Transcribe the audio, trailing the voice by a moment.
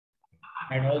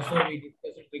and also we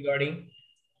discussed regarding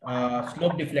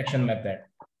slope deflection method.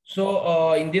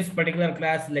 So in this particular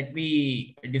class, let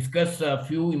me discuss a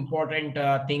few important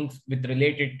things with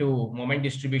related to moment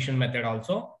distribution method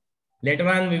also. Later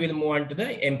on, we will move on to the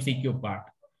MCQ part.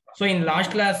 So in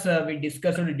last class, we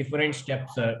discussed different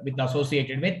steps with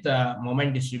associated with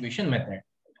moment distribution method.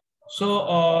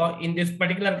 So in this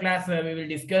particular class, we will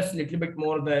discuss a little bit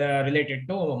more related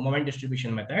to moment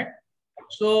distribution method.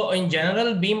 So in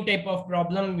general beam type of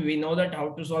problem, we know that how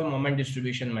to solve moment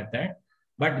distribution method,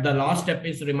 but the last step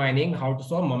is remaining how to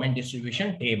solve moment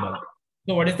distribution table.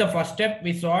 So what is the first step?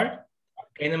 We solved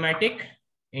kinematic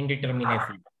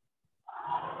indeterminacy.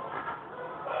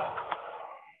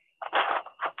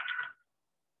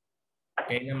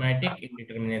 Kinematic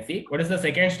indeterminacy. What is the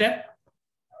second step?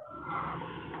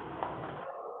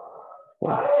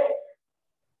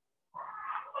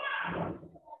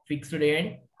 Fixed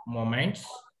end moments.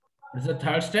 What is the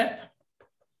third step?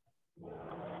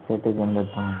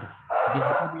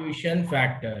 Distribution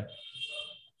factor.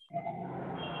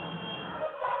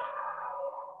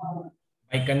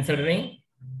 By considering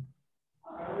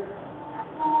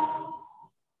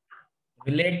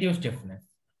relative stiffness.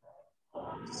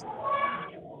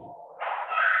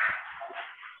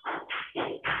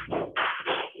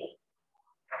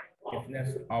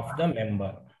 Stiffness of the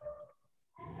member.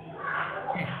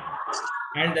 Okay.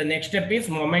 And the next step is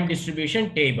moment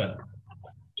distribution table.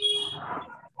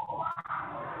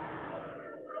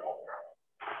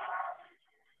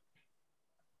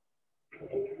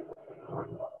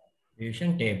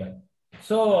 Distribution table.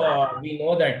 So we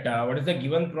know that what is the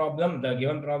given problem? The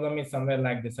given problem is somewhere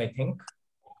like this, I think.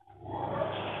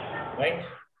 Right?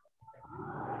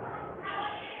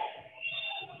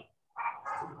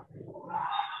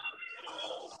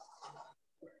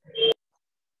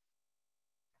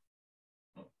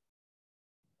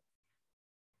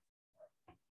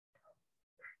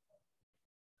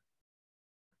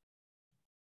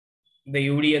 The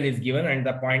UDL is given and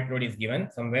the point load is given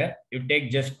somewhere. You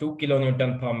take just 2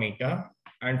 kilonewton per meter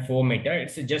and 4 meter.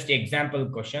 It's just example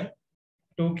question.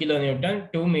 2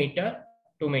 kilonewton, 2 meter,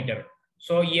 2 meter.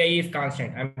 So EI is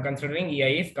constant. I'm considering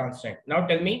EI is constant. Now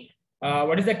tell me,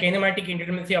 what is the kinematic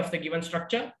indeterminacy of the given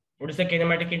structure? What is the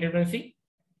kinematic indeterminacy?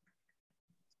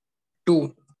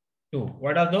 2. 2.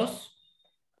 What are those?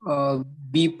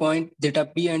 B point,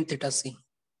 theta B and theta C.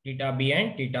 Theta B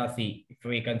and theta C. If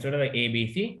we consider A,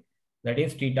 B, C, that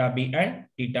is theta B and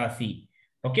theta C.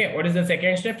 Okay, what is the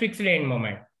second step? Fixed end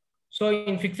moment. So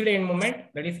in fixed end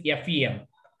moment, that is FEM.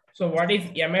 So what is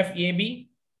MFAB?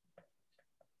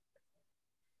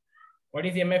 What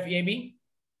is MFAB?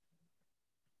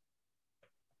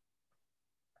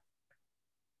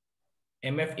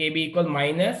 MFAB equal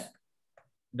minus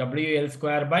WL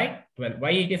square by 12.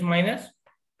 Why it is minus?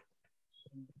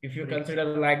 If you consider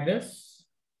like this,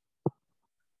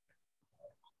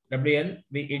 WL,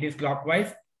 it is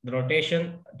clockwise. The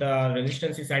rotation, the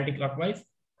resistance is anti-clockwise.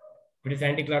 If it is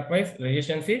anti-clockwise,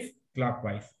 resistance is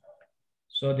clockwise.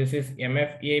 So this is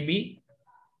MFAB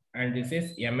and this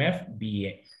is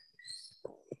MFBA.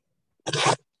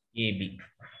 AB.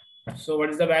 So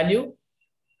what is the value?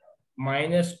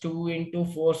 Minus 2 into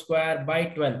 4 square by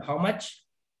 12. How much?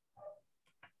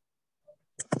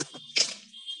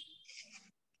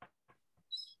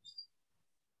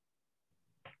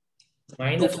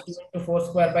 Minus 2 into 4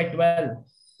 square by 12.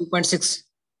 2.6.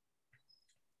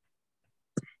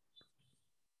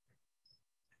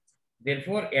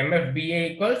 Therefore,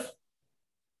 MFBA equals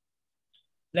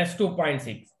plus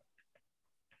 2.6.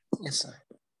 Yes, sir.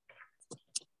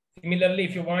 Similarly,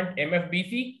 if you want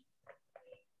MFBC,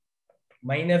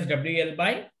 minus WL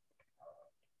by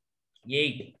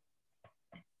 8.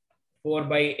 4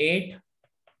 by 8.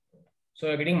 So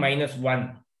you're getting minus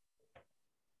 1.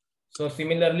 So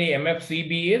similarly,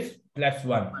 MFCB is plus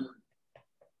 1.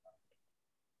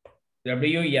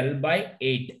 WL by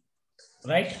 8.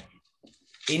 Right?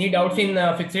 Any doubts in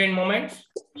fixed end moments?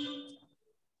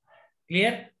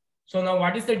 Clear? So now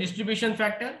what is the distribution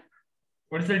factor?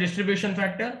 What is the distribution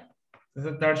factor? This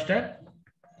is the third step.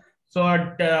 So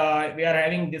we are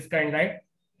having this kind, right?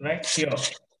 Right here.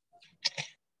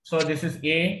 So this is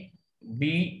A,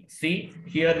 B, C.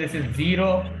 Here this is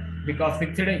 0 because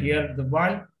fixed. Here the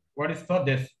 1. What is for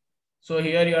this? So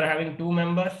here you are having two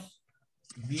members,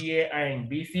 BA and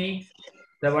BC.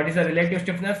 So what is the relative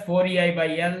stiffness? 4EI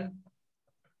by L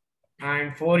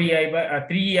and 4EI by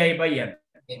 3EI by L.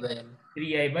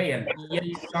 3EI by L.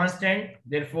 EI is constant.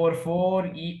 Therefore,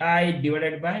 4EI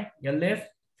divided by L is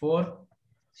 4.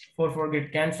 4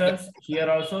 get cancels. Here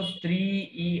also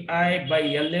 3EI by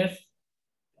L is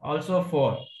also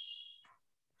 4.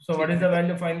 So what is the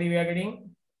value finally we are getting?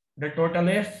 The total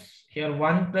is here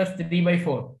 1 plus 3 by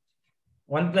 4.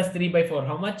 1 plus 3 by 4.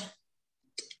 How much?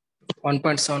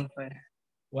 1.75.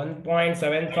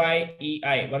 1.75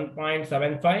 EI.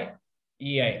 1.75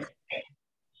 EI.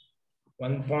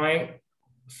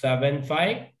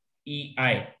 1.75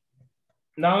 EI.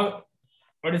 Now,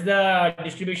 what is the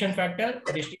distribution factor?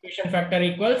 Distribution factor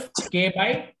equals K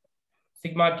by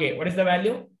sigma K. What is the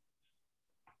value?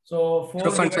 So 4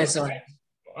 divided by,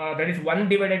 that is 1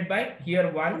 divided by,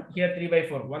 here 1, here 3 by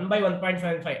 4. 1 by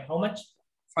 1.75. How much?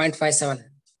 0.57.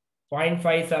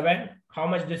 0.57. How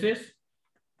much this is?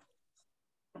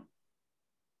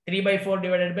 3 by 4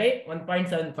 divided by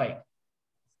 1.75.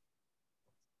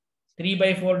 3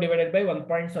 by 4 divided by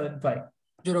 1.75.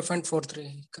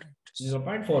 0.43. Correct.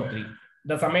 0.43.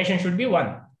 The summation should be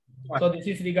 1. So this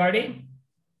is regarding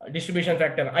distribution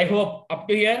factor. I hope up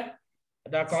to here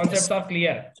the concepts are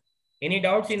clear. Any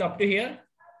doubts in up to here?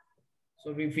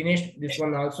 So we finished this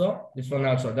one also. This one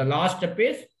also. The last step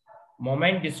is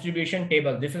moment distribution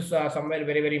table. This is somewhere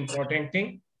very, very important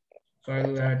thing. So I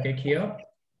will take here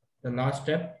the last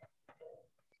step.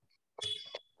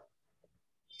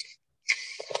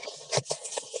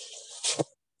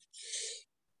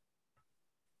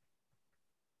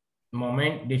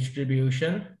 Moment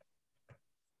distribution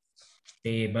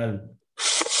table.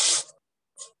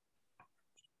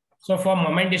 So for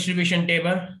moment distribution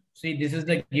table, see this is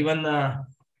the given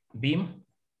beam.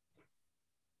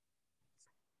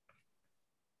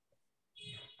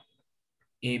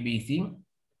 ABC,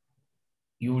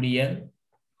 UDL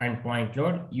and point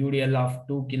load, UDL of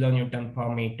 2 kilonewton per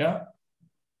meter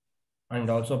and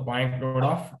also point load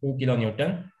of 2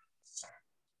 kilonewton.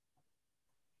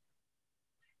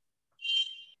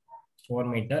 4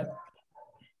 meter,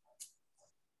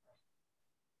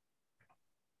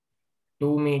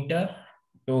 2 meter,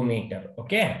 2 meter.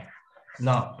 Okay.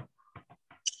 Now,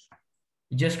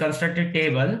 just construct a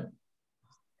table,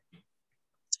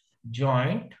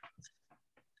 joint,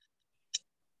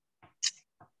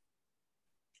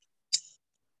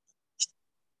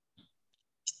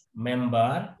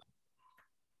 member,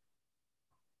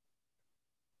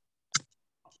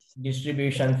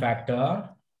 distribution factor,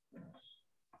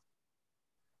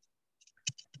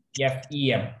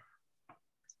 FEM.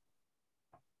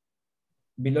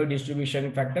 Below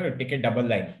distribution factor, we take a double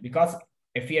line because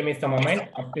FEM is the moment.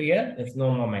 Up to here, there's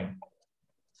no moment.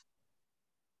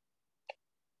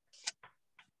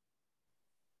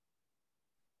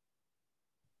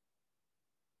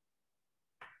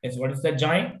 Yes, what is the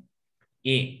joint?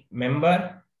 A.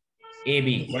 Member,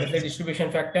 AB. What is the distribution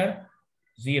factor?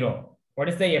 0. What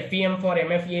is the FEM for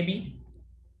MFAB?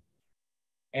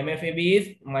 MFAB is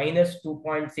minus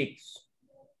 2.6.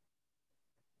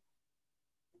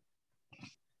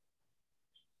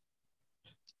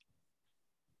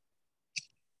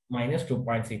 Minus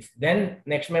 2.6. Then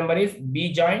next member is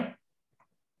B joint.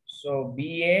 So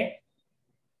BA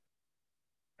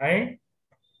and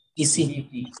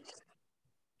BC.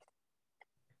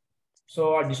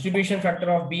 So our distribution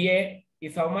factor of BA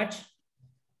is how much?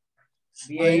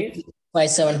 BA is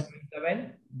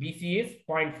 0.57. BC is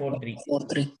 0.43.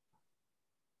 43.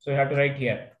 So you have to write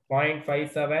here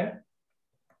 0.57,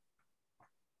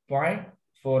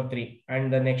 0.43.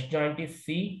 And the next joint is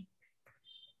C,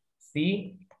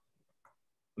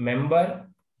 member,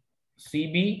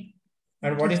 CB.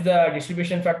 And what is the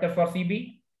distribution factor for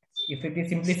CB? If it is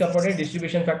simply supported,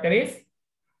 distribution factor is?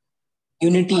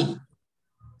 Unity.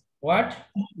 What?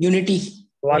 Unity.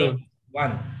 1.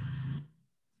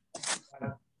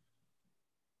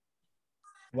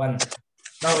 1. Now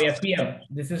FPM,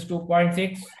 this is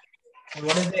 2.6. And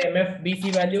what is the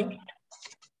MFBC value?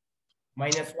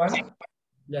 Minus 1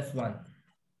 plus 1.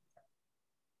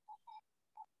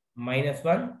 Minus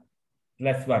 1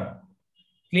 plus 1.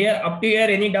 Clear? Up to here,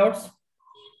 any doubts?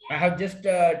 I have just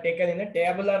taken in a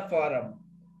tabular form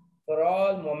for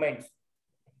all moments.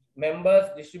 Members,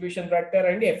 distribution factor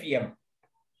and FEM.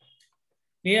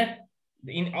 Clear?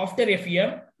 After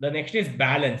FEM, the next is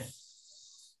balance.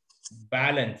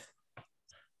 Balance.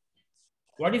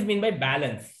 What is mean by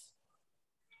balance?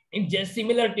 It's just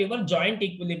similar to your joint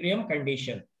equilibrium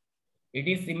condition. It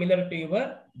is similar to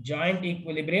your joint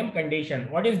equilibrium condition.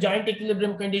 What is joint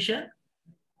equilibrium condition?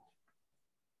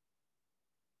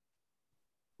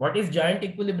 What is joint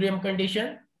equilibrium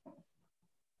condition?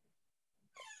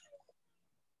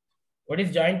 What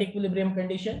is joint equilibrium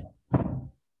condition?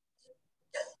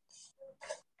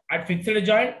 At fixed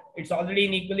joint, it's already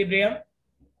in equilibrium.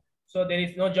 So there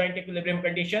is no joint equilibrium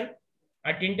condition.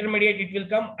 At intermediate, it will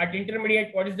come. At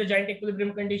intermediate, what is the joint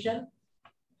equilibrium condition?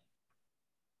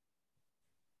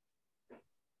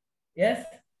 Yes?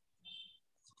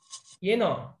 You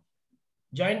know.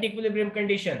 Joint equilibrium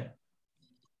condition.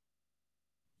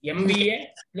 MBA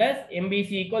plus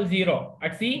MBC equals 0.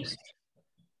 At C?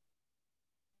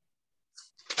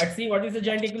 At C, what is the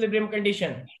joint equilibrium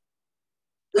condition?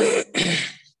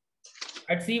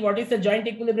 At C, what is the joint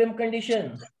equilibrium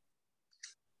condition?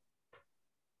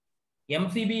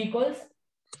 MCB equals?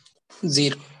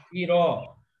 0.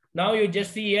 0. Now you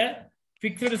just see here,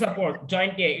 fixed support,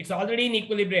 joint A. It's already in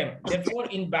equilibrium. Therefore,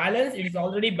 in balance, it is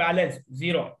already balanced,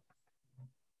 0.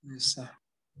 Yes, sir.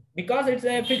 Because it's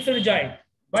a fixed joint.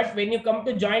 But when you come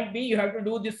to joint B, you have to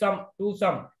do this sum, two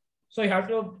sum. So you have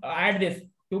to add this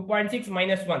 2.6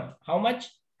 minus 1. How much?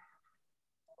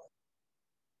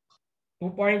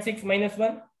 2.6 minus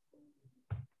 1?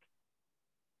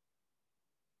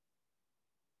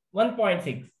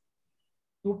 1.6.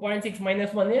 2.6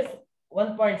 minus 1 is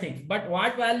 1.6. But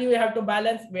what value we have to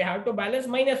balance? We have to balance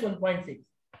minus 1.6.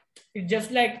 It's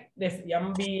just like this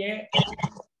MBA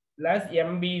plus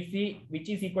MBC, which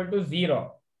is equal to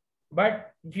 0.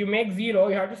 But if you make 0,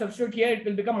 you have to substitute here, it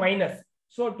will become minus.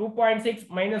 So 2.6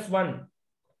 minus 1.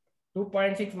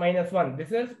 2.6 minus 1.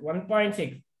 This is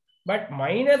 1.6. But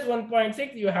minus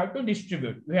 1.6, you have to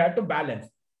distribute. You have to balance.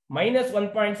 Minus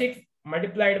 1.6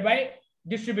 multiplied by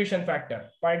distribution factor,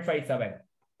 0.57.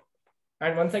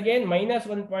 And once again, minus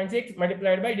 1.6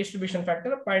 multiplied by distribution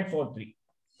factor, 0.43.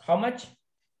 How much?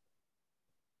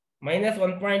 Minus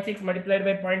 1.6 multiplied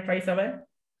by 0.57.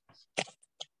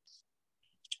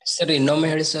 Sir, ಇನ್ನೊಮ್ಮೆ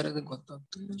ಹೇಳಿ sir ಅದು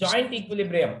ಗೊತ್ತಾಗ್ತಿಲ್ಲ. Joint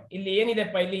equilibrium ಇಲ್ಲಿ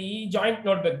ಏನಿದೆಪ್ಪ, ಇಲ್ಲಿ ಈ joint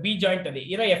ನೋಡ್ಬೇಕು, B joint ಅಲ್ಲಿ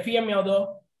ಇರೋ FEM ಯಾವುದು?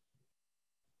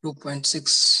 2.6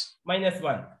 minus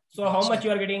 1. So how much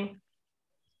you are getting?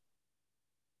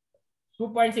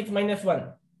 2.6 minus 1.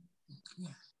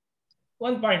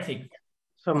 1.6.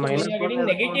 So when you are getting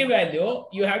negative value,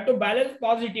 you have to balance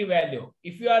positive value.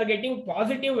 If you are getting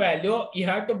positive value, you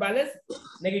have to balance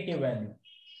negative value.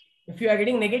 If you are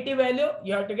getting negative value,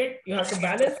 you have to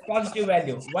balance positive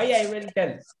value. Why I will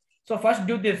tell. So first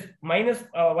do this minus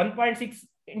 1.6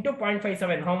 into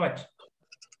 0.57. How much?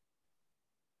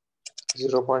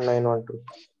 0.912.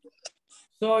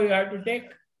 So you have to take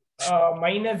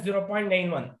minus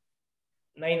 0.91.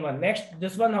 Next,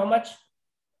 this one how much?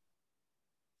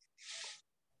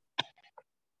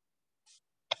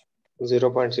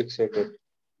 0.688.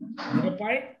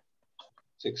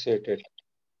 0.688.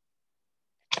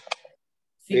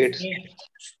 688.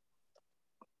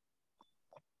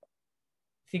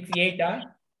 68, huh?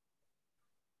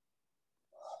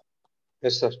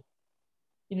 Yes, sir.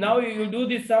 Now you do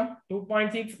this sum.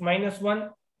 2.6 minus 1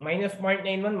 minus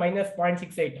 0.91 minus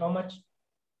 0.68. How much?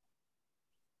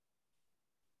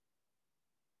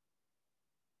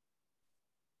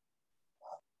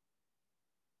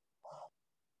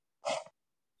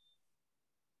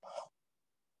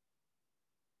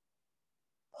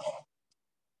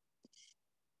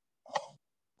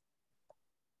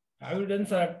 Have you done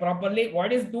sir properly? What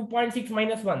is 2.6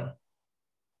 minus 1?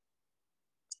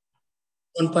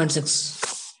 1.6.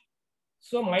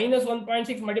 So minus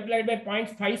 1.6 multiplied by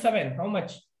 0.57. How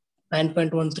much?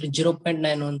 9.13.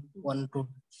 0.9112.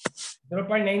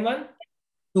 0.91?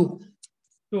 2.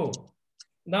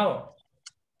 Now,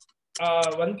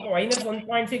 minus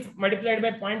 1.6 multiplied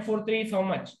by 0.43 is how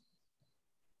much?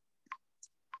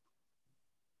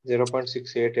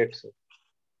 0.688, sir.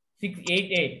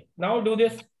 688. Now do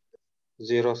this.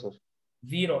 0, sir.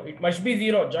 0. It must be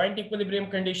 0. Joint equilibrium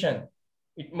condition.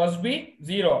 It must be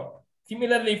 0.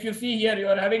 Similarly, if you see here, you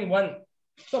are having 1.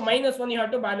 So minus 1 you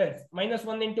have to balance. Minus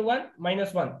 1 into 1,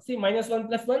 minus 1. See, minus 1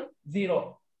 plus 1,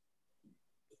 0.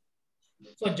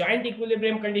 So joint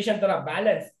equilibrium condition tara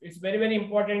balance. It's very, very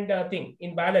important thing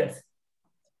in balance.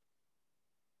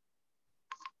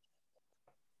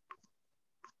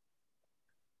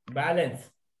 Balance.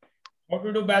 How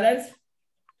to do balance?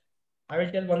 I will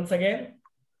tell once again.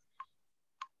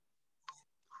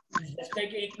 It's just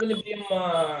like equilibrium,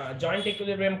 joint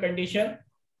equilibrium condition.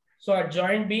 So at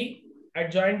joint B,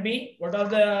 what are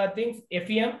the things?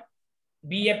 FEM,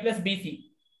 BA plus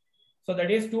BC. So that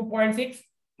is 2.6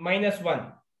 minus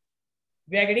 1.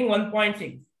 We are getting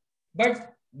 1.6.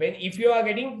 But if you are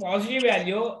getting positive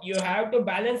value, you have to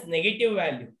balance negative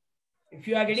value. If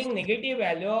you are getting negative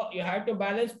value, you have to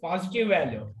balance positive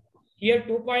value. Here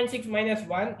 2.6 minus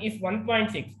 1 is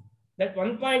 1.6. That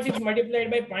 1.6 multiplied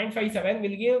by 0.57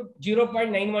 will give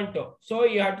 0.912. So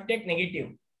you have to take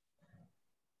negative.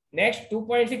 Next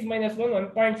 2.6 minus 1,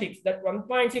 1.6. That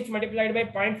 1.6 multiplied by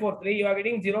 0.43, you are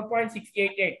getting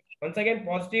 0.688. Once again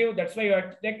positive, that's why you have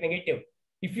to take negative.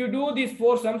 If you do these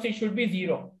 4 sums, it should be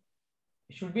 0.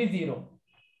 It should be 0.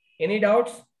 Any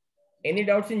doubts? Any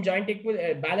doubts in joint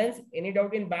balance? Any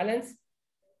doubt in balance?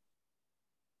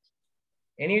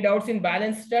 Any doubts in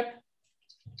balance step?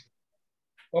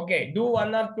 Okay, do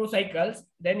 1 or 2 cycles,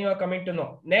 then you are coming to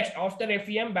know. Next, after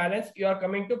FEM balance, you are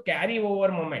coming to carry over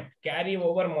moment. Carry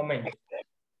over moment.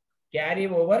 Carry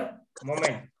over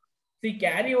moment. See,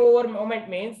 carry over moment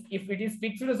means if it is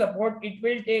fixed support, it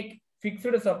will take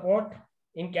fixed support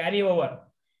in carry over.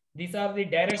 These are the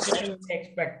direct question we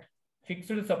expect.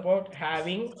 Fixed support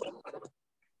having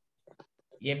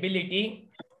ability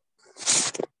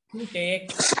to take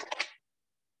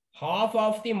half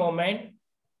of the moment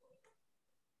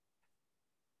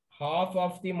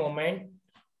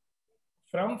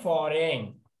from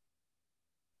foreign.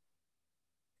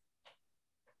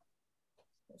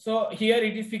 So here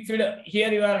it is fixed.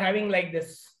 Here you are having like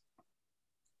this.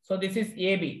 So this is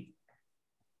AB.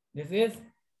 This is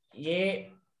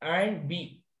A and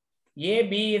B.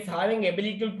 AB is having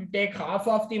ability to take half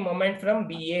of the moment from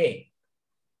BA.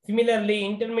 Similarly,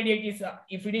 intermediate is,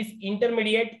 if it is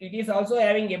intermediate, it is also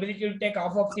having ability to take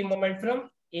half of the moment from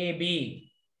AB.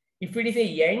 If it is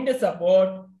a end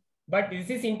support, but this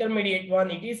is intermediate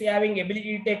one, it is having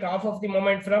ability to take half of the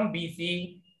moment from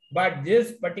BC. But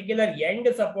this particular end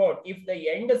support, if the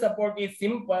end support is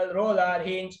simple, roll or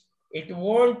hinge, it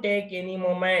won't take any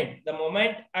moment. The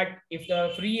moment at, if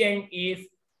the free end is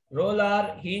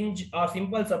roller, hinge or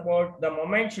simple support, the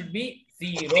moment should be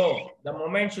 0. The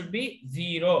moment should be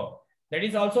 0. That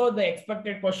is also the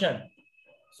expected question.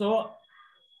 So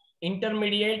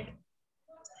intermediate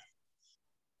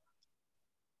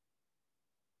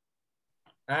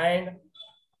and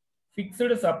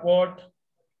fixed support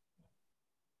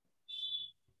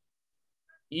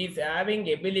is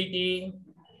having ability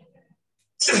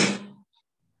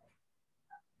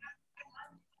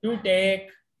to take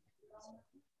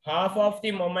half of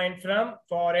the moment from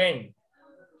foreign.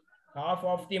 Half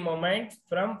of the moments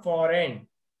from foreign.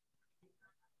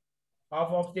 Half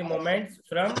of the moments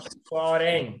from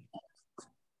foreign.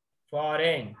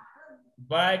 Foreign.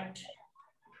 But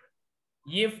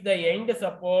if the end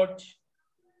support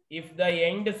is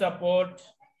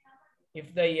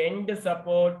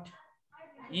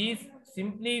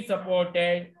simply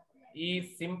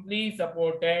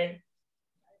supported,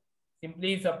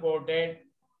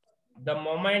 the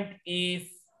moment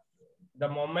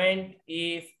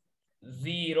is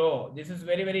 0. This is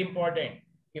very, very important.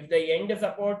 If the end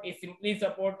support is simply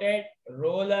supported,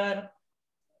 roller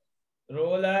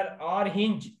or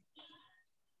hinge,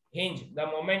 the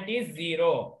moment is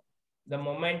 0. The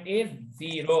moment is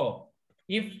 0.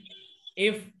 If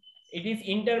it is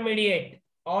intermediate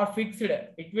or fixed,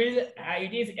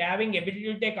 it is having ability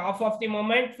to take half of the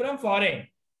moment from foreign.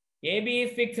 AB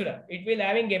is fixed, it will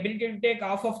having ability to take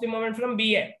half of the moment from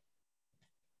BA.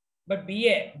 But B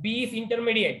is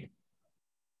intermediate.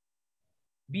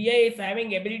 BA is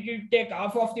having ability to take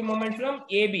half of the moment from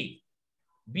AB.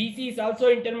 BC is also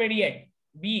intermediate.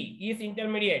 B is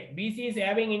intermediate. BC is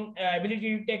having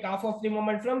ability to take half of the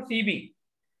moment from CB.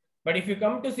 But if you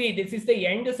come to C, this is the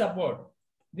end support.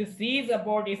 The C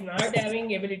support is not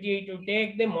having ability to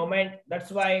take the moment.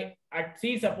 That's why at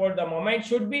C support, the moment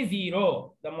should be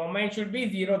 0. The moment should be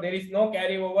 0. There is no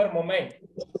carryover moment.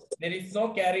 There is no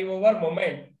carryover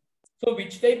moment. So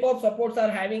which type of supports are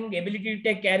having ability to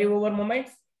take carryover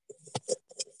moments?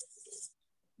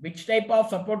 Which type of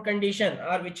support condition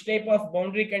or which type of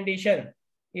boundary condition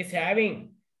is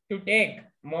having to take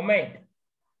moment,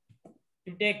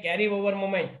 to take carryover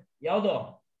moment?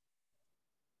 Yaudo?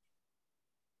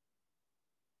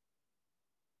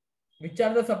 Which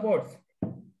are the supports?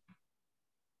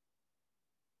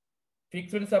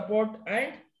 Fixed support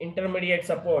and intermediate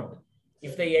support.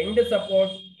 If the end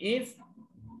support is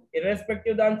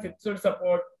irrespective of fixed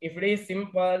support, if it is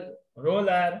simple,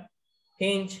 roller,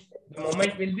 hinge, the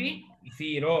moment will be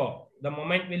 0. The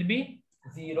moment will be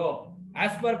 0.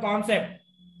 As per concept,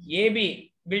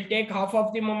 AB will take half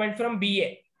of the moment from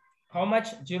BA. How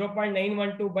much?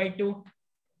 0.912 by 2.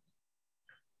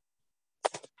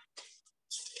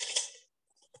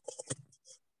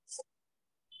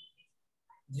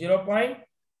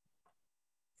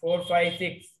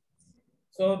 0.456.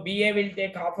 So BA will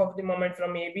take half of the moment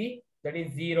from AB, that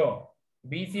is 0.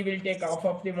 BC will take half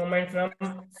of the moment from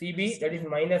CB, that is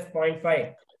minus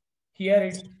 0.5.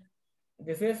 Here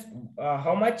this is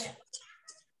how much?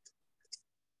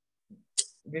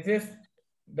 This is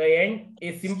the end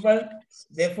is simple.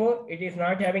 Therefore, it is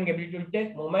not having ability to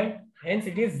take moment. Hence,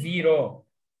 it is 0.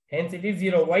 Hence, it is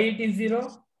 0. Why it is 0?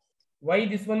 Why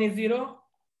this one is 0?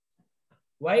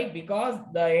 Why? Because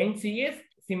the end C is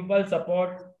simple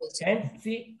support. Hence,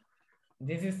 see,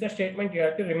 this is the statement you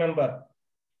have to remember.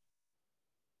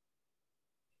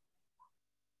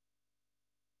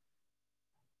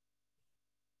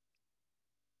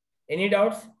 Any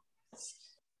doubts?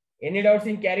 Any doubts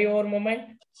in carryover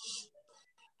moment?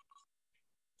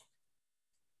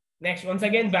 Next, once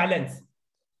again, balance.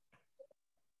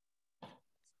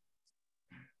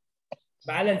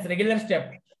 Balance, regular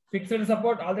step. Fixed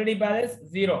support, already balanced,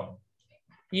 0.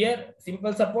 Here,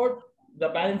 simple support, the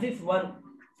balance is 1.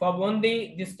 For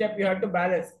only this step, you have to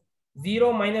balance.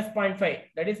 0 minus 0.5,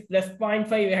 that is plus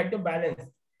 0.5, you have to balance.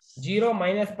 0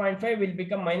 minus 0.5 will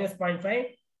become minus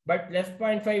 0.5, but plus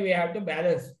 0.5 we have to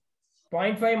balance.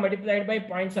 0.5 multiplied by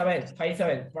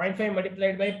 0.757. 0.5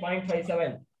 multiplied by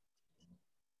 0.57.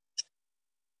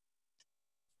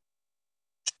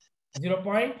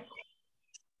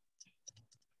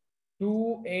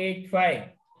 0.285.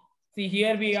 See,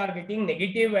 here we are getting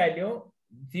negative value.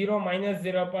 0 minus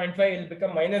 0.5 will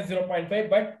become minus 0.5,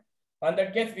 but on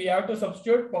that case, we have to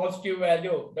substitute positive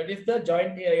value. That is the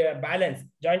joint balance,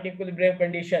 joint equilibrium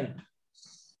condition.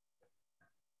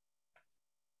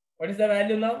 What is the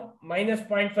value now? Minus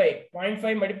 0.5.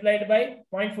 0.5 multiplied by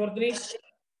 0.43.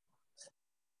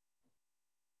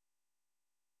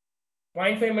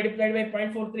 0.5 multiplied by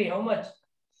 0.43. How much?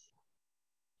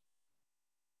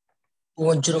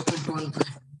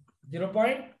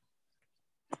 0.215.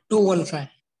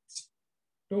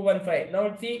 0.215.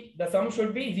 Now see, the sum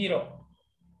should be 0.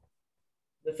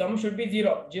 The sum should be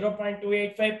 0.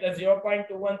 0.285 plus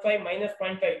 0.215 minus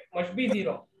 0.5 must be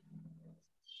 0.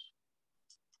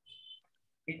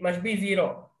 It must be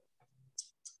 0.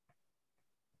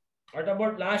 What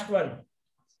about last one?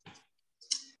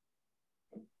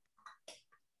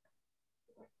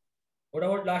 What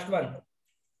about last one?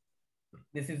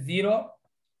 This is 0.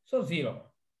 So 0.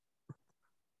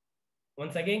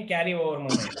 Once again, carry over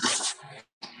moment.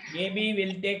 AB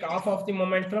will take half of the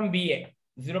moment from BA.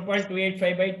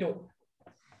 0.285 by 2.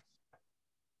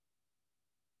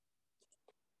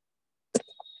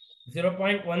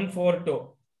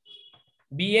 0.142.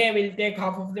 BA will take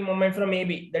half of the moment from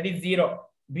AB. That is 0.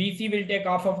 BC will take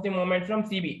half of the moment from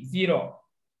CB. 0.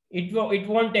 It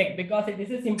won't take because it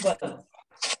is a simple.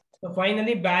 So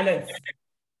finally, balance.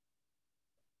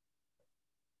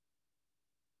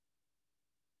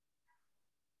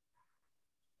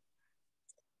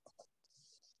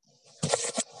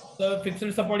 So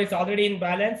fixed support is already in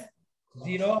balance.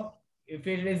 0. If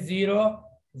it is 0,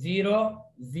 0,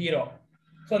 0.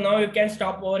 So now you can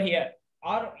stop over here,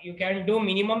 or you can do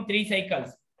minimum 3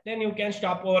 cycles. Then you can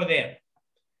stop over there.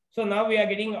 So now we are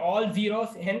getting all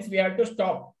zeros. Hence we have to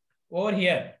stop over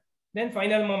here. Then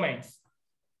final moments.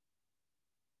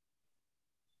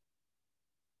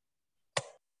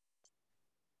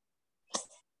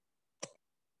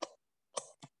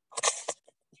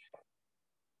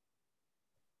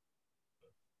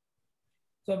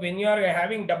 So when you are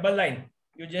having double line,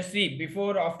 you just see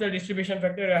before, after distribution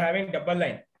factor, you are having double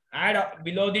line. Add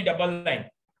below the double line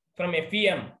from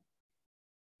FEM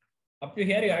up to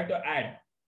here. You have to add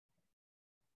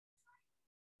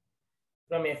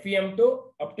from FEM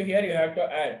to up to here. You have to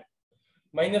add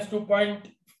minus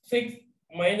 2.6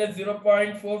 minus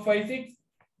 0.456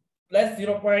 plus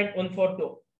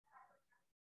 0.142.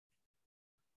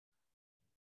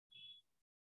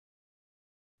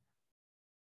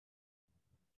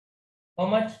 How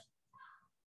much?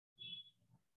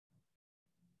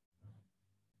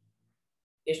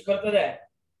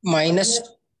 Minus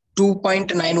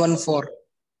 2.914.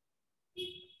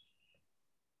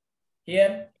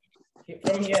 Here,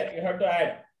 from here, you have to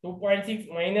add 2.6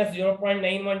 minus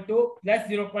 0.912 plus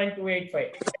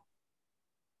 0.285.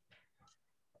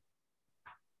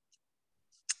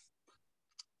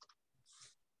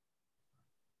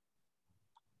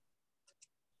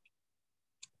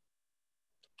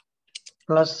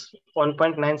 Plus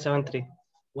 1.973.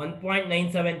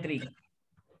 1.973.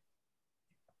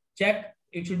 Check.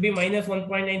 It should be minus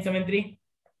 1.973.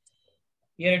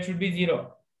 Here it should be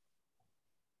 0.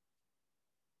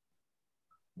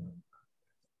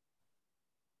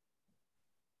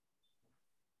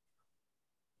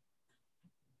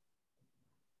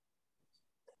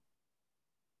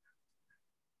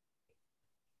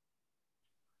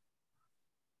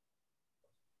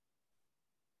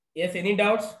 Yes, any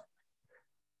doubts?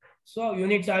 So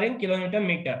units are in kilonewton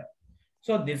meter.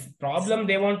 So this problem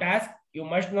they won't ask. You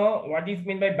must know what is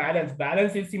meant by balance.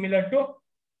 Balance is similar to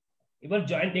your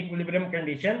joint equilibrium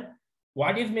condition.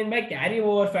 What is meant by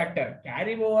carryover factor?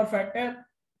 Carryover factor,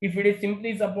 if it is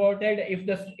simply supported, if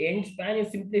the end span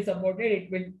is simply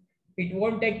supported, it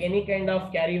won't take any kind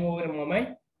of carryover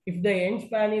moment. If the end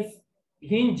span is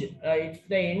hinge, if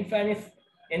the end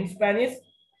span is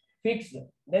fixed,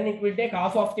 then it will take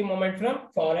half of the moment from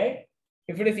far end.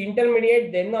 If it is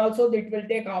intermediate, then also it will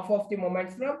take half of the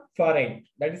moments from far end.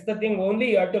 That is the thing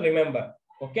only you have to remember.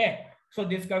 Okay. So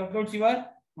this concludes your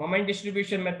Moment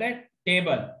distribution method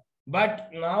table. But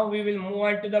now we will move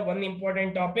on to the one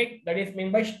important topic that is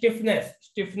meant by stiffness.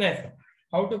 Stiffness.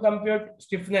 How to compute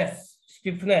stiffness?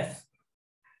 Stiffness.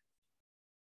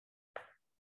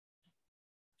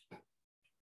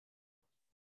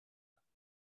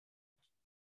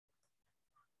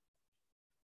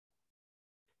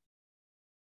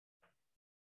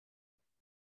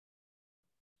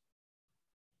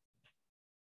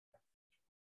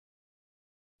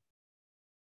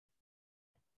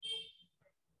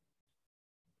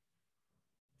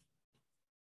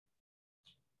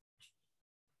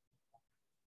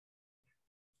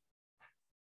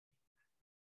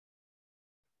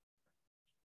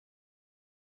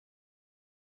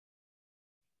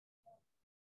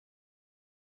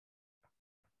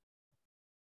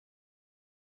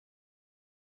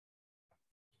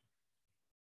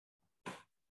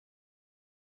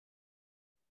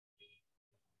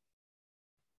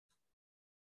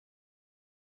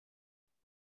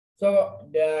 So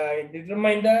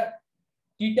determine the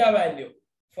theta value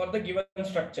for the given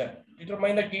structure.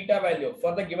 Determine the theta value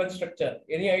for the given structure.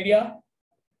 Any idea?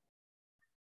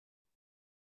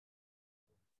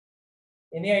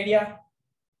 Any idea?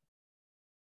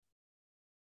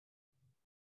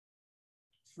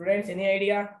 Students, any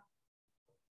idea?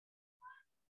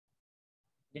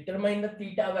 Determine the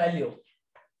theta value.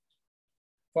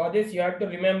 For this, you have to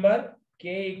remember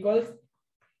K equals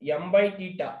m by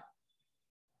theta.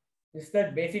 This is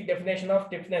the basic definition of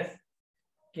stiffness.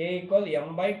 K equals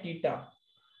m by theta.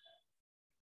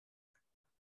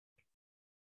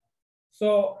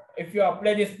 So if you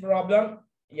apply this problem,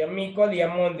 m equals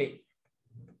m only.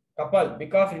 Couple,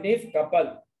 because it is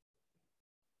couple.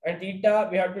 And theta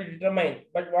we have to determine.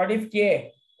 But what is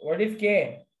K? What is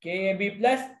K? KAB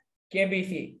plus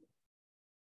KBC.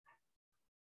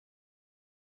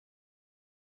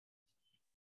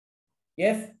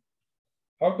 Yes.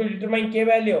 How to determine K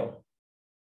value?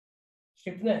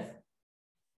 Stiffness.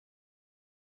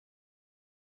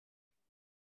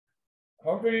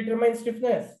 How to determine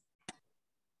stiffness?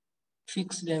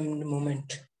 Fixed end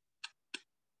moment.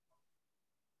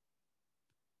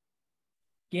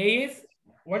 K is,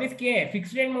 what is K?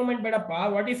 Fixed end moment, but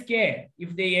what is K?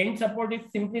 If the end support is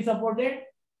simply supported,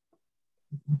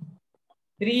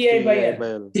 3I by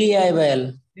L. 3I by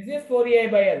L. This is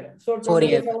 4EI by L. So total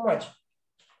is how much?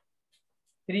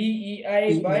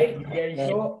 3EI by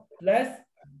L2 plus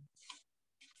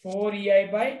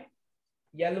 4EI by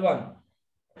L1.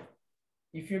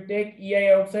 If you take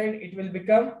EI outside, it will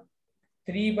become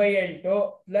 3 by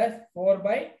L2 plus 4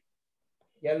 by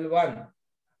L1.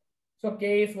 So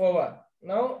K is over.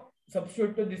 Now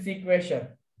substitute to this equation.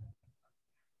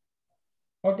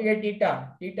 How to get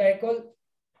theta? Theta equals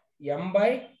m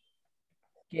by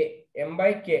K. M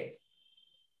by K.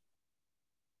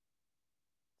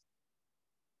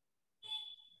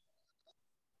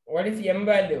 What is m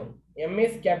value? M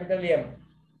is capital M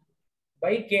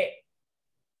by K.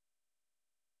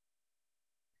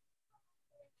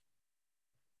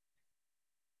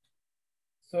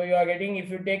 So you are getting, if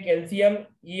you take LCM,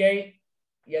 EI,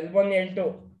 L1,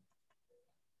 L2.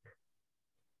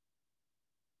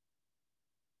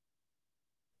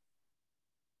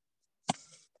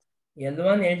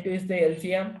 L1, L2 is the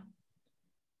LCM.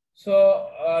 So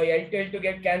L2, L2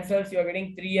 get cancelled. So you are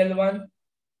getting 3L1,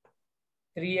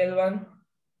 3L1.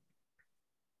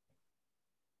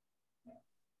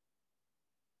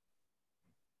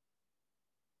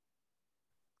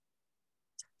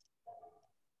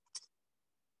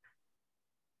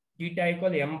 Theta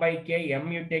equal m by K.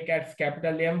 M you take as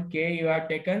capital M. K you have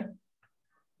taken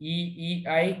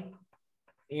EEI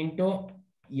into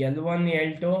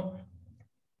L1, L2.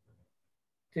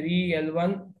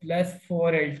 3L1 plus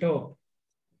 4L2.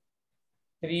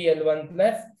 3L1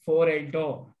 plus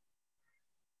 4L2.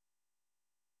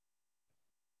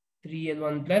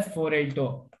 3L1 plus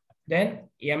 4L2. Then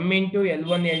M into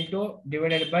L1, L2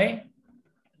 divided by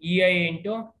EI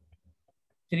into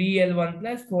 3L1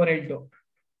 plus 4L2.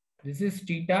 This is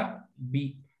theta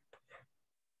B.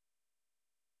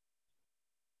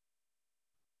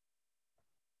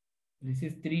 This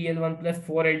is 3L1 plus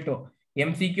 4L2.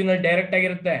 MCQ na direct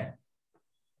ಆಗಿರುತ್ತೆ.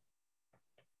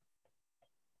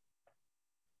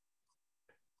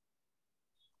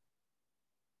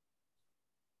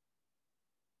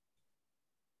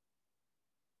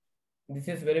 This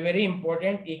is very, very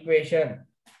important equation.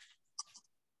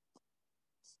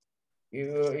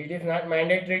 It is not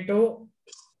mandatory to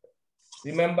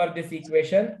remember this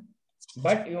equation,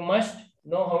 but you must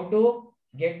know how to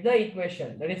get the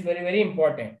equation. That is very, very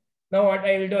important. Now what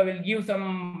I will do, I will give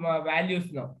some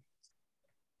values now.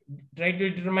 Try to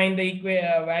determine the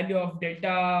value of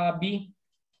delta B.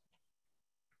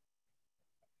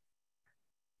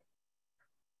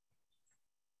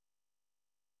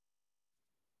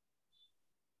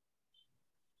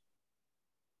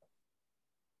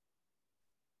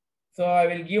 So I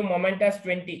will give moment as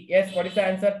 20. Yes, what is the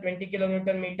answer? 20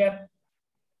 kilonewton meter.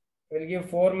 I will give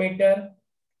 4 meter,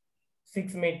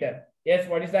 6 meter. Yes,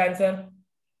 what is the answer?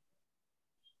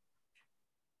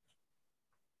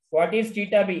 What is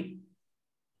theta B?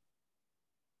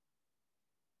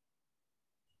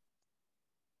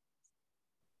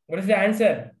 What is the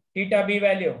answer? Theta B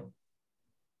value.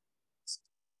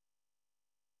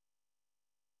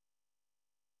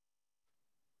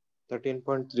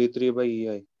 (13.33 by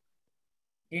EI).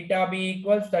 Theta B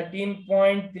equals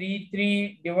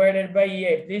 13.33 divided by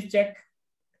EI. Please check.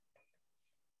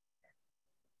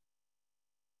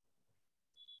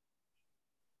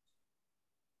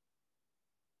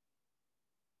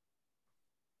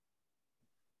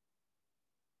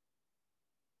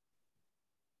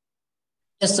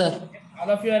 Yes, sir. All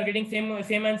of you are getting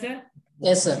same answer?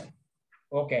 Yes, sir.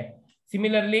 Okay.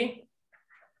 Similarly,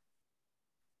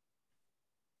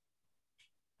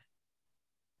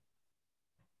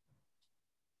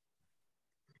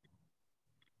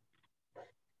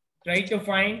 try to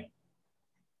find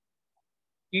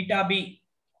theta B.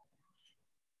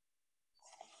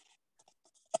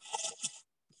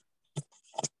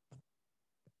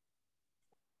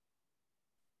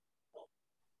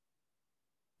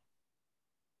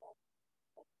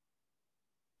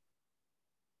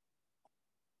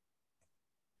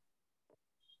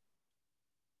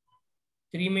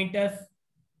 Three meters,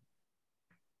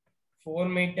 4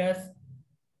 meters,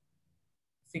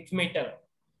 6 meter.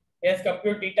 Yes,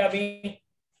 compute theta B.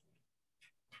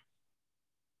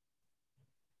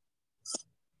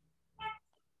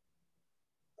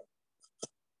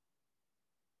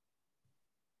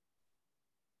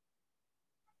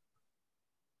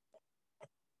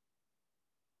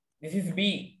 This is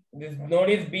B. This node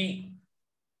is B.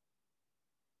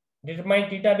 Determine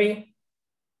theta B.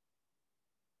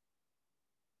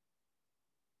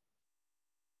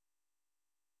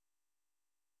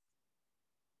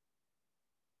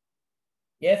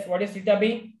 Yes, what is theta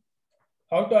B?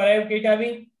 How to arrive theta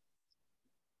B?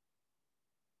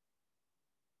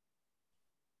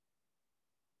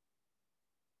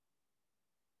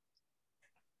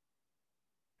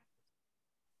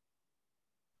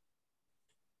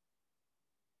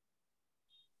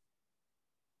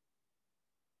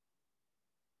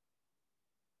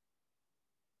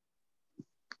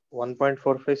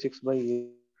 (1.456 by EI).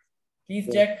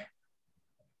 Please check.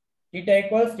 Theta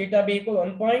equals theta B equal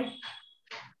 1.456.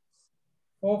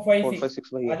 456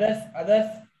 by EI. Others.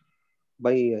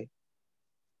 By EI.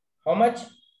 How much?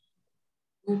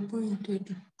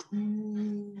 2.82.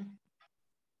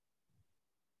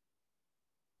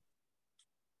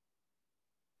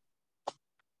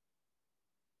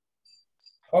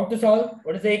 How to solve?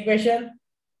 What is the equation?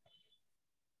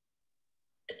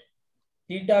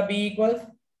 Theta B equals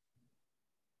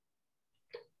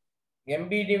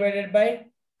MB divided by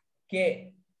K.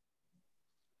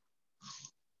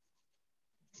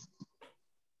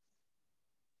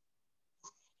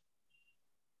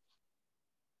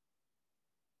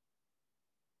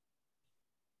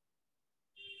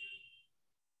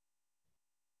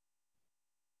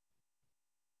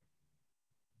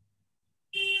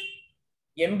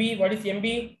 MB, what is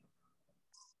MB?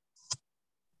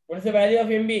 What is the value of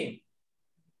MB?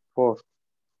 4.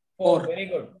 4. Very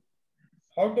good.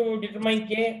 How to determine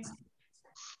K?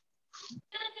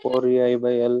 4 EI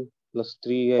by L plus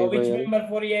 3 EI For by which L. member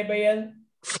 4 EI by L?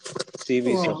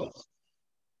 CB.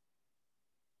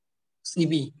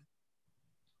 CB.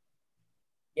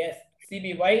 Yes.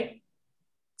 CB. Why?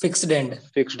 Fixed end.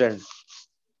 Fixed end.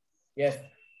 Yes.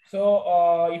 So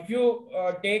if you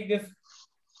take this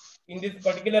in this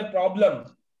particular problem,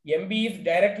 MB is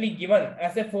directly given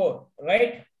as a 4,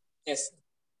 right? Yes.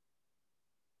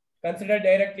 Consider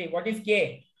directly. What is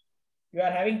K? You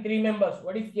are having 3 members.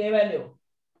 What is K value?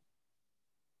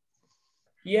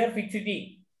 Here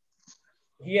fixity.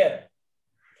 Here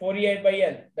 4EI by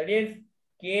L. That is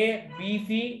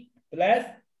KBC plus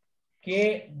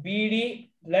KBD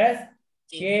plus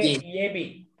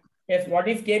KAB. Yes, what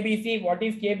is KBC, what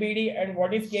is KBD, and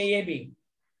what is KAB?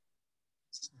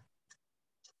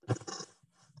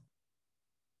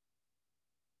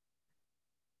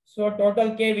 So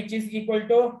total K, which is equal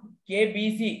to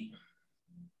KBC.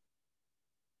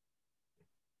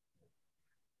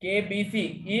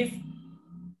 KBC is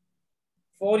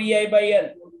 4EI by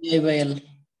L. EI by L.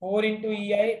 4 into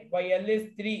EI by L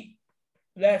is 3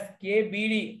 plus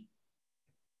KBD.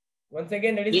 Once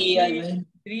again, that is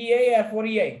 3EI or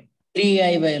 4EI?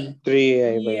 3EI by L.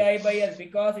 3EI by L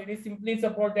because it is simply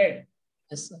supported.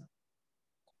 Yes, sir.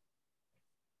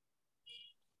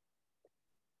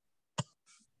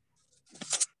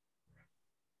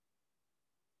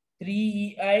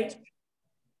 3EI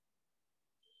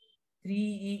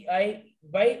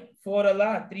by 4 alla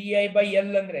 3EI by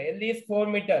L andre L is 4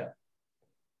 meter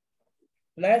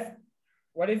plus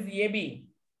what is AB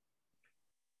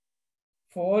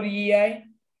 4EI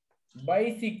by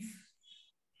 6.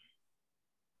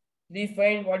 Please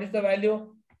find what is the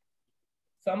value.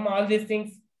 Sum all these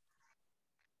things.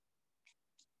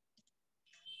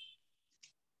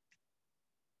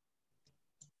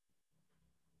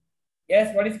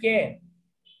 Yes, what is K?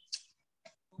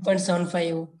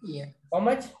 2.75 EI. How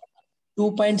much?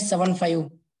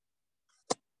 2.75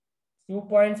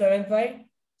 2.75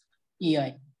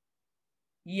 EI.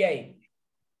 EI. EI.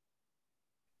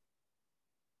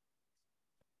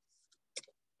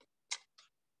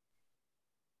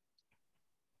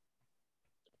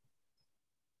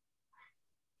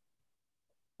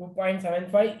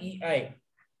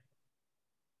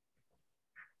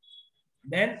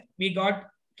 Then we got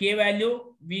K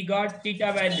value, we got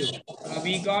theta value,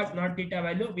 we got not theta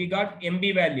value, we got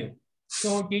MB value.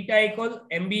 So theta equal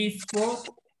MB is 4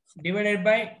 divided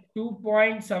by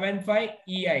 2.75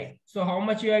 EI. So how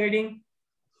much you are getting?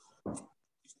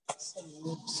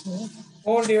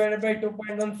 4 divided by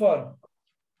 2.14.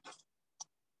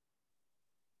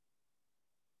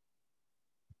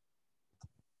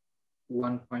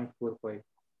 1.45.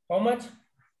 How much?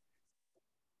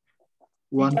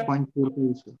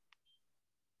 1.45, sir.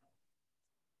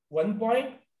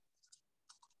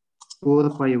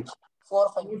 1.45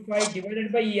 45.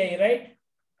 divided by EI, right?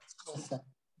 Yes, sir.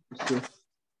 Sir.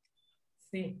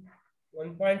 See,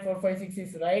 1.456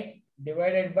 is right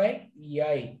divided by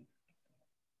EI.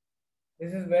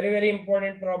 This is very, very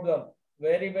important problem.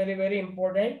 Very, very, very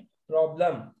important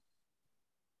problem.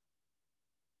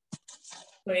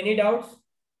 So any doubts?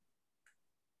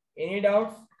 Any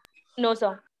doubts? No,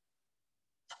 sir.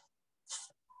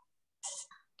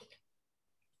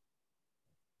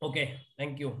 Okay,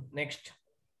 thank you. Next.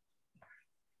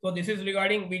 So this is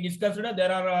regarding, we discussed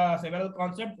there are several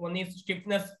concepts. One is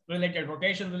stiffness related,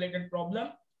 rotation related problem.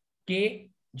 K,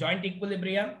 joint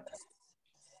equilibrium.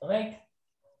 All right.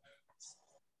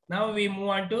 Now we move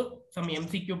on to some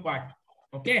MCQ part.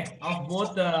 Okay, of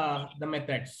both the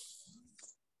methods.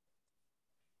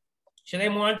 Shall I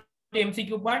move on to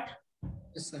MCQ part?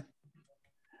 Yes, sir.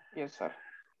 Yes, sir.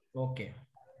 Okay.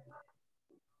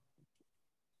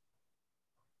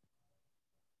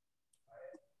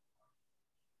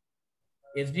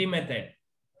 SD method.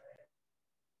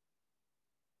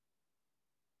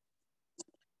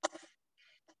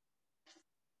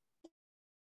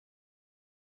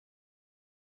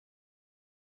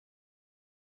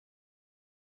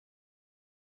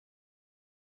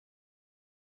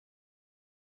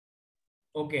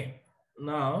 Okay,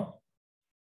 now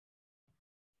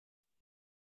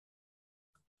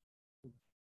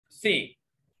see,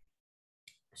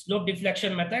 slope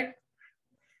deflection method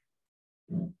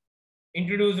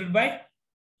introduced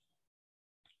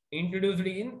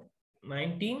in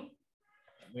 19.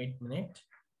 Wait a minute.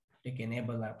 Take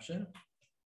enable option.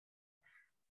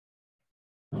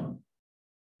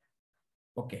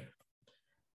 Okay.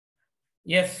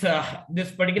 Yes,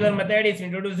 this particular method is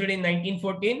introduced in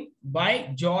 1914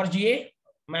 by George A.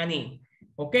 Manning.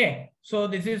 Okay, so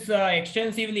this is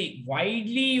extensively,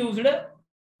 widely used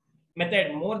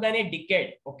method, more than a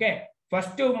decade. Okay,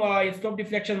 first slope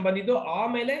deflection ಬಂದಿದ್ದು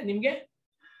ಆಮೇಲೆ ನಿಮಗೆ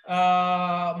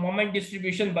moment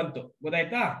distribution ಬಂತು,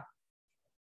 ಗೊತ್ತಾಯ್ತಾ?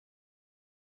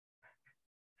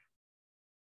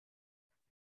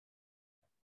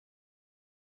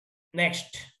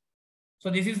 Next, so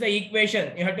this is the equation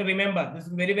you have to remember. This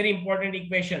is very, very important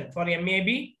equation for MAB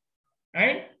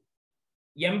and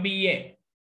MBA.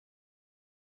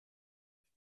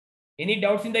 Any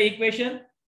doubts in the equation?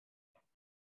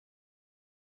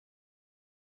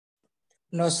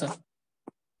 No, sir.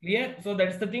 Clear? So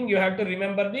that's the thing, you have to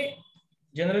remember the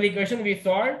general equation. We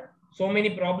solved so many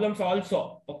problems also.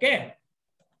 Okay,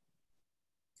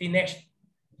 see, next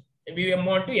we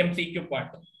move on to MCQ part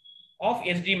of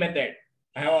SD method.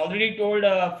 I have already told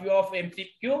a few of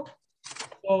MCQ,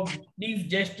 so please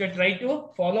just try to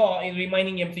follow in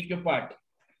remaining MCQ part.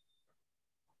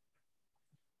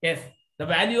 Yes, the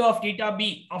value of theta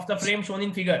B of the frame shown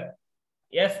in figure.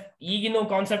 Yes, ಈಗಿನ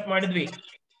concept ಮಾಡಿದ್ವಿ.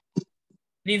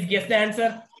 Please guess the answer.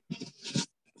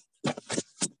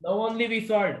 Now only we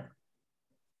solved.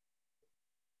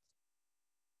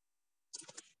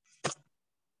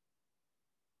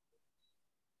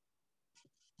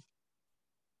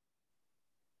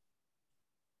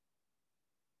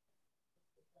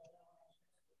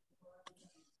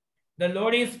 The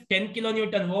load is 10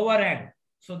 kilonewton overhang.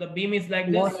 So the beam is like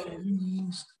this.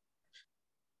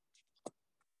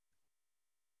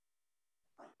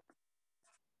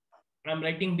 I'm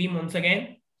writing beam once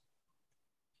again.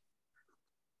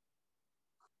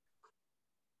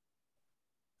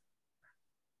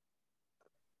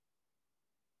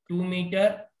 Two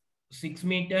meter, 6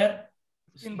 meter,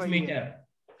 6 meter,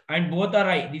 and both are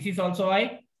high. This is also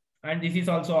high, and this is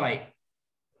also high.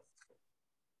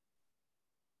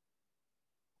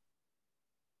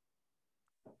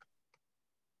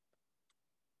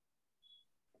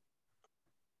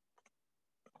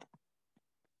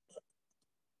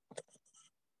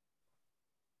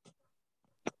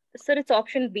 Sir, it's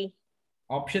option B.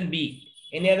 Option B.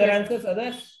 Any other answers?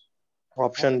 Others?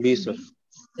 Option B, sir.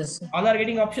 Yes, sir. All are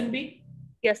getting option B?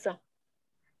 Yes, sir.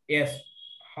 Yes.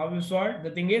 How you solve? The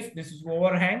thing is, this is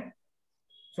overhang.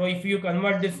 So if you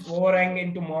convert this overhang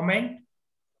into moment,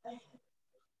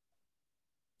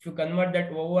 if you convert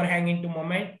that overhang into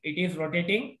moment, it is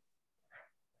rotating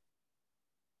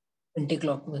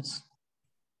Anti-clockwise.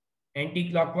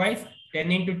 anti-clockwise.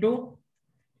 10 into 2,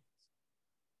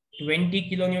 20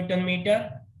 kilonewton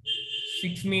meter,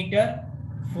 6 meter,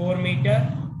 4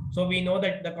 meter. So we know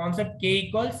that the concept K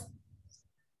equals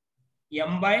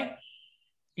M by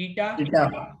theta.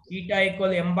 Theta. Theta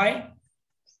equal M by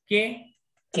K.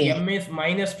 K. M is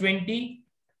minus 20.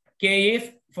 K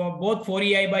is for both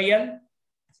 4EI by L.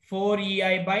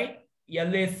 4EI by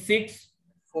L is 6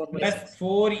 plus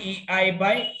 4EI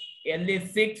by L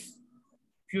is 6.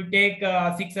 If you take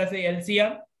 6 as a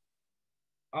LCM,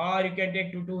 or you can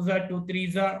take 2 2s are 2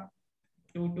 3s are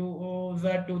 2 2s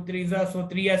are 2 3s are, so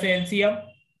 3 as a LCM.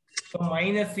 So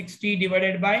minus 60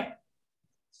 divided by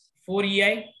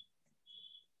 4EI.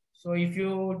 So if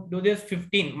you do this,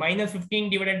 15 minus 15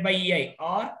 divided by EI,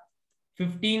 or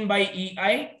 15 by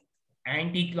EI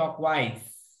anti-clockwise.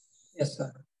 Yes,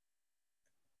 sir.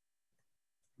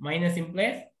 Minus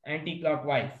implies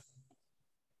anti-clockwise.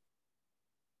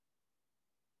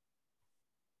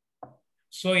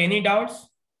 So any doubts?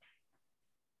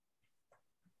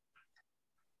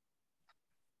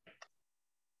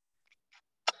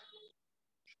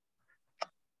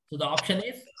 So the option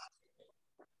is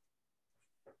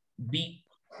B.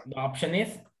 The option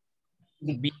is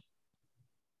B.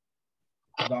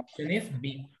 The option is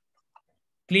B.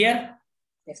 Clear?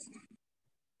 Yes.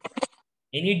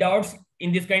 Any doubts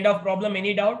in this kind of problem?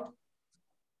 Any doubt?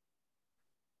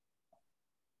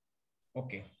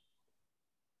 Okay.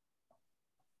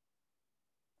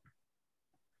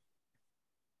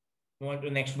 Move on to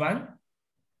the next one.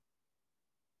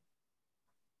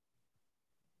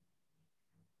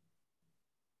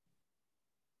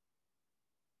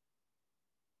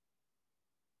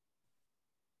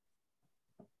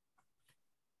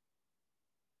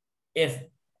 Yes.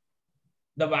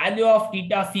 The value of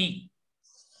theta C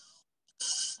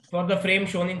for the frame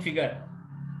shown in figure.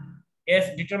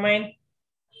 Yes, determine.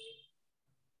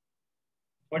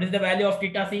 What is the value of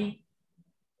theta C?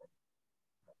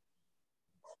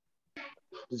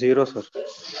 0, sir.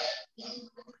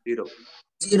 0.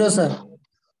 0, sir.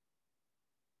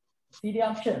 See the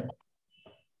option.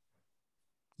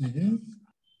 Mm-hmm.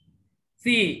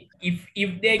 See,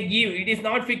 if they give, it is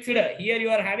not fixed. Here you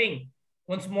are having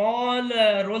one small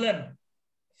roller.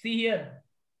 See here.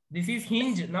 This is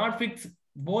hinge, not fixed.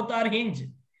 Both are hinge.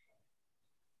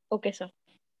 Okay, sir.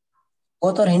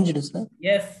 Both are hinged, sir.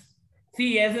 Yes.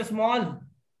 See, as a small.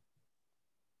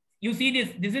 You see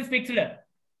this. This is fixed.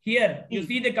 Here, you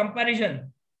see the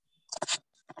comparison.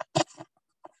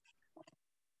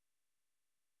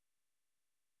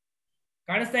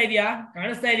 ಕಾಣಿಸ್ತಾ ಇದೆಯಾ?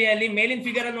 ಕಾಣಿಸ್ತಾ ಇದೆಯಾ? ಅಲ್ಲಿ ಮೇಲಿನ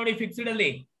figure ಅಲ್ಲಿ ನೋಡಿ, fixed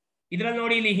ಅಲ್ಲಿ. ಇದ್ರಲ್ಲಿ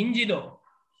ನೋಡಿ, ಇಲ್ಲಿ ಹಿಂಜ್ ಇದು.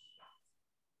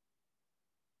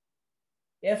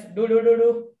 ಎಸ್, ಡು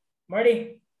ಮಾಡಿ.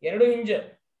 ಎರಡು hinge.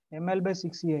 ML by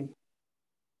 6EI.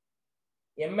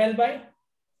 ML by?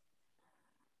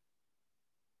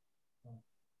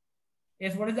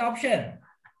 Yes, what is the option?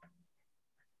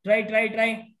 Try.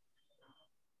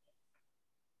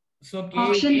 So K,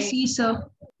 option K, C, sir.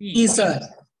 E, sir.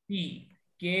 P.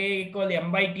 K equal M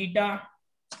by theta.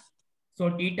 So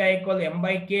theta equal M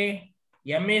by K.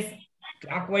 M is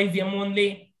clockwise M only.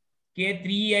 K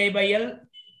 3EI by L.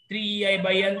 3EI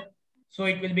by L. So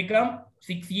it will become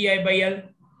 6EI by L.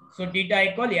 So theta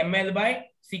equal ML by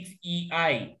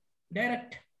 6EI.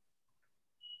 Direct.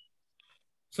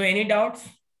 So any doubts?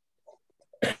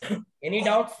 Any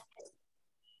doubts?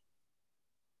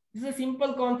 This is a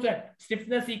simple concept.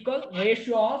 Stiffness equal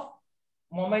ratio of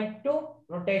moment to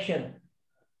rotation.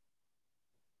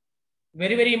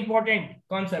 Very, very important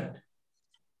concept.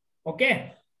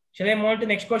 Okay. Shall I move on to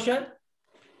next question?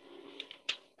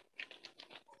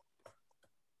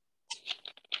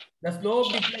 The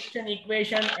slope deflection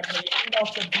equation at the end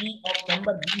of the B of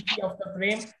number BC of the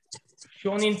frame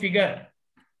shown in figure.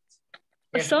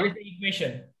 Yes, Sir? what is the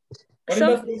equation? What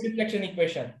Sir? is the slope deflection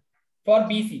equation for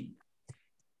BC?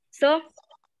 Sir?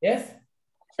 Yes?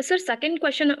 Sir, second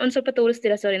question on ಸ್ವಲ್ಪ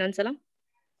ತೋರಿಸ್ತೀರಾ sir ಇನ್ನೊಂದ್ಸಲ?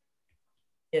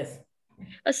 Yes.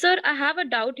 Sir, I have a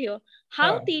doubt here.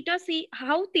 How Huh. theta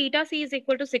c is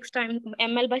equal to 6 times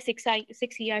ml by 6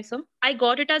 EI, sir? I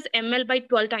got it as ml by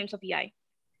 12 times of EI.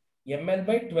 ml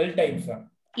by 12 times. Huh?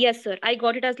 Yes, sir. I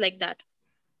got it as like that.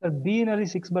 Sir, B ನಲ್ಲಿ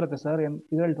 6 ಬರುತ್ತೆ sir,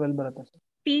 ಇದರಲ್ಲಿ 12 ಬರುತ್ತೆ sir.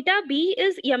 Theta b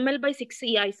is ml by 6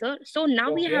 EI, sir. So now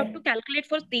we Okay. have to calculate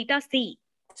for theta c.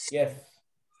 Yes.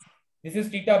 This is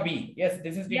theta B. Yes,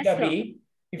 this is Yes, theta sir. B.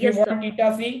 If Yes, you want sir. theta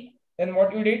C, then what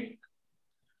you did?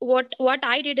 What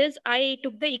I did is I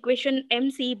took the equation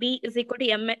MCB is equal to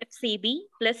MFCB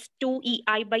plus 2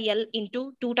 EI by L into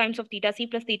 2 times of theta c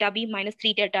plus theta b minus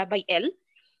 3 theta by L.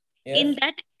 Yes. In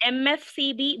that,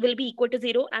 MFCB will be equal to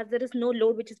 0 as there is no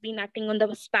load which has been acting on the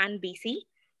span BC.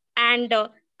 And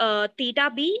theta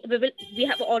B, we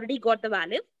have already got the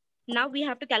value. Now we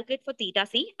have to calculate for theta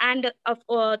C, and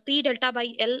 3 delta by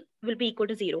L will be equal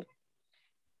to 0.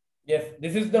 Yes,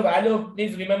 this is the value.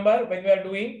 Please remember when we are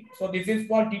doing. So this is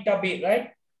for theta B, right?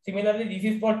 Similarly, this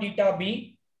is for theta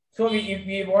B. So if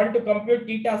we want to compute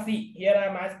theta C, here I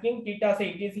am asking theta C.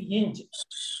 It is a hinge.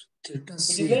 Theta It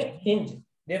C. is a hinge.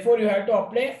 Therefore, you have to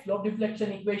apply slope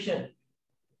deflection equation.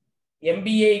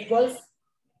 MBA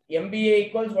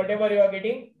equals whatever you are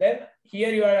getting. Then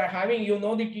here you are having, you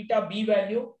know, the theta B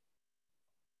value.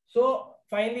 So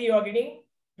finally you are getting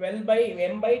 12 by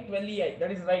m by 12 EI.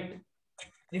 That is right.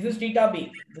 This is theta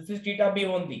B. This is theta B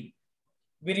only.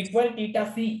 We require theta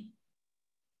C.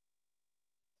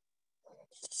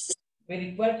 We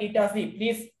require theta C.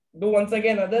 Please do once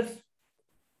again, others.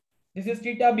 This is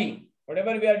theta B.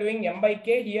 Whatever we are doing m by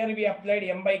k, here we applied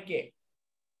m by k.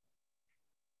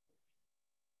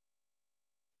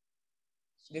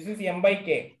 This is m by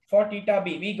k for theta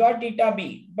B. We got theta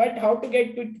B, but how to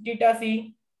get to theta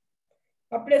C?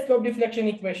 Apply slope deflection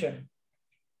equation.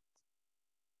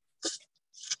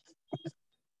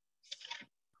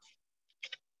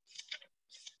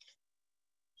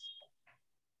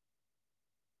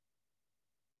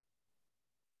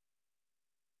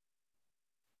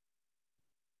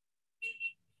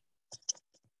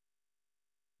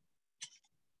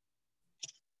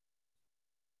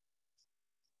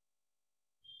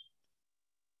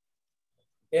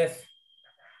 Yes.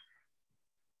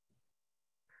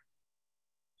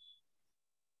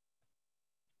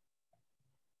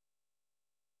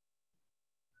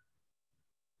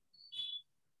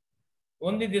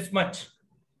 Only this much,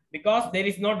 because there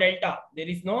is no delta. There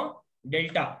is no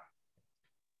delta.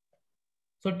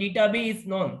 So theta B is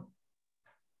known.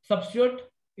 Substitute,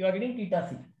 you are getting theta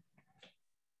C.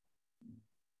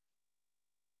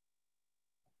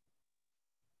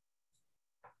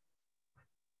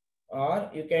 Or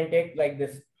you can take like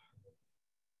this.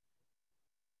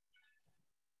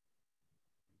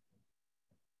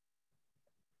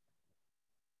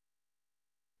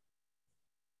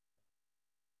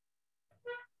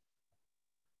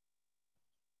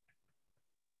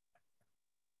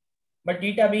 But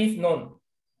theta B is known.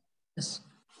 Yes.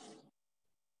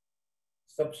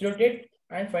 Substitute it,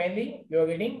 and finally you are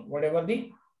getting whatever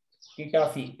the theta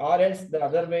C. Or else the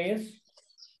other way is,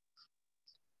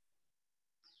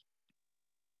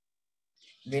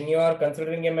 when you are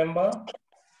considering a member,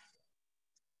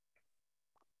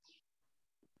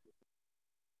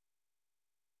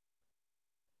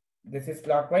 this is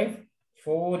clockwise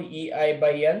 4 EI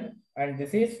by L, and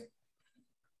this is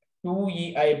 2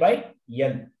 EI by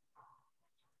L.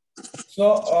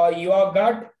 So you have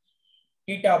got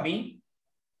theta B.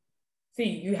 See,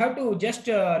 you have to just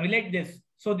relate this.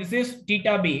 So this is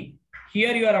theta B.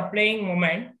 Here you are applying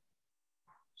moment.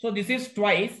 So this is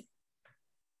twice.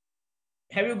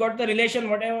 Have you got the relation?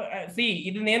 Whatever.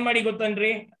 See, idin yen madi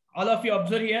gottandre. All of you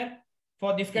observe here.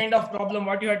 For this kind of problem,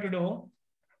 what you have to do?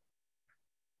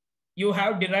 You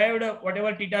have derived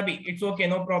whatever theta B. It's okay,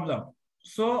 no problem.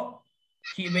 So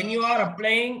when you are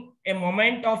applying a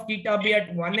moment of theta B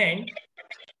at one end,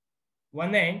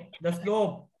 the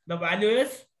slope, the value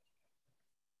is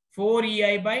 4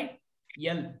 EI by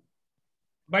L.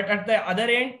 But at the other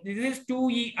end, this is 2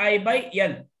 EI by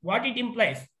L. What it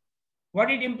implies? What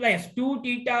it implies? 2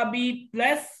 theta B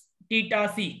plus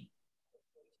theta C.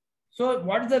 So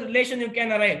what is the relation you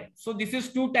can arrive? So this is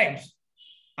 2 times.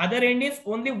 Other end is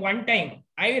only 1 time.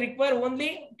 I require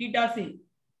only theta C.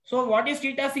 So what is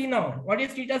theta C now? What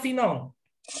is theta C now?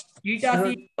 Theta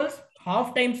C equals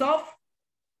half times of,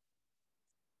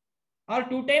 or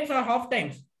 2 times or half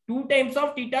times? 2 times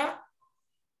of theta.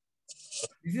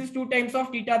 This is 2 times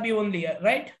of theta B only,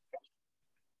 right?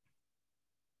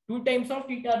 2 times of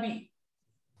theta B.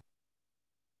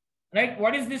 Right?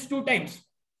 What is this 2 times?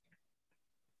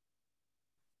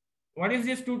 What is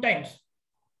this 2 times?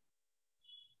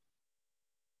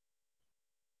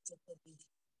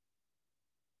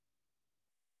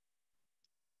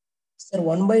 Sir,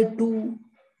 1/2.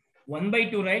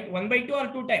 1/2, right? 1/2 or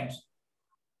 2 times?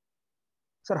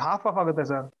 Sir, half ಆಗುತ್ತೆ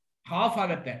sir. Half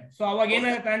ಆಗುತ್ತೆ. So ಅವಾಗ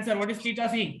ಏನಾಗುತ್ತೆ answer? What is theta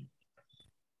c?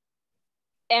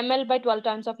 ml by 12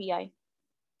 times of EI.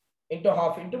 Into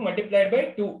half into multiplied by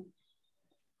 2.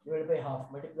 Divided by half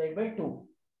multiplied by 2.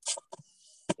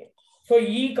 Okay. So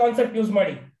ಈ concept use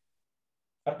ಮಾಡಿ.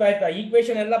 ಅರ್ಥ ಆಯ್ತಾ?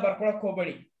 Equation ಎಲ್ಲ ಬರ್ಕೊಳಕ್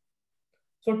ಹೋಗಬೇಡಿ.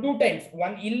 So 2 times.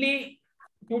 ಇಲ್ಲಿ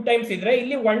 2 times ಇದ್ರೆ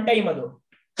ಇಲ್ಲಿ 1 time ಅದು.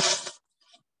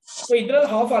 ಸೊ ಇದ್ರಲ್ಲಿ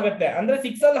ಹಾಫ್ ಆಗುತ್ತೆ. ಅಂದ್ರೆ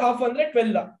 6 ಅಲ್ಲಿ ಹಾಫ್ ಅಂದ್ರೆ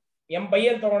 12. m by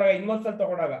ಅಲ್ಲಿ ತಗೊಂಡಾಗ ಇನ್ವರ್ಸ್ ಅಲ್ಲಿ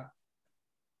ತಗೊಂಡಾಗ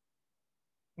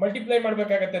ಮಲ್ಟಿಪ್ಲೈ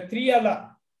ಮಾಡ್ಬೇಕಾಗತ್ತೆ. 3 ಅಲ್ಲ.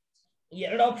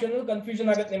 ಎರಡು ಆಪ್ಷನ್ ಕನ್ಫ್ಯೂಷನ್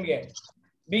ಆಗುತ್ತೆ ನಿಮಗೆ.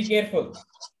 Be careful.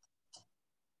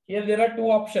 Here there are 2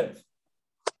 options.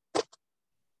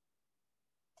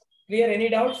 Clear? Any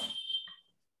doubts?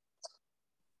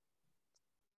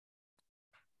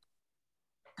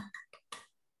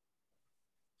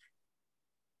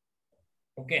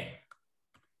 Okay.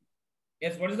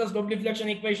 Yes, what is the slope deflection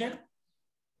equation?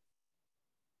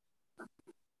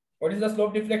 What is the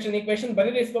slope deflection equation?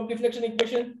 Bari slope deflection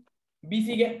equation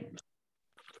BC ge.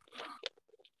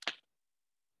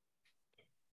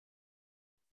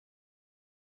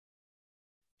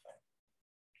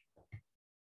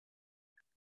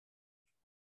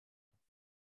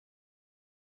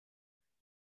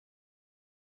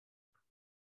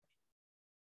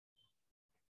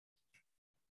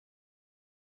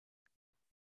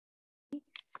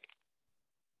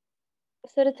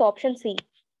 Sir, it's option C.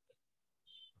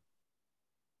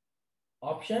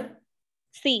 Option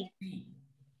C. C.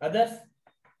 Others?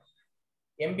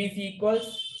 MBC equals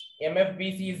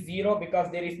MFBC is 0 because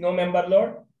there is no member load.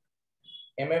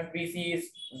 MFBC is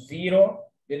 0.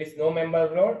 There is no member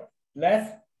load. Plus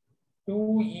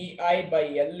 2EI by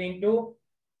L into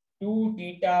 2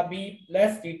 theta B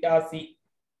plus theta C.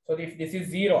 So if this is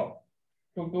 0,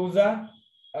 2 2s are,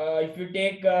 if you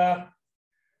take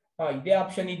the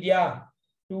option idya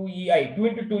 2EI, 2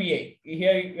 into 2EI.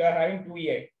 Here you are having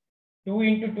 2EI. 2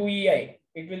 into 2EI,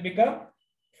 it will become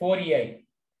 4EI.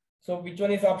 So which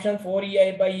one is option? 4EI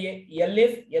by L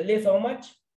is how much?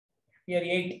 Here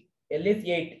 8. L is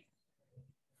 8.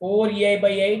 4EI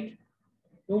by 8.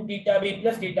 2 theta B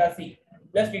plus theta C.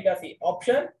 Plus theta C.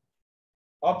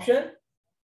 Option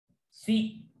C.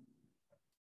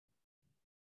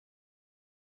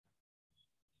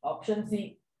 Option C.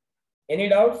 Any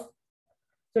doubts?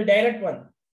 So direct one.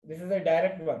 This is a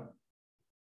direct one.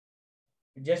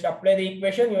 Just apply the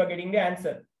equation, you are getting the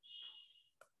answer.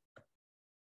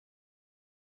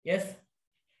 Yes.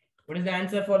 What is the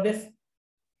answer for this?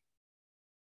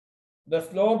 The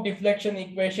slope deflection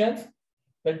equations,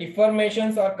 the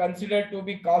deformations are considered to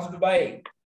be caused by,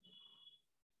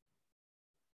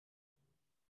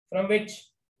 from which?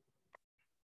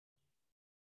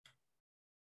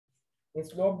 In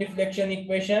slope deflection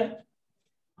equation,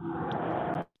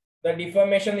 the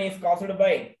deformation is caused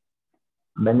by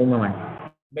bending moment.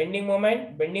 Bending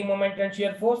moment and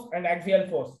shear force and axial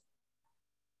force.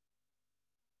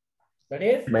 That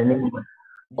is Bending moment.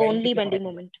 Only bending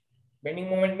moment. Bending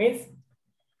moment means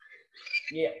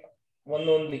one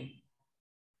only.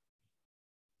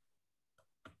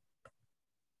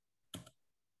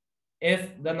 Is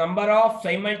the number of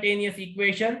simultaneous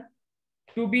equation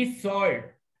to be solved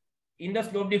in the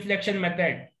slope deflection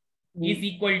method is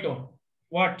equal to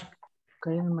what?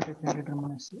 Kinematic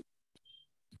indeterminacy.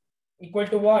 Equal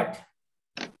to what?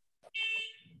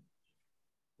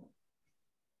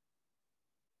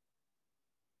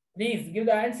 Please give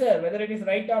the answer, whether it is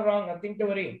right or wrong, nothing to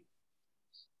worry.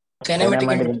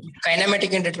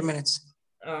 Kinematic indeterminacy.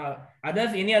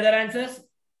 Others, any other answers?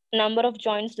 Number of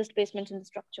joints, displacements in the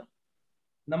structure.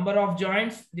 Number of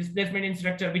joints, displacement in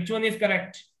structure. Which one is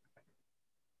correct?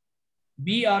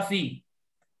 B or C?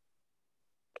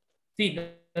 See,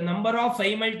 the number of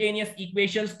simultaneous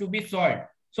equations to be solved.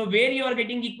 So where you are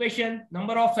getting equation?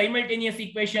 Number of simultaneous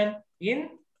equation in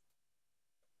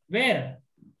where?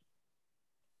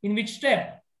 In which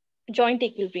step? Joint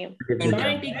equilibrium.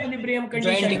 Joint equilibrium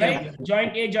condition, right?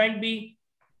 Joint A, joint B.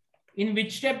 In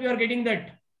which step you are getting that?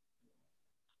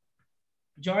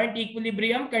 Joint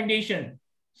equilibrium condition.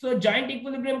 So joint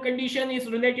equilibrium condition is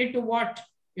related to what?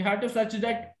 You have to search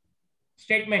that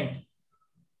statement.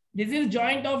 This is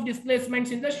joint of displacements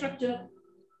in the structure.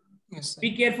 Yes, sir. Be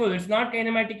careful. It's not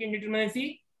kinematic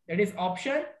indeterminacy. That is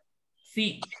option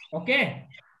C. Okay.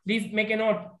 Please make a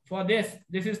note for this.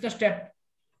 This is the step.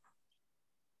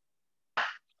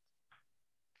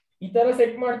 ಈ ತರ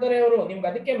set ಮಾಡ್ತಾರೆ ಅವರು. ನಿಮ್ಗೆ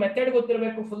ಅದಕ್ಕೆ method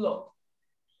ಗೊತ್ತಿರಬೇಕು full.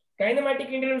 Kinematic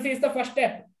indeterminacy is the first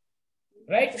step.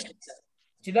 Right?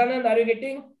 Chidanand, are you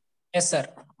getting? Yes, sir.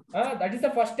 That is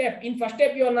the first step. In first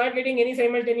step, you are not getting any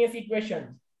simultaneous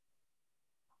equation.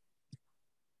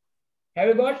 Have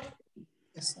you got?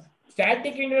 Yes, sir.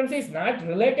 Static indifference is not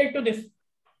related to this.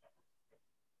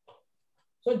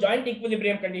 So joint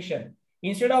equilibrium condition.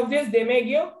 Instead of this, they may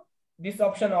give this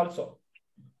option also.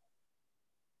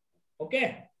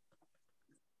 Okay.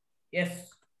 Yes.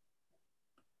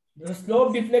 The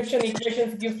slope deflection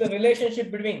equations gives the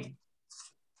relationship between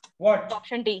what?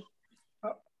 Option D.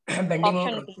 Bending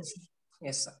Option moment. D.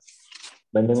 Yes, sir.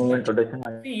 Bending moment, rotation.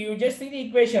 See, you just see the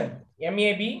equation.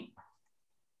 MAB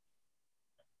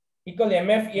equal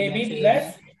MFAB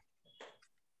plus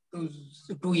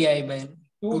 2 by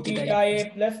 2 theta theta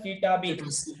A plus theta B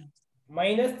theta C.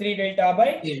 minus 3 delta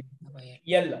by Yeah, by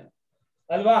L.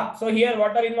 Alva. So here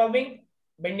what are involving?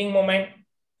 Bending moment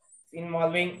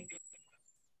involving.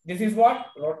 This is what?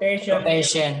 Rotation.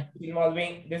 rotation,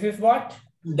 Involving. This is what?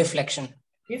 deflection.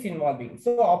 Is involving.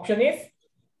 So option is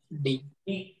D.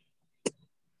 D.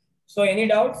 So any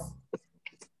doubts?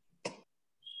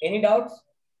 Any doubts?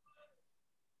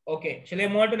 Okay. Shall I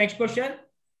move on to next question?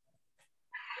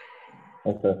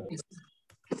 Yes, sir.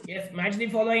 Yes. Match the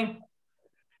following.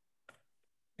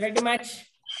 Try to match.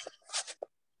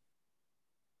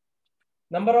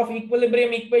 Number of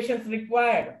equilibrium equations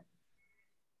required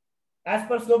as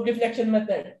per slope deflection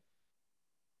method.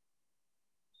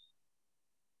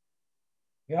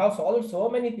 You have solved so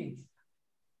many things.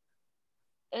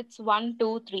 It's 1,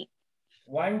 2, 3.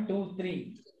 1, 2,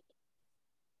 3.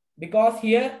 Because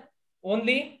here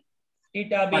only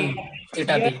theta B. One,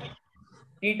 theta Here, B.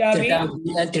 theta B. Theta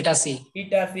B and theta C.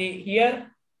 Theta C.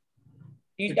 Here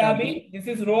theta Theta B. This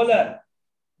is roller.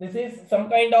 This is some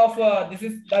kind of this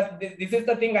is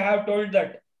the thing I have told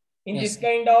that in Yes, this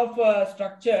kind of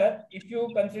structure, if you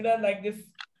consider like this,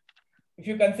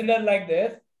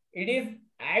 it is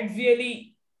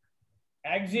axially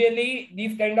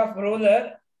this kind of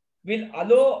roller will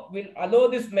allow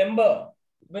this member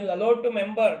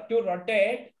to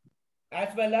rotate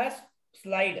as well as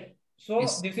slide. So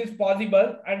yes, this is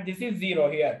possible and this is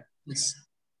 0 here. yes.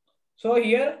 So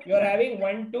here you are having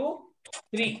 1, 2,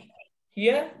 3.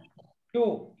 Here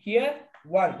 2. Here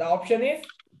 1. The option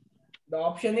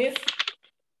is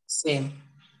Same.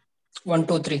 1,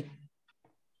 2, 3.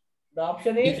 the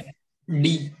option is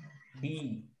D.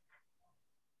 D.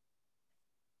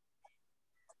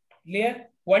 Clear?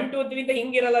 1, 2, 3 ಅಂತ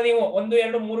ಹಿಂಗಿರಲ್ಲ ನೀವು 1 2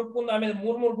 3 ಕುಂದು ಆಮೇಲೆ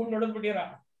 3 ಕುಂದು ಹೊಡೆದ್ಬಿಟ್ಟಿರ.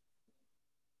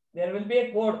 There will be a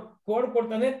code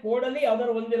ಕೊಡ್ತಾನೆ. Code ಅಲ್ಲಿ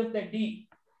ಯಾವ್ದಾದ್ರು ಒಂದಿರುತ್ತೆ D.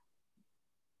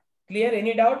 Clear?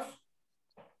 Any doubts?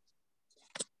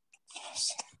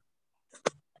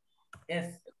 Yes.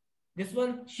 This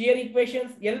one shear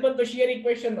equations. ಎಲ್ಲಿ ಬಂತು shear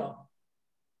equation?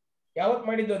 ಯಾವತ್ತು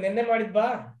ಮಾಡಿದ್ದು? ನೆನ್ನೆ ಮಾಡಿದ್ವಾ?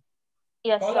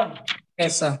 Yes, Column. sir.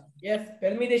 Yes, sir. Yes.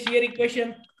 Tell me the shear equation.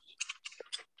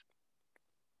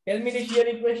 Tell me the shear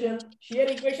equation. Shear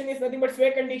equation is nothing but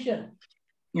sway condition.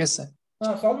 Yes, sir.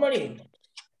 Solve ಮಾಡಿ.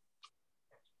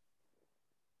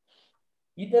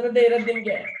 ಈ ತರದೇ ಇರೋದು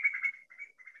ನಿಮ್ಗೆ.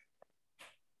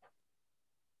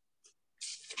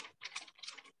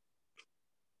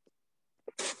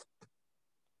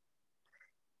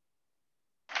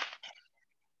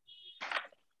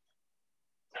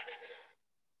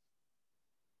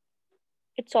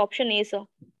 It's option A, sir.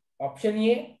 Option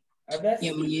A. Others?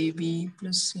 MAB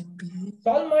plus MB.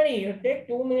 Solve ಮಾಡಿ. You take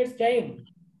 2 minutes time.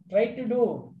 Try to do.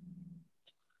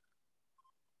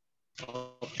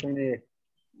 Option A.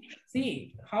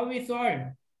 See how we solve.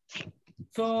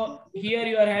 So here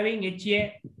you are having HA.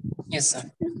 Yes, sir.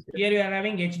 Here you are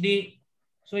having HD.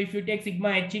 So if you take sigma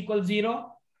H equals 0,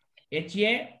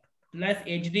 HA plus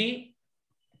HD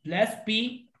plus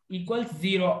P equals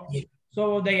 0.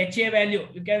 So the HA value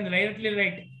you can directly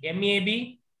write MAB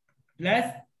plus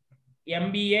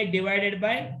MBA divided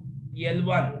by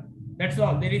L1. That's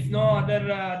all. There is no other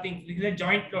thing. This is a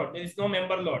joint load. There is no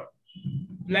member load.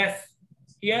 Plus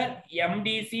here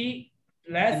MDC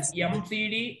plus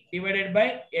MCD divided by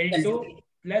L2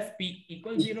 plus P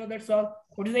equals 0. That's all.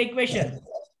 What is the equation?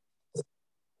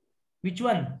 Which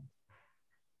one?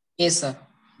 Yes, sir.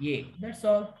 A. That's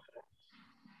all.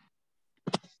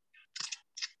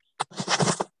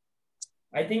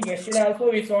 I think yesterday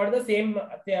also we solved the same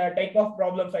type of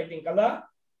problems. I think, Allah.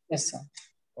 Yes, sir.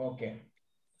 Okay.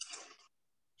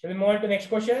 Shall we move on to next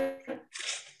question?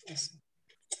 Yes, sir.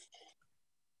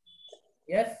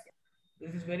 Yes.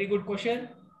 This is very good question.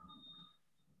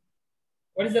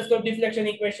 What is the slope deflection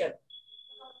equation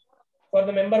for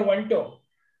the member 1, 2?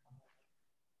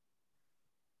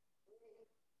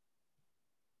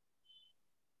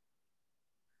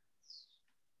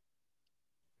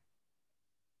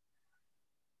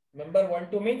 Member 1,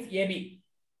 2 means AB.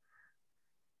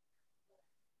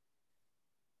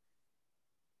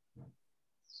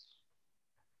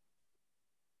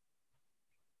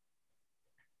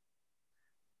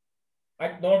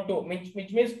 at node 2,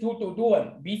 which means 2, 2, 2,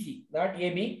 1, BC, not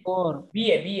AB. 4.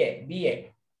 BA.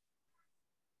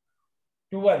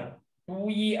 2, 1.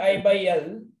 2EI by L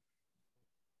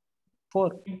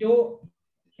 4. into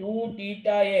 2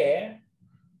 theta A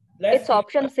plus It's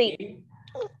option C. B.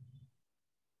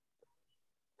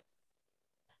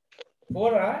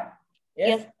 4,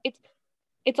 yes.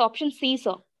 It's option C,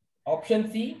 sir. Option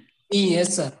C.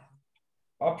 Yes, sir.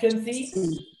 Option C,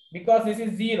 because this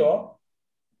is 0.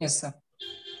 Yes, sir.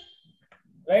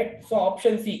 Right? So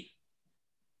option C.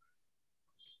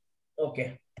 Okay.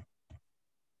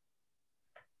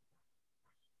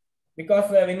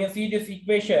 Because when you see this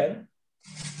equation,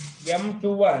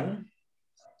 M21,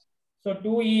 so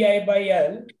 2EI by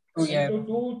L into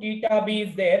 2 theta B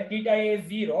is there, theta A is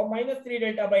 0, minus 3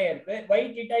 delta by L. Why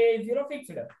theta A is 0?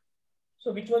 Fixed.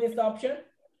 So which one is the option?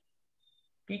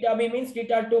 Theta B means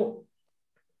theta 2.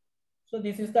 So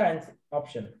this is the answer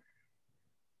option.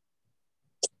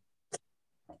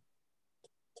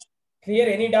 Clear?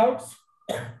 Any doubts?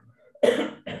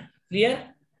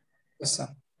 Clear? Yes, sir.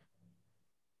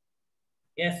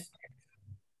 Yes.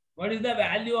 What is the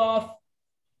value of,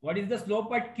 what is the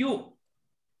slope at Q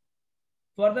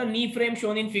for the knee frame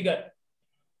shown in figure?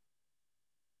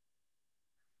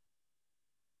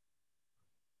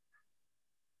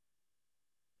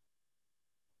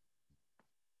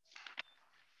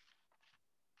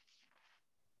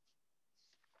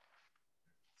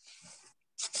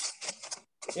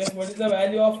 Yes, what is the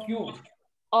value of Q?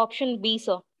 Option B,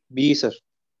 sir. B, sir.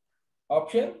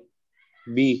 Option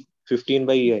B, 15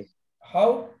 by EI.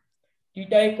 How?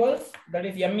 Theta equals, that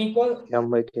is M equal M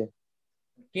by K.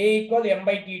 K equal M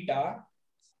by theta.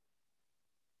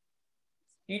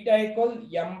 Theta equal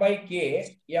M by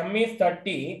K. M is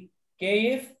 30. K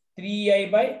is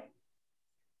 3I by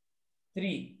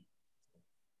 3.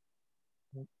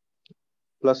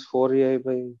 Plus 4 EI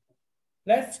by.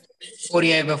 Plus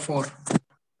 4EI by 4.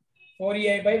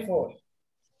 4EI by 4.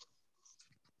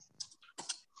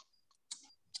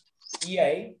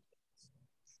 EI.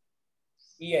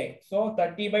 So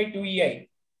 30 by 2 EI.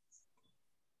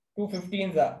 2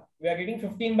 15s are. We are getting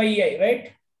 15 by EI,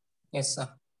 right? Yes, sir.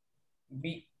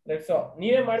 B. That's all.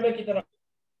 ನೀವೇ ಮಾಡಬೇಕಿತ್ತು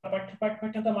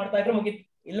ಪಟ್ ಅಂತ ಮಾಡ್ತಾ ಇದ್ರೆ ಮುಗಿತು.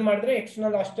 ಇಲ್ಲಿ ಮಾಡಿದ್ರೆ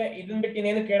external ಅಷ್ಟೇ, ಇದನ್ನ ಬಿಟ್ಟು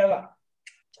ಇನ್ನೇನು ಕೇಳಲ್ಲ.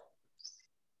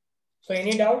 So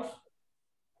any doubts?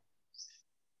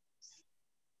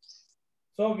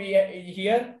 So we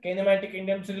here kinematic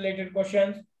indemnity related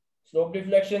questions, slope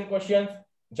deflection questions,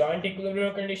 joint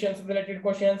equilibrium conditions related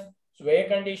questions, sway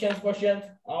conditions questions,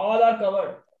 all are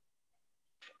covered.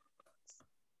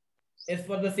 Is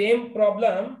for the same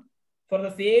problem. For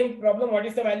the same problem, what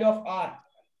is the value of R?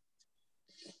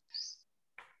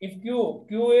 If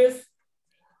Q is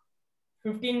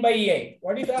 15 by EI,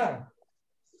 what is R?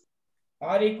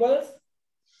 R equals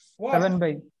what? 7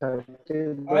 by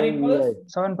R equals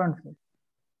 7.5.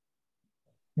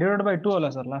 Divided by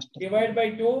 2, sir. Last. Divide by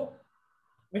 2,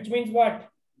 which means what?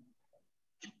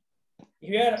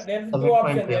 Here there is 2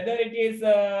 options. Whether it is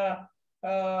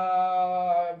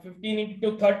 15 into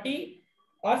 30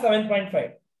 or 7.5.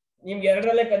 ನಿಮ್ಗೆ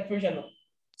ಎರಡರಲ್ಲೇ confusion.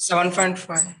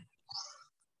 7.5.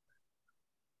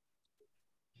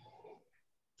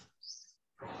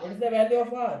 What is the value of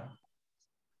R?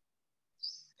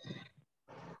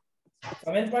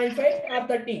 7.5 or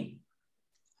 30?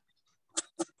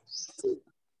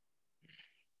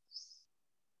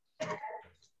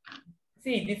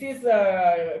 See, this is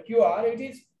QR. It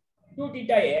is 2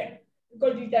 theta A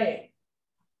equal theta A.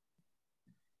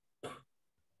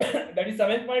 That is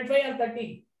 7.5 or 30.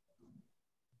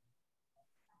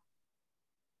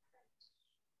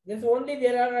 This only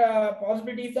there are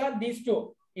possibilities are these two.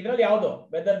 Idರಲ್ಲಿ ಯಾವುದು?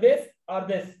 Whether this or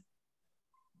this.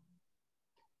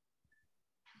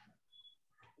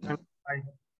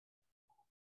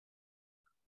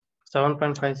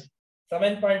 7.5.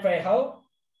 7.5. How?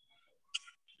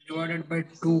 Divided by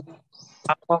 2.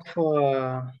 Half of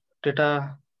theta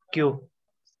Q.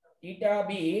 Theta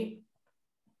B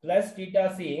plus theta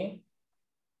C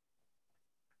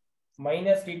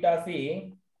minus theta C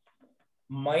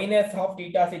minus half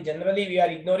theta C. Generally, we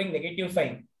are ignoring negative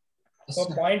sign. So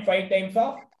 0.5 times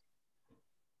of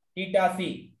theta C.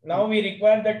 Now we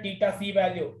require the theta C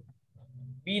value.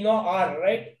 We know R,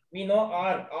 right? We know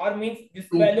R. R means this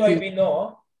value we know.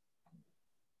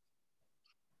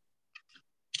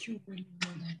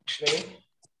 Wait.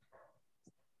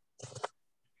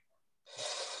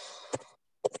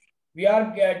 We are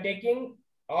taking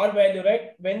R value, right?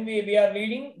 When we are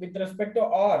reading with respect to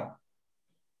R.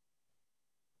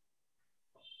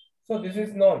 So this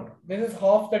is known. This is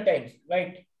half the times,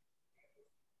 right?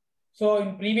 So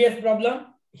in previous problem,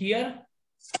 here,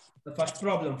 the first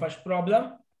problem,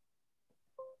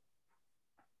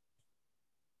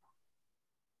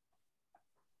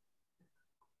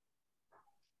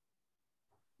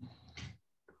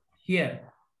 here.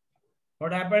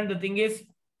 What happened? The thing is,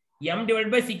 m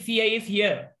divided by 6ei is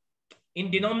here in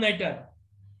denominator.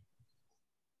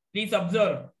 Please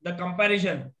observe the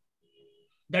comparison.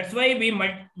 That's why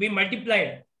we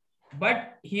multiplied.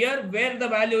 But here where the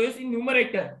value is in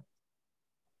numerator.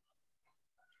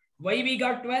 Why we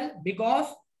got 12?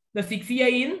 Because the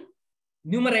 6ei in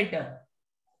numerator.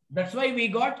 That's why we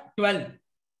got 12.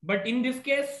 But in this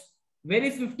case, where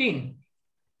is 15?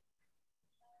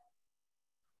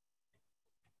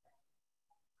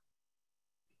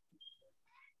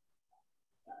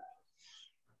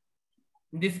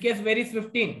 In this case, where is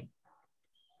 15?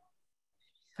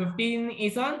 15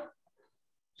 is on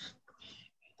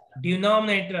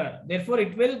denominator. Therefore,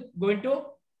 it will going to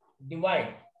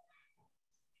divide.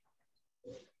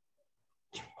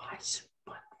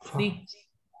 See?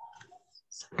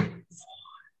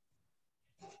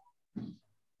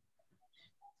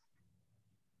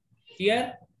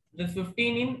 Here, this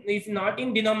 15 is not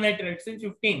in denominator, it's in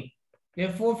 15.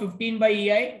 Therefore, 15 by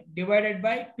EI divided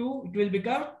by 2, it will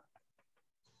become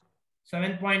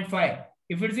 7.5.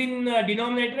 If it's in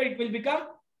denominator, it will become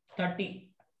 30.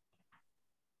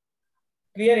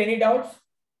 Clear? Any doubts?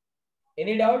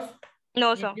 Any doubts?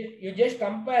 No, sir. You just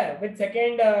compare with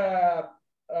second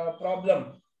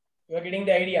problem. You are getting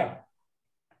the idea.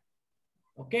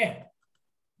 Okay.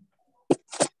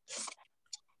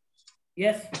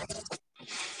 Yes.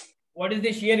 What is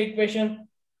the shear equation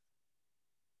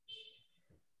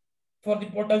for the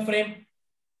portal frame?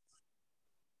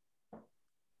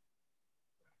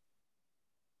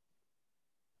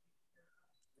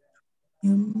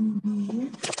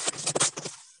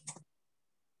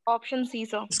 Option C,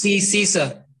 sir. C,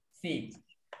 sir. C.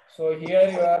 So here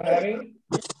you are having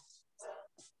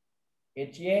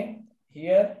HA,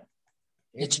 here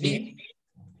HD.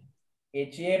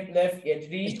 HA plus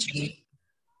HD HD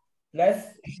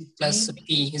plus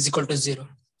P is equal to 0.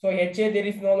 So HA there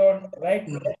is no load, right?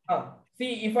 No.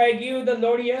 See, if I give the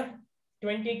load here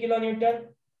 20 kilonewton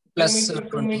Plus 2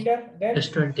 20. meter, then Plus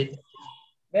 20.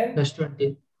 then Plus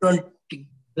 20. 20.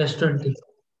 Plus 20.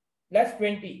 plus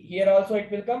 20. Here also it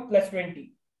will come plus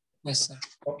 20. Yes, sir.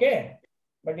 Okay.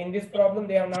 But in this problem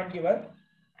they have not given.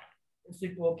 Is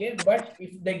it okay? But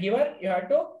if they given, you have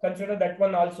to consider that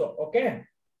one also. Okay.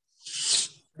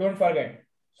 Don't forget.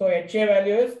 So HA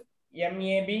value is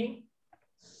MAB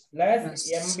plus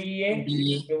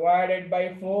MBA divided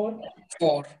by 4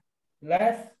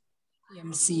 plus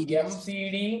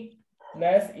MCD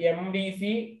plus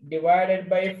MDC divided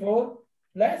by 4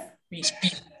 plus P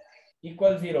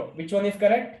equals 0. Which one is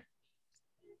correct?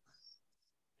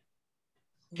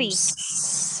 C.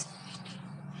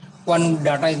 One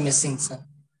data is missing, sir.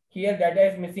 Here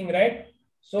data is missing, right?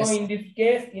 So Yes. in this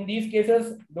case, in these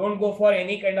cases, don't go for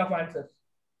any kind of answers.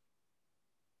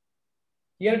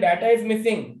 Here data is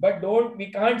missing, but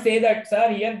we can't say that, sir,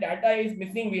 here data is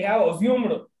missing. We have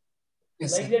assumed.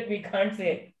 Yes, Like sir. that we can't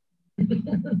say.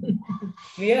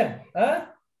 Clear? Huh?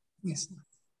 Yes, sir.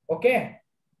 Okay.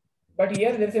 But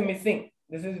here there is a missing.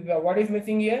 This is what is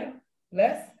missing here?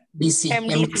 Plus DC.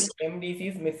 MDC.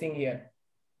 MDC is missing here.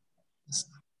 Yes.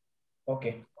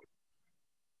 Okay.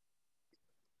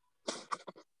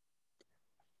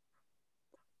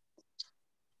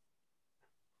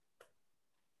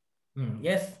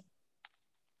 Yes.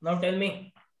 Now tell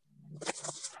me,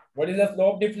 what is the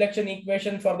slope deflection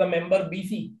equation for the member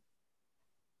BC?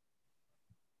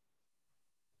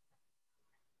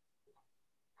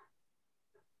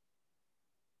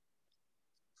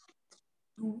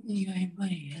 EI by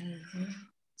L.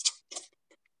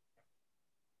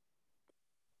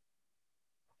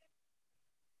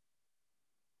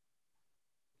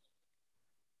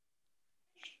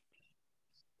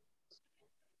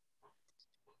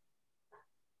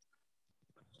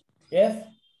 Yes.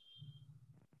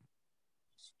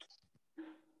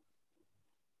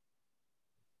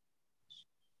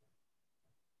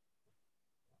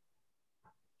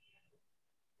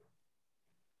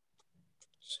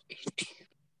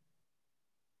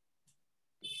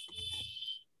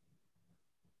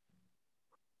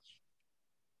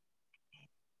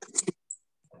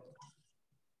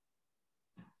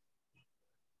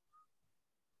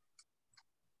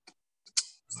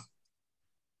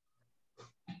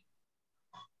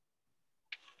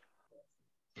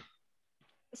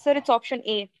 Sir, it's option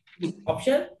A.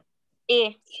 Option?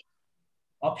 A.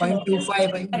 Option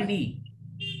 0.25 by D.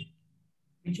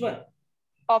 Which one?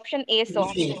 Option A, sir.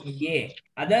 A.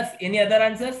 Others? Any other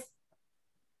answers?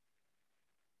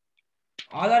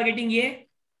 All are getting A?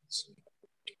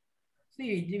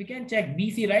 See, we can check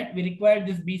BC, right? We require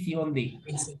this BC only.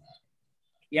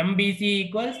 MBC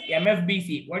equals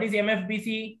MFBC. What is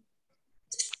MFBC?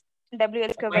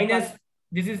 WL square by minus, 12.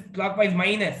 this is clockwise,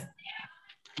 minus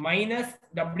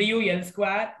WL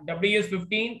square, W is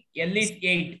 15, L is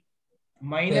 8,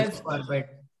 minus 12 square by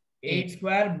 8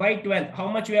 square by 12. How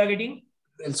much we are getting?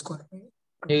 12 square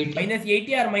by 80. Minus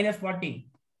 80 or minus 40?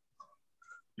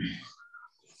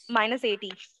 Minus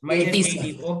 80. Minus 80,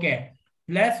 80. sir. Okay.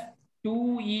 Plus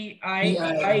 2EI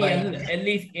by L. L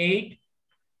is 8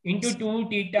 into 2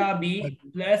 theta B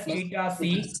plus theta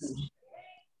C.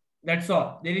 That's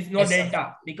all. There is no Yes, sir.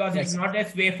 delta because Yes, it's sir. not a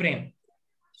sway frame.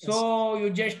 So you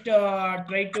just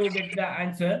try to get the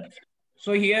answer.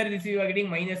 So here this you are getting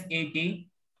minus 80.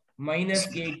 Minus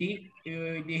 80.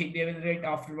 They will write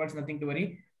afterwards, nothing to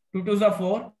worry. 2 2s are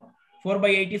 4. 4 by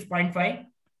 8 is 0.5.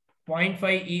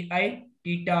 0.5 EI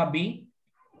theta B.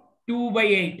 2 by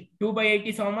 8. 2 by 8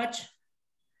 is how much?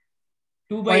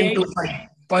 2 by 8. 0.25.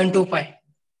 0.25.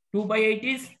 2 by 8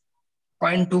 is?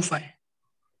 0.25.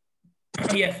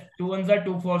 Yes. 2 1s are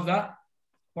 2 4s are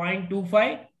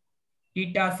 0.25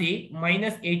 theta C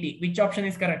minus 80. Which option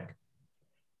is correct?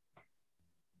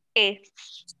 A.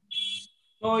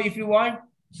 So if you want,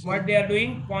 what they are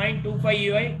doing, 0.25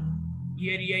 EI,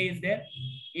 here EI is there.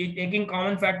 Is taking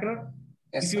common factor.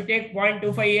 Yes, If you take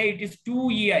 0.25 EI, it is 2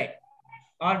 EI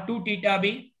or 2 theta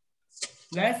B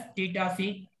plus theta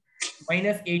C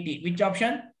minus 80. Which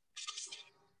option?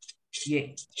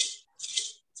 A.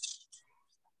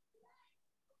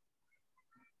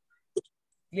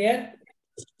 Clear?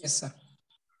 Yes, sir.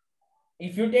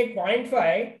 If you take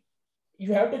 0.5,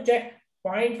 you have to check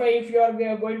 0.5. If you are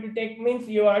going to take, means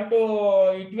you have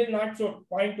to, it will not show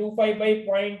 0.25 by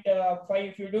 0.5.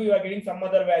 If you do, you are getting some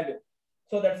other value.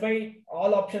 So that's why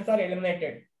all options are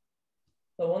eliminated.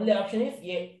 The only option is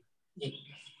A.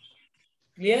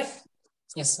 Clear?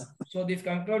 Yes, sir. So this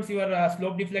concludes your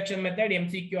slope deflection method.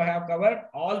 MCQ I have covered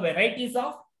all varieties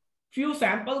of few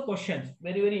sample questions.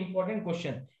 Very, very important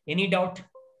question. Any doubt?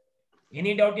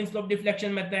 Any doubt in slope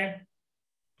deflection method?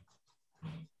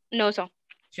 No, sir.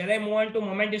 Shall I move on to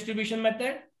moment distribution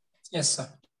method? Yes, sir.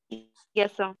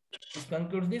 Yes, sir. This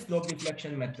concludes the slope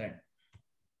deflection method.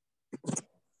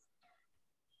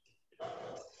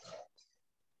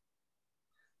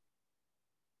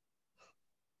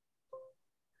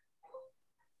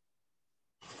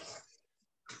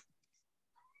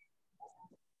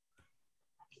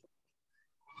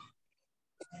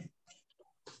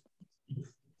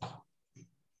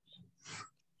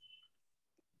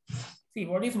 See,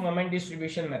 what is moment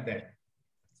distribution method?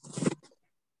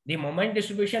 The moment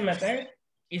distribution method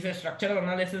is a structural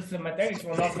analysis method. It's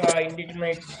one of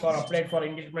indeterminate for applied for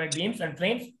indeterminate beams and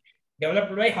frames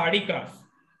developed by Hardy-Cross.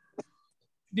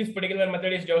 This particular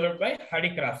method is developed by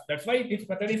Hardy-Cross. That's why this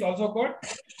method is also called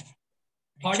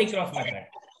Hardy-Cross method.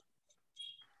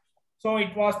 So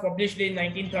it was published in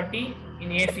 1930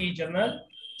 in ACE journal,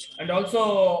 and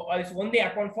also it's only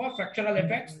account for fractional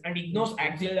effects and ignores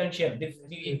axial and shear. This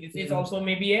is also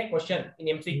maybe a question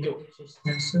in MCQ.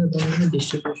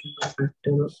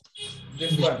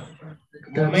 This one,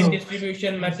 moment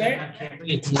distribution method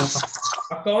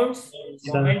accounts,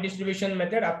 moment distribution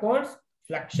method accounts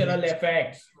fractional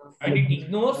effects, and it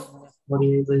ignores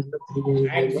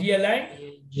axial and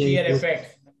shear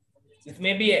effects. This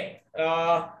may be a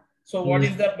so what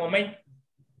is the moment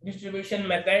distribution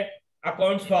method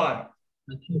accounts for?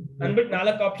 And but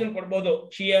nalak option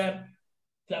kodbodu: shear,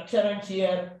 flexure and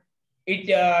shear. It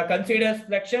considers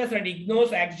flexures and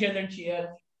ignores axial and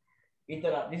shear.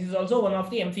 This is also one of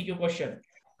the MCQ question.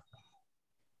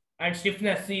 And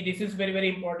stiffness. See, this is very, very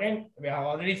important. We have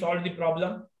already solved the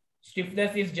problem.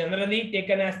 Stiffness is generally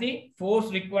taken as the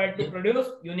force required to produce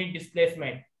unit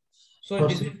displacement. So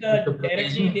this is the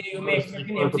directly you may expect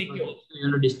in MCQ.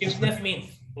 Stiffness means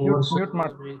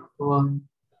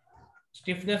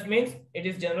stiffness means it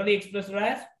is generally expressed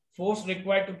as force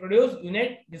required to produce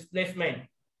unit displacement,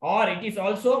 or it is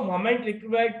also moment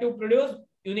required to produce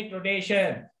unit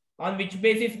rotation. On which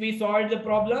basis we solved the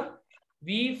problem?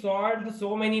 We solved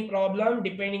so many problems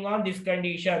depending on this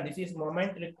condition. This is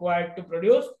moment required to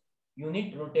produce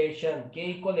unit rotation,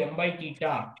 K equal m by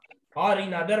theta. Or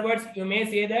in other words, you may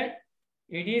say that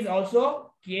it is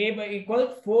also K by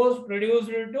equal force produced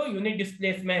to unit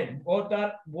displacement. Both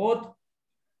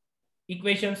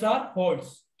equations are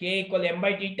holds. K equal m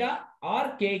by theta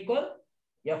or K equal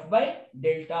F by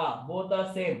delta. Both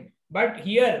are same. But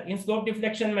here in slope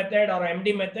deflection method or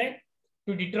MD method,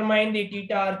 to determine the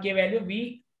theta or K value,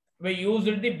 we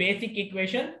used the basic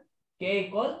equation K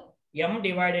equal m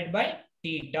divided by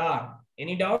theta.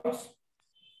 Any doubts?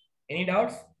 Any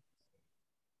doubts?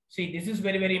 See, this is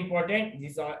very, very important.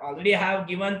 This I already have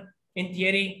given in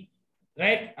theory,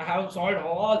 right? I have solved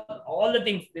all the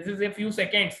things. This is a few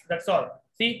seconds. That's all.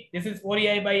 See, this is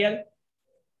 4EI by L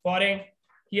far end.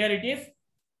 Here it is.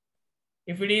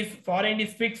 If it is far end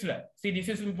is fixed, see, this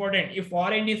is important. If far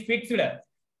end is fixed,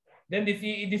 then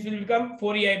this will become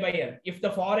 4EI by L. If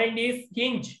the far end is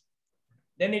hinge,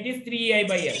 then it is 3EI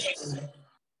by L.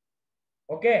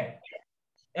 Okay.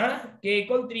 K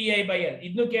equal 3EI by L.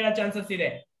 Idnu kela chances ide.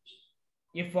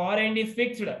 If far end is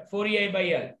fixed, 4EI by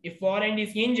L. If far end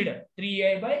is hinged,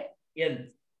 3EI by L.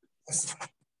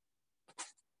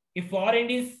 If far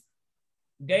end is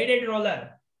guided roller,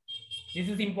 this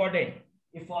is important.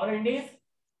 If far end is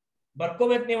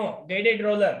ಬರ್ಕೋಬೇಕು ನೀವು guided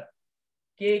roller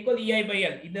K equal EI by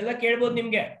L. ಇದೆಲ್ಲ ಕೇಳಬಹುದು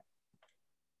ನಿಮಗೆ.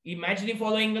 ಈ match the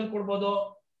following ಅಲ್ಲಿ ಕೊಡಬಹುದು,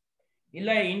 ಇಲ್ಲ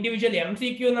individual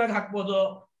MCQ ನಾಗ ಹಾಕಬಹುದು.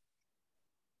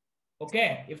 Okay,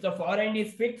 if the far end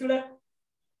is fixed,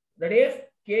 that is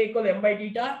K equal m by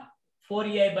theta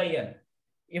 4EI by L.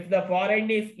 If the far end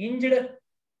is hinged,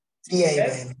 3I by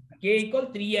L. K equal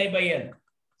 3I by L.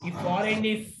 If far end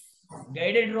is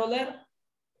guided roller,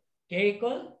 K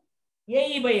equal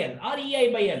AE by L or EI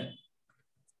by L.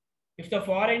 If the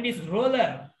far end is roller,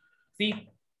 see,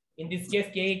 in this case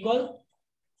K equal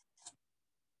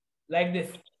like this.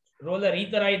 Roller ee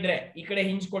tara idre, ee kade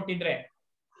hinge kottidre,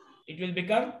 it will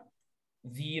become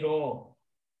 0.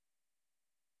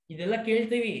 ಇದೆಲ್ಲ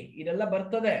ಕೇಳ್ತೀವಿ, ಇದೆಲ್ಲ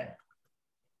ಬರ್ತದೆ.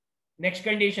 Next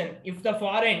condition, if the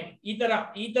for end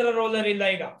ಈ ತರ roller ಇಲ್ಲ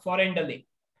ಈಗ for end ಅಲ್ಲಿ,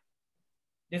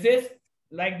 this is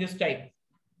like this type.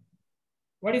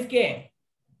 What is K?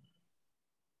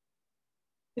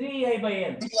 3I by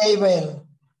L. 3I by L.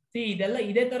 See, ಇದೆಲ್ಲ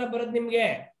ಇದೇ ತರ ಬರುತ್ತೆ ನಿಮ್ಗೆ.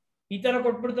 ಈ ತರ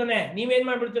ಕೊಟ್ಬಿಡ್ತಾನೆ, ನೀವೇನ್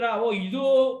ಮಾಡ್ಬಿಡ್ತೀರಾ, ಓ ಇದು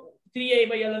 3I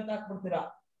by L ಅಂತ ಹಾಕ್ಬಿಡ್ತೀರಾ.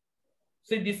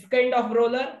 So this kind of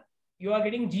roller you are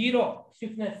getting 0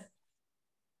 stiffness.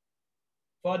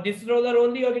 For this roller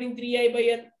only you are getting 3I by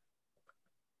L.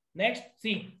 Next,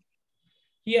 see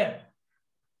here,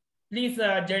 please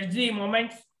judge the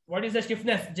moments. What is the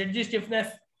stiffness? Judge the stiffness.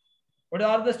 What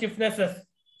are the stiffnesses?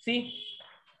 See,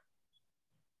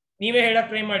 ನೀವೇ ಹೇಳಕ್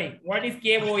try ಮಾಡಿ. What is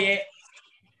KOA?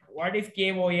 What is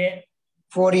KOA?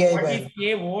 4EI by L. What is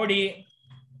KOD?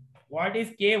 What is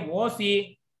KOC?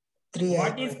 3I.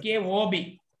 What is KOB?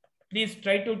 Please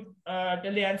try to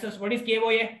tell the answers. What is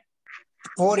KOA?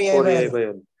 4EI by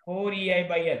L. 4EI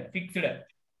by L. Fixed.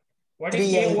 What is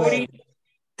KOD?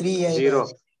 3I. 0.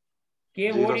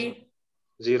 KOD?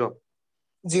 0.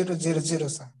 0, 0, 0,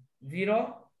 sir. 0.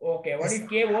 Okay. What is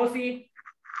KOC?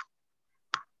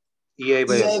 EI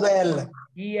by L.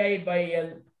 EI by L.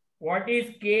 What is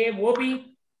KOB?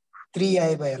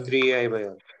 3I by L. 3I by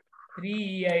L.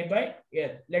 3EI by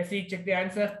L. Let's see. Check the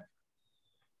answer.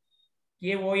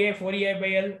 KOA 4EI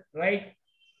by L. Right.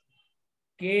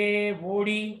 KOD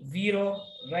 0.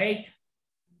 Right.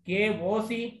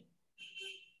 KOC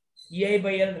EI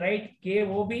by L. Right.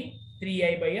 KOB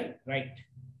 3I by L. Right.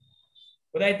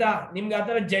 ಗೊತ್ತಾಯ್ತಾ? ನಿಮ್ಗೆ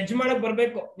ಆತರ judge ಮಾಡಕ್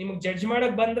ಬರ್ಬೇಕು. ನಿಮ್ಗೆ judge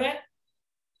ಮಾಡಕ್ ಬಂದ್ರೆ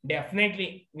definitely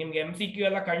ನಿಮ್ಗೆ MCQ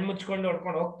ಎಲ್ಲ ಕಣ್ಣು ಮುಚ್ಕೊಂಡು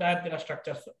ಹೊಡ್ಕೊಂಡು ಹೋಗ್ತಾ ಇರ್ತೀರ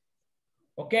structures.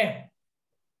 Okay,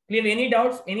 clear? Any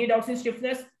doubts? Any doubts ಇನ್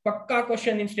ಸ್ಟಿಫ್ನೆಸ್? ಪಕ್ಕಾ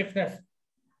question in stiffness.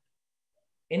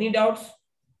 Any doubts?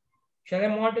 Shall I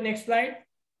move on to next slide?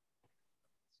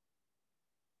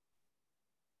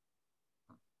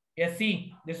 Yes, see,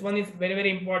 this one is very,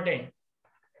 very important.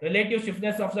 Relative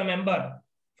stiffness of the member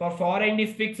for far end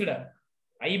is fixed.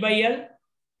 I by L,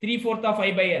 3/4 of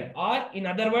I by L. Or in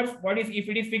other words, what is, if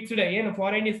it is fixed,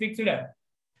 far end is fixed,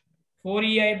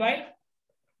 4EI by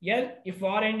L. If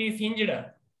far end is hinged,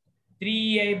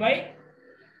 3EI by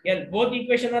L. Both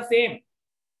equations are same.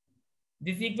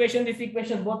 This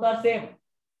equation, both are same.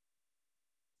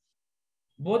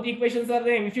 Both equations are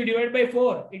same. If you divide by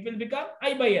 4, it will become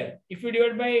I by L. If you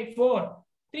divide by 4,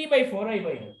 3 by 4 I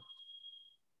by L.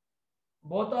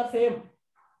 Both are same.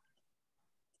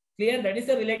 Clear? That is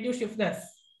the relative stiffness.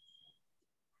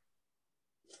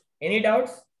 Any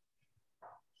doubts?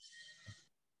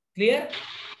 Clear?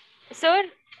 Sir?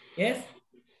 Yes?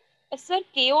 Sir,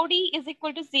 KOD is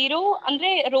equal to 0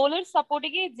 ಅಂದ್ರೆ roller support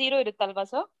ಗೆ 0 ಇರುತ್ತಲ್ವಾ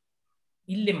sir?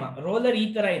 ಇಲ್ಲಿಮ್ಮ roller ಈ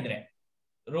ತರ ಇದ್ರೆ,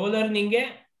 roller ನಿಂಗೆ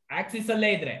Axis ಅಲ್ಲೇ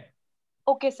ಇದ್ರೆ,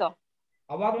 okay sir,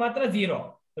 ಅವಾಗ ಮಾತ್ರ 0.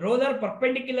 ರೋಲರ್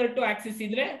ಪರ್ಪೆಂಡಿಕ್ಯುಲರ್ ಟು ಆಕ್ಸಿಸ್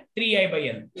ಇದ್ರೆ 3I by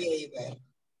L.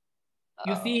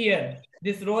 You see here,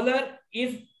 this roller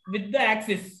is with the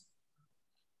axis.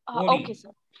 Okay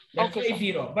sir. That's why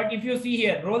 0. But if you see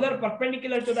here, roller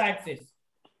perpendicular to the axis.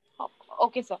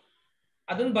 Okay sir.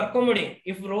 ಅದನ್ನ ಬರ್ಕೊಂಬಿಡಿ.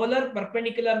 If roller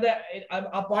perpendicular,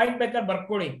 a point ಬೇಕಾದ್ರೆ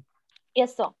ಬರ್ಕೊಡಿ.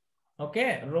 Yes sir. Okay,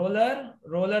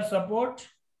 roller support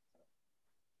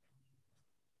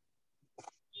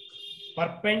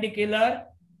perpendicular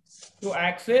to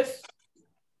axis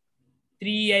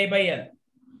 3I by L.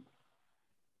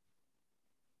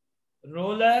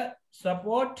 Roller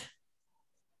support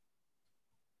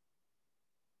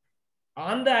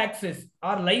on the axis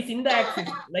or lies in the axis,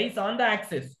 lies on the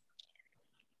axis.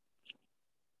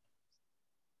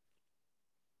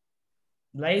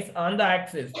 Lies on the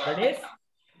axis, that is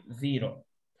 0.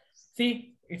 See,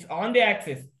 it's on the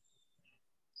axis.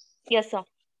 Yes, sir.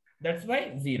 That's why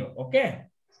 0. Okay.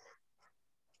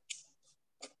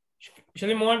 Shall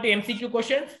we move on to MCQ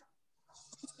questions?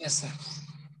 Yes, sir.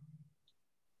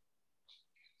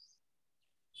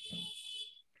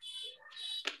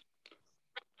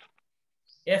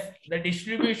 Yes, the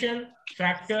distribution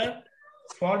factor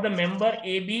for the member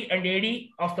AB and AD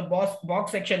of the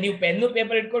box section. You pen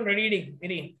paper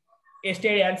reading.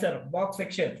 Yesterday answer box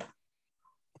section.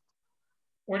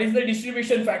 What is the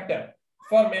distribution factor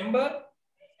for member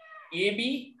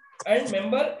AB and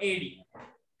member AD?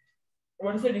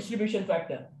 What is the distribution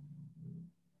factor?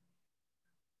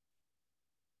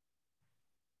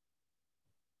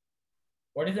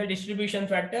 What is the distribution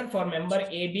factor for member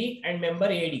AB and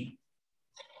member AD?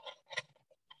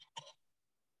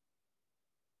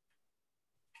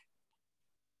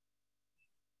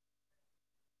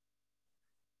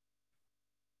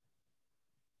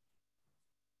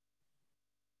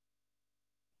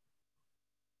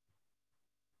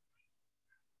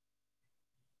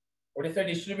 What is the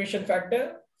distribution factor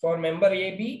for member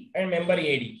AB and member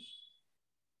AD?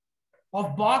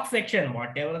 Of box section,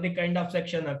 whatever the kind of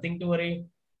section, nothing to worry.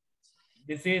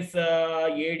 This is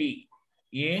AD,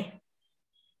 A,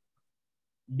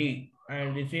 D,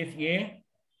 and this is A,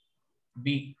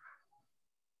 B,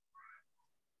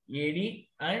 AD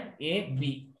and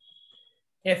AB.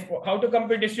 Yes, how to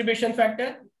compute distribution factor?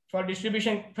 For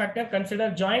distribution factor, consider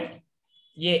joint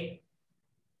A.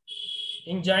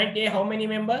 In joint A, how many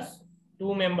members?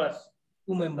 2 members.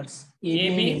 2 members.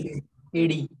 AB,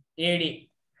 AD. AD.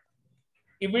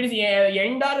 If it is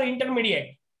end or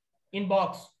intermediate in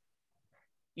box,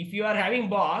 if you are having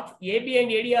box, AB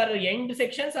and AD are end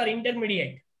sections or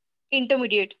intermediate?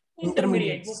 Intermediate.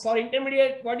 Intermediate. For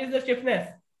intermediate, what is the stiffness?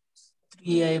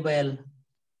 3I by L.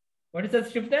 What is the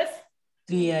stiffness?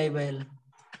 3I by L.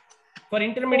 For 4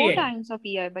 intermediate? times of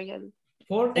EI by L.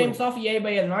 4 times of EI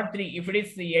by L, not 3. If it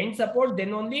is the end support,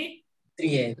 then only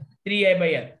 3I. 3I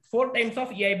by L. 4 times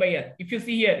of EI by L. If you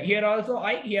see here also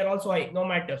I, here also I, no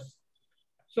matters.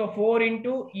 So 4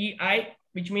 into EI,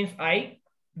 which means I,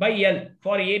 by L.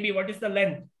 For AB, what is the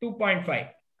length? 2.5.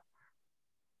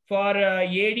 For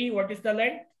AD, what is the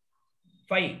length?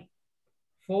 5.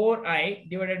 4I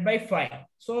divided by 5.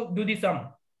 So do the sum.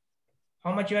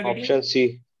 How much you are getting? Option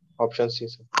C. Option C,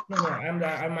 sir. No,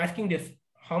 I'm asking this.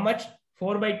 How much?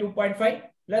 4 by 2.5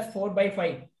 plus 4 by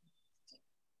 5.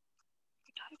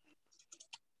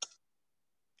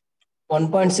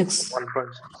 1.6.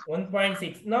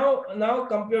 1.6. Now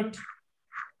compute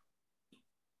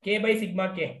K by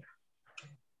sigma K.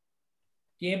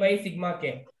 K by sigma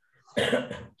K.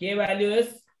 K value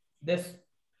is this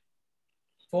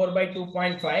 4 by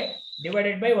 2.5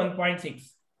 divided by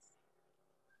 1.6.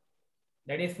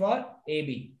 That is for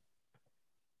AB.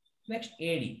 Next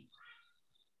AD.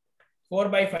 4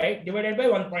 by 5 divided by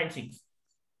 1.6.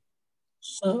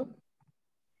 So,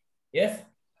 Yes.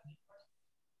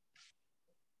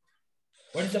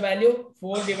 What is the value?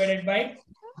 4 divided by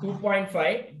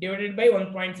 2.5 divided by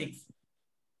 1.6.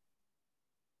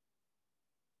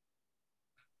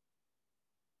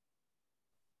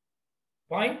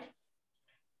 Point?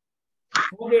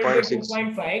 4 divided by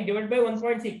 2.5 divided by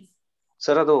 1.6.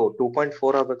 Sir, ಅದು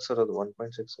 2.4 ಆಗಬೇಕು sir, ಅದು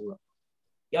 1.6 ಅಲ್ಲ.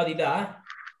 ಯಾವ್ದು ಇದಾ?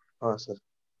 ಹಾ sir.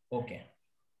 Okay.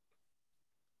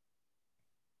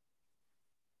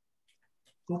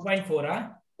 2.4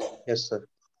 Yes sir.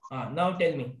 Now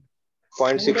tell me.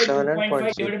 0.67 and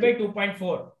 2.5 divided by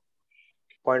 2.4.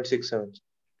 0.67.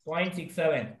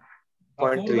 0.67.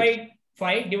 0.3. 4 by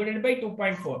 5 divided by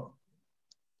 2.4.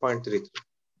 0.3.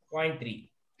 0.3.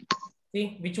 See,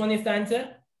 which one is the answer?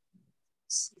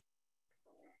 C.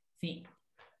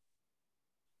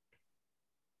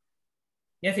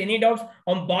 Yes, any doubts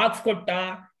on box kotta,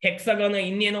 hexagon,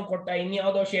 ಇನ್ನೇನೋ ಕೊಟ್ಟ,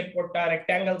 ಇನ್ಯಾವುದೋ ಶೇಪ್ ಕೊಟ್ಟ,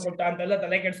 ರೆಕ್ಟಾಂಗಲ್ ಕೊಟ್ಟ ಅಂತೆಲ್ಲ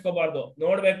ತಲೆ ಕೆಡಿಸ್ಕೋಬಾರ್ದು.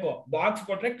 ನೋಡ್ಬೇಕು, ಬಾಕ್ಸ್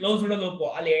ಕೊಟ್ರೆ ಕ್ಲೋಸ್ಡ್ ಲೂಪ್,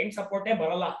 ಅಲ್ಲಿ ಎಂಡ್ ಸಪೋರ್ಟೇ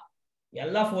ಬರಲ್ಲ,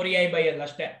 ಎಲ್ಲ 4EI by L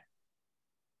ಅಷ್ಟೇ.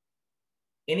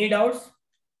 Any doubts?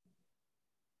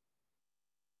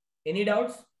 Any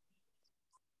doubts?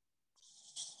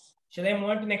 Shall I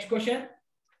move on to next question?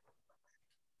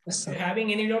 yes, If sir. you're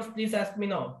having any doubts, please ask me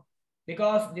now.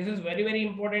 Because this is very, very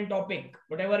important topic.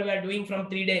 Whatever we are doing from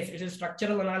 3 days, it is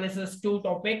structural analysis 2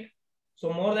 topic.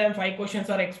 So more than 5 questions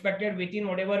are expected within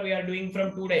whatever we are doing from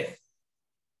 2 days.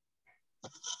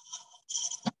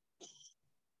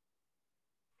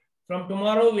 From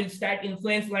tomorrow, we'll start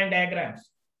influence line diagrams.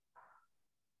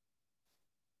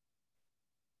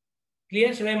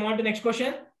 Clear? Shall I move on to next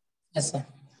question? Yes, sir.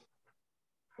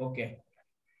 Okay.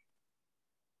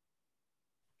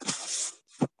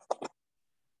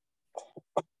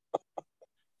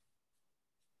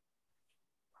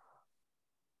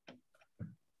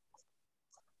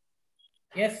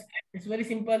 Yes, it's very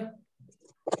simple.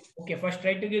 Okay, first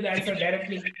try to give the answer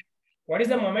directly. What is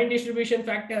the moment distribution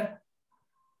factor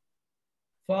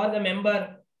for the member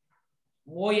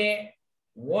OA,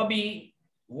 OB,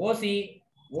 OC,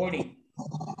 OD?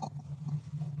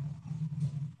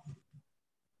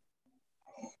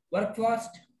 Work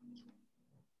fast.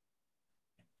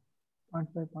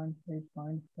 0.5, 0.5,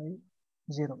 0.5,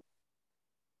 0.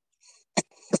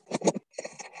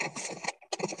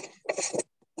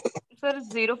 Sir,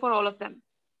 0 for all of them.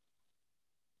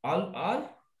 All?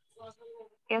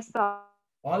 Yes, sir.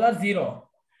 All are 0.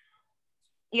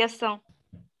 Yes, sir.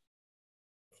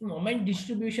 Moment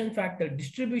distribution factor.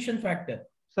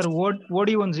 Sir,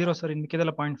 OD1 0, sir. In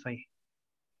Mikidala 0.5.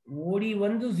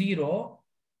 OD1 to 0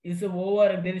 is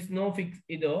over. There is no fix.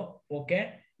 Okay.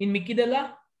 In Mikidala?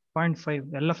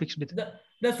 0.5. Ella fixed.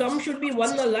 The sum should be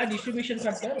 1 alla distribution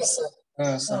factor.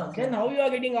 Yes, sir. Then how you are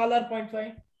getting all are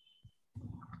 0.5?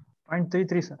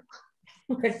 0.33, sir.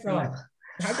 That's all.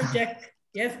 I have to check.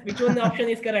 Yes, which one the option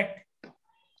is correct?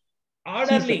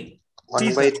 Orderly.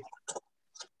 1 by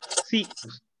C.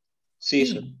 C,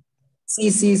 sir. C,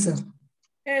 sir.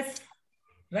 Yes.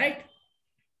 Right.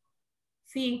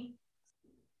 See,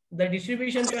 the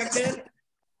distribution factor,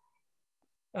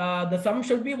 the sum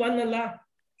should be 1 alla.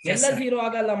 Yes, Ella sir. 0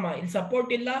 agalamma. In support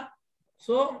illa.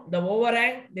 So the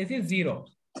overhang, this is 0.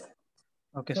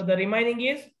 Okay. So the remaining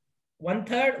is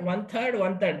 1/3, 1/3,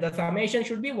 1/3. The summation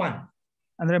should be 1.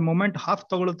 ಅಂದ್ರೆ moment half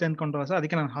ತಗೊಳುತ್ತೆ ಅನ್ಕೊಂಡ್ರ sir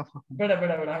ಅದಕ್ಕೆ ನಾನು half ಬೇಡ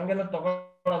ಹಂಗೆಲ್ಲ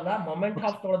ತಗೊಳ್ಳಲ್ಲ. Moment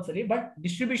half ತಗೊಳ್ಳೋದು ಸರಿ, but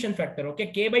distribution factor. Okay,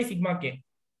 K by sigma K.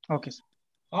 Okay sir.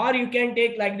 Or you can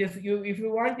take like this. If you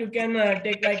want, you can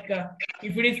take like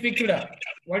if it is fixed.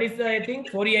 What is the I think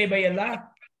 4EI by L?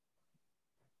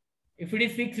 If it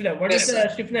is fixed, what Yes, is the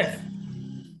sir. stiffness?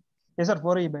 Yes, sir.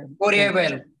 4E by 4A by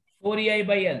L. 4EI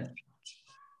by L.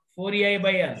 4EI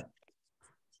by L.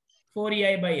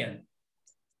 4EI by L.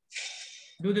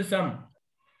 Do the sum.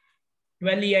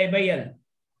 12EI by L.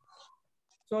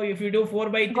 So if you do 4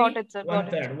 by 3, Got it, sir.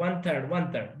 1/3, 1/3,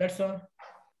 1/3. That's all.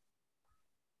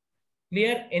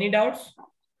 Clear? Any doubts?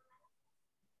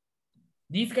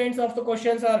 These kinds of the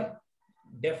questions are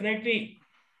definitely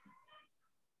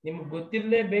ನಿಮಗೆ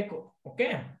ಗೊತ್ತಿರಲೇಬೇಕು.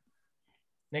 Okay.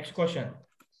 Next question.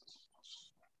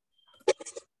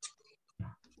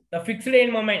 The fixed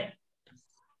end moment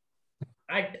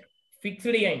at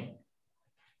fixed end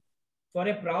for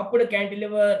a propped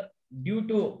cantilever due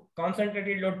to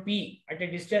concentrated load P at a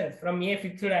distance from A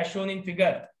fixed as shown in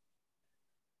figure.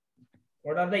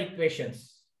 What are the equations?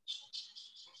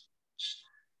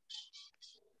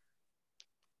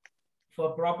 For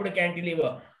propped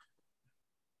cantilever.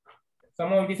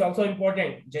 Somehow it is also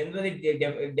important. Generally,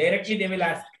 directly they will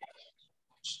ask.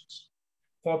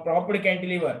 For propped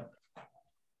cantilever.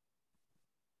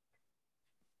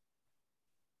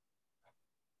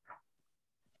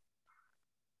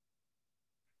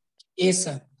 Yes,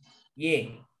 sir. A.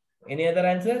 Any other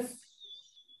answers?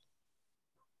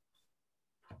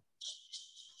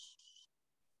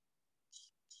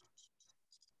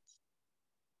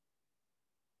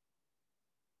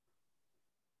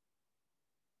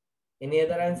 Any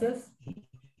other answers?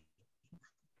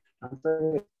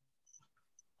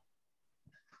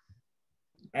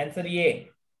 Answer A.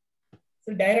 It's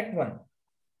a direct one.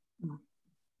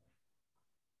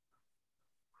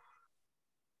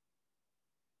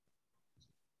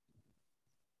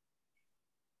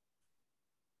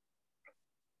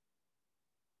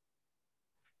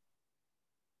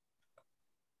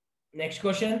 Next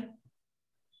question.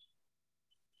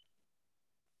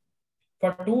 For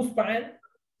two span.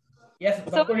 Yes.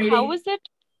 So how is it?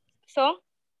 So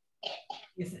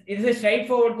It is a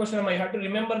straightforward question. You have to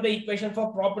remember the equation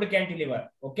for propped cantilever.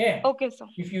 Okay. okay, sir.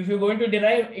 If you're going to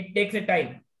derive, it takes a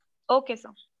time. Okay,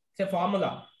 sir. It's a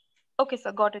formula. Okay,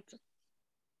 sir. Got it, sir.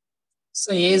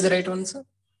 So A is the right one, sir.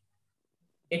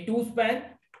 A two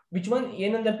span. Which one?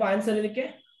 ಏನಂದಪ್ಪ answer ಇದಕ್ಕೆ?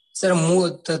 Sir,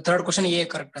 third question A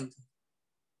correct ಅಂತ.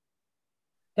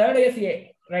 Third is A.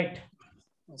 Right.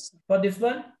 Yes, sir. For this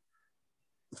one,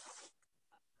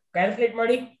 calculate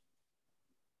ಮಾಡಿ.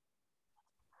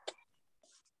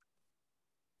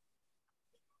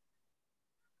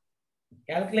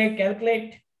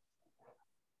 Calculate.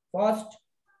 Fast.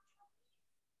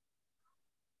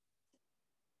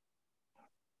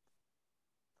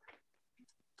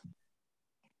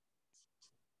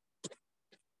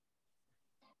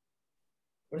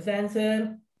 What's the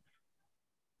answer?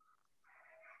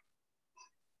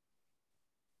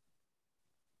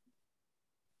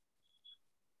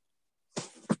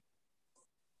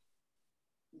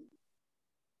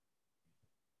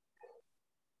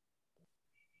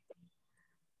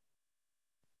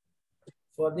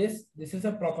 for this is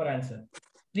a proper answer.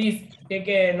 Please take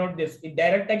a note this.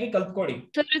 Direct agi kalpkodi.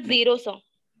 Sir, it's 0, sir.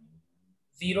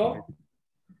 0.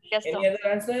 Yes, Any sir. other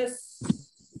answers?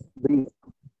 B.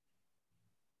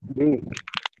 B.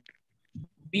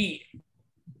 B.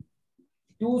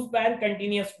 Two span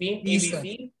continuous beam B, ABC.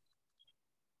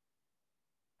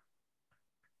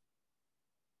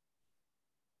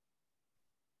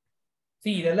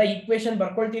 C ಇದೆಲ್ಲ equation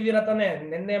ಬರ್ಕೊಳ್ತಿದ್ದೀರಾ ತಾನೆ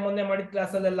ನಿನ್ನೆ ಮೊನ್ನೆ ಮಾಡಿದ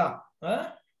class ಅಲ್ಲೆಲ್ಲ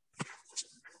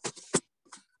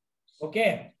okay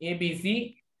ABC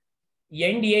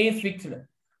end A is fixed,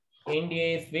 end A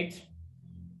is fixed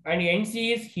and end C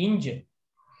is hinge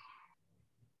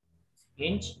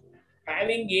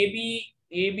having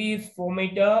AB is 4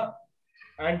 meter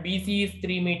and BC is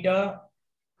 3 meter.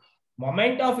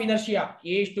 Moment of inertia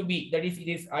A is to B, that is it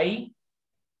is I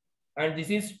and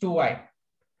this is 2I.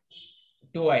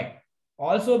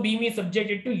 Also beam is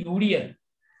subjected to UDL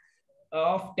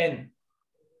of 10.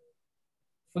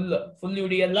 Full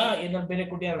UDL la ಏನಾದ್ರು ಬೇರೆ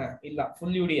ಕೊಟ್ಟಿಯಾನ ಇಲ್ಲ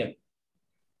full UDL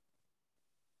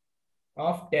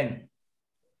of 10.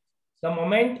 The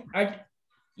moment at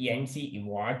NC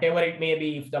whatever it may be,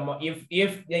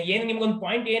 if ಏನು ನಿಮ್ಗೊಂದು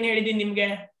point ಏನು ಹೇಳಿದೀನಿ ನಿಮ್ಗೆ,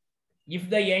 if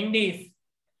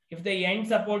the end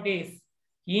support is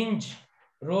hinge,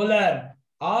 roller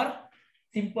or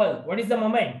simple, what is the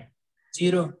moment?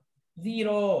 0.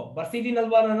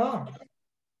 ಬರ್ಸಿದೀನಲ್ವಾ ನಾನು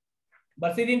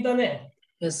ಬರ್ಸಿದೀನಿ ತಾನೆ?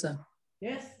 Yes, sir.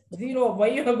 Yes, 0. Why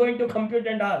you are going to compute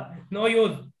and all? No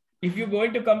use. If you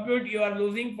going to compute, you are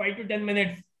losing 5 to 10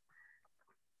 minutes.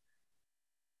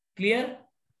 Clear?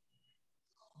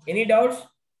 Any doubts?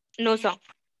 No, sir.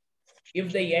 If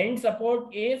the end support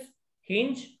is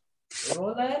hinge,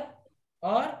 roller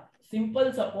or simple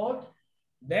support,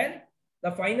 then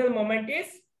the final moment is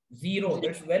 0.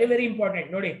 That's very, very important.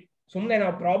 Nodi, sumne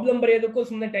now problem bariyadukku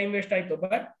sumne time waste aaytu,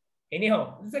 but anyhow,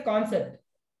 this is a concept.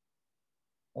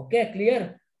 Okay, clear?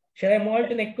 Shall I move on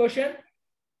to next question?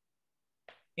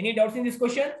 Any doubts in this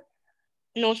question?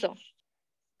 No, sir.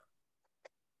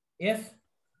 Yes.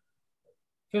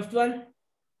 Fifth one.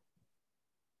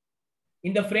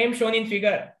 In the frame shown in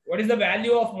figure, what is the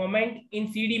value of moment in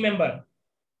CD member?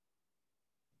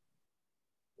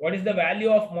 What is the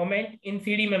value of moment in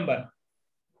CD member?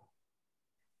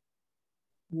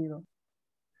 0.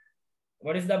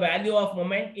 What is the value of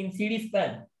moment in CD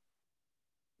span?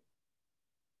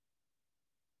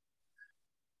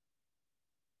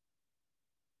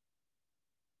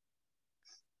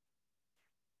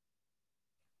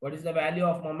 What is the value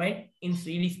of moment in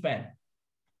CD span?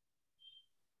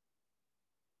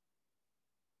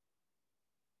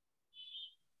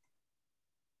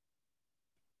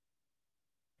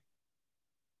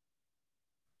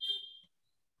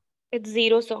 It's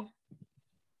 0, sir.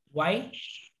 Why?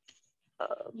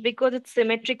 Because it's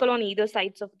symmetrical on either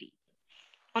sides of D.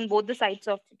 On both the sides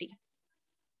of D.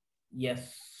 Yes,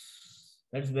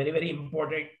 that's very, very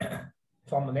important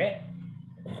formula.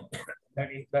 That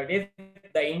is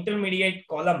the intermediate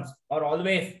columns are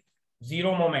always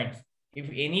 0 moments. If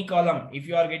any column, if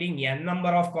you are getting n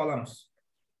number of columns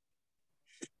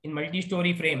in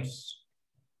multi-story frames,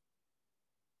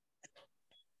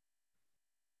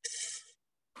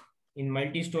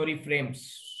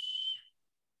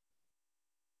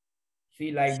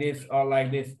 see like this or like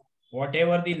this,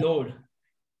 whatever the load,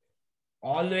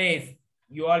 always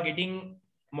you are getting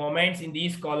moments in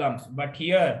these columns, but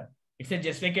here it's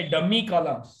just like a dummy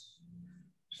columns.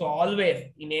 So always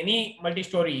in any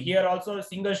multi-story, here also a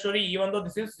single story, even though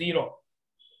this is 0,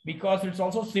 because it's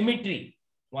also symmetry.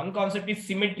 One concept is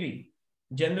symmetry.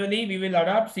 Generally, we will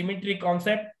adopt symmetry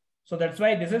concept. So that's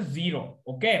why this is 0.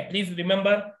 Okay, please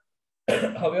remember.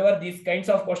 However, these kinds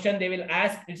of question they will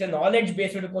ask. It's a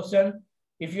knowledge-based question.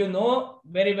 If you know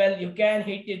very well, you can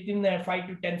hit it in 5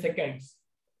 to 10 seconds.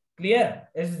 Clear?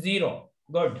 It's 0.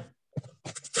 Good.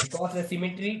 Because the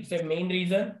symmetry is a main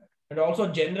reason. And also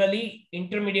generally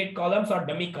intermediate columns are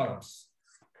dummy columns.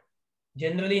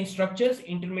 Generally in structures,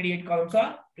 intermediate columns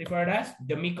are preferred as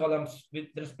dummy columns with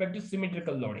respect to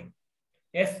symmetrical loading.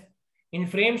 Yes. In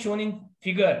frame shown in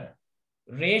figure,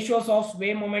 ratios of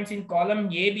sway moments in column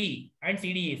AB and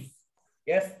CD is.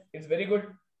 Yes, it's very good.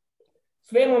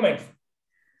 Sway moments.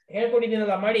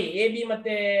 ಹೇಳ್ಕೊಟ್ಟಿದ್ದೀನಲ್ಲ ಮಾಡಿ AB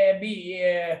ಮತ್ತೆ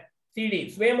CD.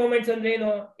 Sway moments ಅಂದ್ರೆ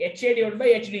ಏನು? HA divided by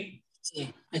HD.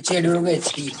 HA divided by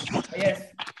HD. Yes.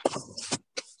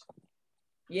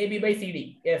 AB by CD.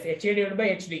 Yes, HA divided by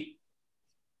HD.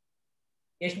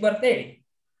 ಎಷ್ಟು ಬರುತ್ತೆ ಹೇಳಿ?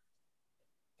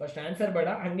 First answer ಬೇಡ,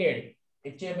 ಹಂಗೆ ಹೇಳಿ.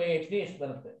 HA by HD ಎಷ್ಟು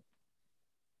ಬರುತ್ತೆ?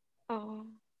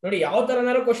 ನೋಡಿ ಯಾವ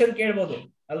ತರನಾರು ಕ್ವಶನ್ ಕೇಳ್ಬೋದು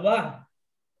ಅಲ್ವಾ?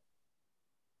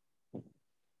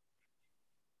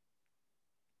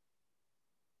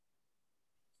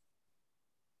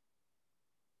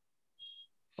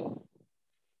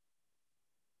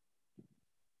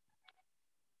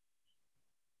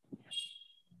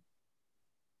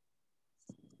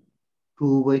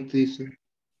 2/3, sir.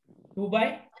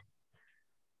 2/3.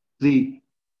 3.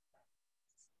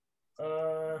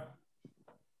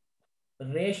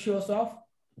 Ratios of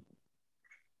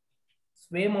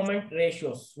sway moment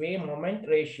ratios. Sway moment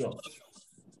ratios.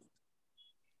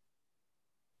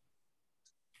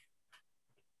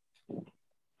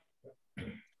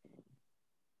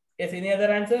 Yes, any other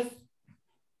answers?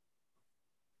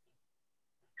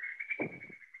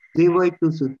 3/2,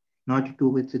 sir. Not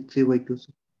 2/3, 3/2,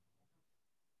 sir.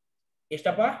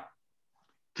 Estapa?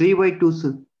 3/2,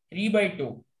 sir. 3/2.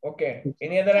 Okay.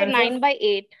 Any other So answers?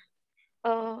 9/8.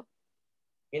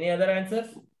 Any other answers?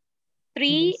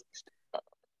 3.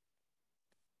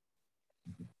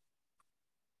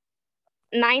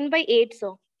 9/8,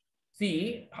 sir. See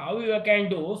how you can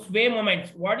do sway moments.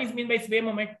 What is mean by sway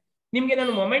moment? ನಿಮ್ಗೆ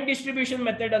ನಾನು moment distribution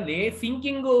method ಅಲ್ಲಿ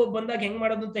sinking ಬಂದಾಗ ಹೆಂಗ್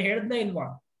ಮಾಡೋದು ಅಂತ ಹೇಳಿದ್ನ ಇಲ್ವಾ?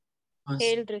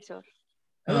 ಹೇಳ್ರಿ sir.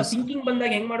 ಅಲ್ಲ, ಸಿಂಕಿಂಗ್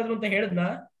ಬಂದಾಗ ಹೆಂಗ್ ಮಾಡೋದು ಅಂತ ಹೇಳಿದ್ನ?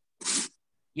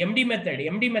 ಎಂ ಡಿ ಮೆಥಡ್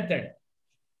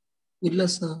ಇಲ್ಲ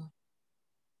sir.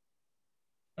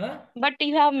 But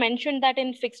you have mentioned that in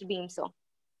fixed beams, sir.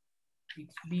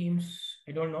 Fixed beams, I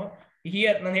don't know.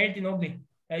 Here ನಾನು ಹೇಳ್ತೀನಿ ಹೋಗ್ಲಿ.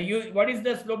 What is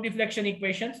the slope deflection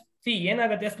equations? See,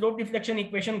 ಏನಾಗುತ್ತೆ ಸ್ಲೋಪ್ ಡಿಫ್ಲೆಕ್ಷನ್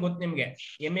ಇಕ್ವೇಶನ್ ಗೊತ್ತು ನಿಮ್ಗೆ.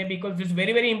 MA because this is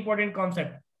very very important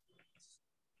concept.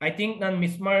 I think ನಾನು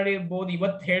miss ಮಾಡಿರ್ಬೋದು.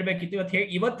 ಇವತ್ತು ಹೇಳ್ಬೇಕಿತ್ತು.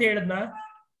 ಇವತ್ತು ಹೇಳದ್ನ?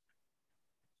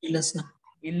 ಇಲ್ಲ ಸರ್.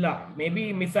 ಇಲ್ಲ, ಮೇ ಬಿ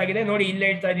ಮಿಸ್ ಆಗಿದೆ. ನೋಡಿ ಇಲ್ಲಿ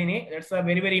ಹೇಳ್ತಾ ಇದ್ದೀನಿ. That's a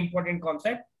very very important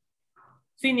concept.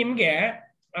 C, ನಿಮ್ಗೆ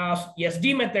SD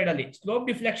ಮೆಥಡ್ ಅಲ್ಲಿ, ಸ್ಲೋಪ್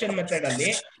ಡಿಫ್ಲೆಕ್ಷನ್ ಮೆಥಡ್ ಅಲ್ಲಿ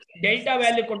ಡೆಲ್ಟಾ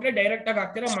ವ್ಯಾಲ್ಯೂ ಕೊಟ್ರೆ ಡೈರೆಕ್ಟ್ ಆಗಿ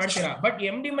ಹಾಕ್ತೀರಾ, ಮಾಡ್ತೀರಾ. ಬಟ್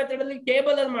MD ಮೆಥಡ್ ಅಲ್ಲಿ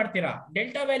ಟೇಬಲ್ ಅಲ್ಲಿ ಮಾಡ್ತೀರಾ.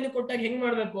 ಡೆಲ್ಟಾ ವ್ಯಾಲ್ಯೂ ಕೊಟ್ಟಾಗ ಹೆಂಗ್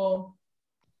ಮಾಡ್ಬೇಕು?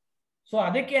 ಸೊ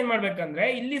ಅದಕ್ಕೆ ಏನ್ ಮಾಡ್ಬೇಕಂದ್ರೆ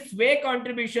ಇಲ್ಲಿ ಸ್ವೇ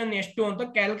ಕಾಂಟ್ರಿಬ್ಯೂಷನ್ ಎಷ್ಟು ಅಂತ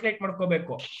ಕ್ಯಾಲ್ಕುಲೇಟ್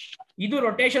ಮಾಡ್ಕೋಬೇಕು. ಇದು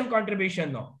rotation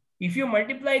contribution. If you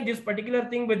multiply this particular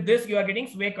thing with this, you are getting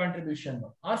sway contribution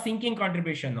or sinking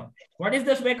contribution. What is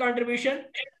the sway contribution?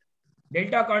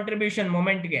 Delta contribution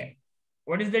moment ge.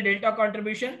 What is the delta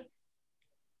contribution?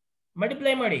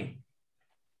 Multiply madi.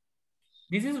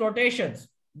 This is rotations.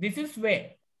 This is sway.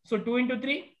 So 2 into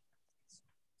 3,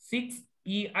 6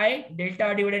 EI delta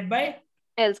divided by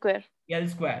L square. L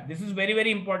square. This is very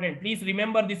very important. Please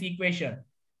remember this equation.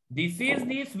 This is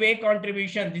the sway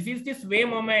contribution. This is the sway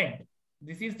moment.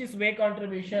 This is the sway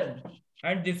contribution,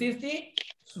 and this is the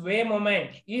sway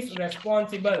moment is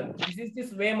responsible. This is the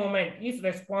sway moment is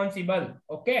responsible.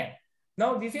 Okay. Now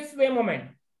this is sway moment.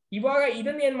 Ivaga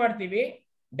idanna ಏನು ಮಾಡ್ತೀವಿ?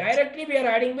 Directly we are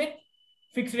adding with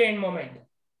fixed end moment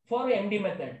for MD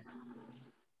method.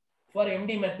 For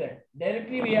MD method,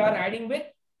 directly we are adding with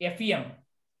FEM.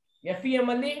 FEM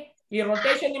ಅಲ್ಲಿ ಈ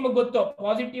rotation ನಿಮಗೆ ಗೊತ್ತು,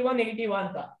 positive negative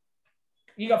ಅಂತ.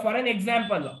 ಈಗ for an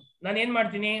example ನಾನು ಏನ್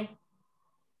ಮಾಡ್ತೀನಿ?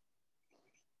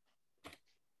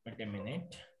 Wait a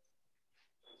minute.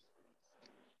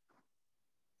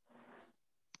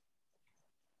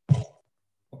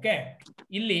 Okay.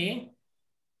 ಇಲ್ಲಿ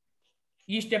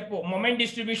ಈ ಸ್ಟೆಪ್ ಮೊಮೆಂಟ್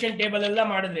ಡಿಸ್ಟ್ರಿಬ್ಯೂಷನ್ ಟೇಬಲ್ ಎಲ್ಲ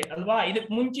ಮಾಡಿದ್ರಿ ಅಲ್ವಾ?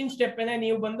 ಇದಕ್ಕೆ ಮುಂಚಿನ ಸ್ಟೆಪ್ ಏನೇ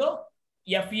ನೀವು ಬಂದು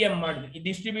FEM ಮಾಡಿದ್ರಿ. ಈ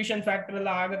ಡಿಸ್ಟ್ರಿಬ್ಯೂಷನ್ ಫ್ಯಾಕ್ಟರ್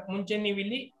ಎಲ್ಲ ಆಗಕ್ ಮುಂಚೆ ನೀವು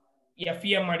ಇಲ್ಲಿ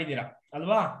FEM ಮಾಡಿದೀರಾ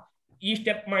ಅಲ್ವಾ? ಈ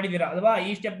ಸ್ಟೆಪ್ ಮಾಡಿದೀರಾ ಅಲ್ವಾ? ಈ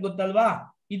ಸ್ಟೆಪ್ ಗೊತ್ತಲ್ವಾ?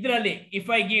 ಇದರಲ್ಲಿ if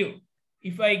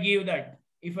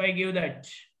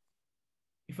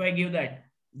I give that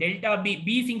delta B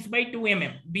sinks by 2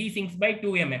 mm. B sinks by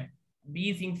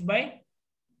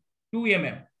 2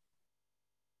 mm.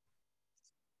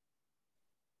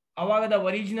 Avaga the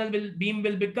original beam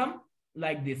will become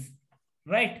like this,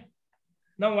 right?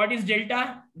 Now what is delta?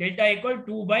 Delta equal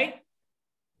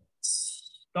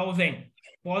 2/1000.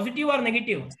 Positive or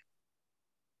negative?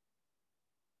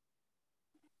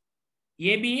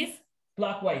 AB is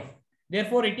clockwise.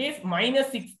 Therefore it is minus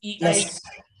 6 EI. Yes.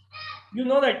 You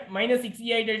know that minus 6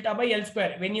 EI delta by L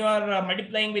square. When you are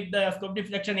multiplying with the slope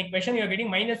deflection equation, you are getting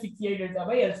minus 6 EI delta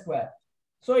by L square.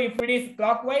 So if it is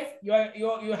clockwise,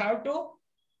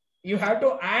 you have to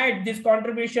add this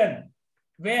contribution.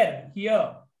 Where? Here.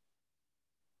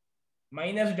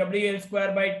 Minus WL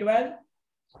square by 12.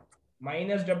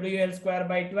 Minus WL square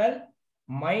by 12.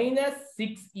 Minus 6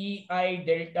 EI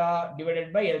delta divided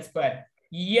by L square.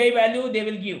 EI value they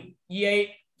will give. EI,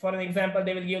 for an example,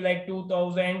 they will give like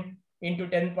 2000 into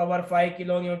 10 power 5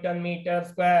 kilonewton meter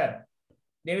square.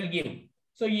 They will give.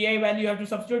 So EI value you have to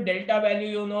substitute. Delta value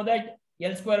you know that.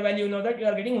 L square value you know that. You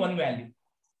are getting one value.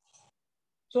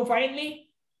 So finally,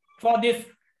 for this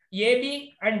AB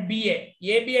and BA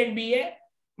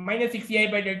minus 6 EI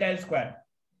by delta L square.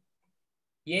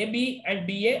 AB and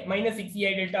BA minus 6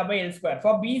 EI delta by L square.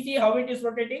 For BC, how it is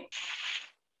rotating?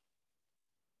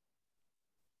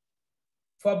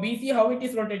 For BC, how it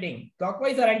is rotating?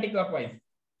 Clockwise or anti-clockwise?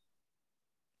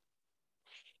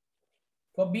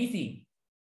 For BC,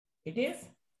 it is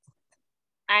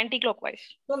Anti-clockwise.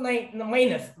 so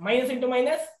minus into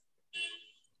minus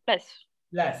Plus.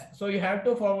 plus. So you have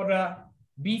to for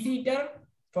BC term,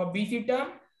 for BC term,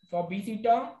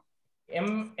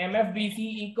 MFBC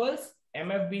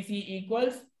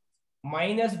equals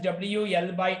minus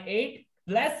WL by 8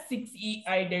 plus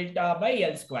 6EI delta by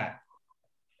L square.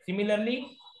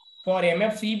 Similarly, for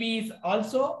MFCB is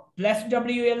also plus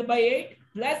WL by 8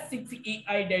 plus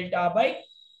 6EI delta by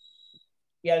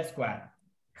L square.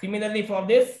 Similarly, for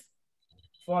this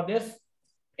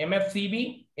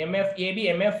MFCB,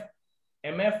 MFAB,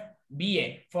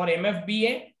 MFBA. For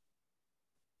MFBA,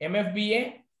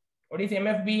 what is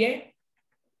MFBA?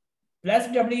 Plus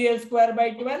WL square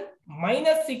by 12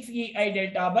 minus 6EI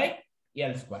delta by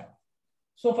L square.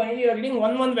 So finally, you are getting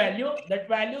 1 value. That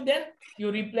value then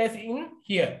you replace in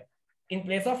here. In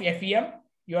place of FEM,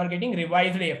 you are getting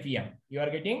revised FEM. You are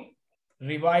getting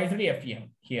revised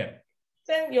FEM here.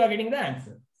 Then you are getting the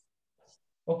answer.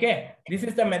 Okay, this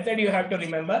is the method you have to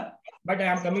remember. But I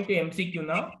am coming to MCQ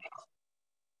now.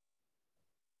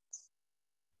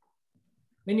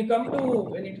 When it come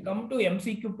to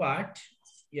MCQ part,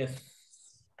 yes,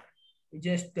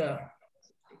 just take a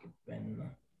pen.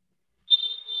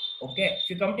 Okay, if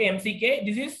you come to MCK,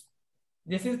 this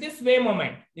is the sway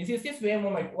moment. This is the sway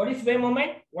moment. What is sway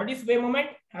moment? What is sway moment?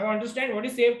 Have you understand what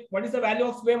is the value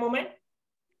of sway moment?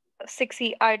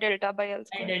 6EI delta by L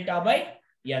square. Delta by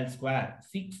L square.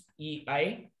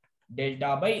 6EI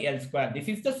delta by L square. This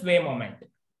is the sway moment.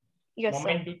 Yes,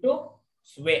 moment sir. due to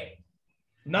sway.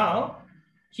 Now,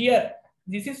 here,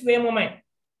 this is sway moment.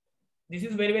 This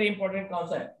is very, very important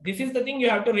concept. This is the thing you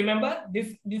have to remember.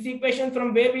 This equation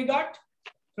from where we got?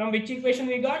 From which equation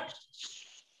we got?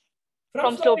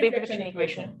 From slope deflection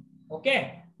equation.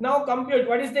 Okay. Now compute.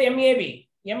 What is the MAB?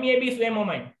 MAB sway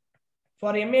moment.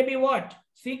 For MAB what?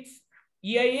 6.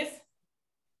 EI is?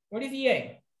 What is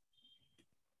EI?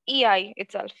 EI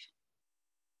itself.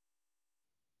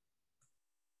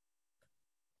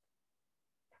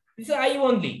 This is I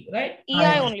only, right?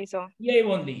 EI only, sir. EI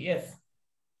only, yes.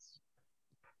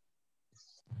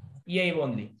 EI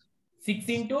only. 6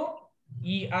 into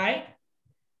EI.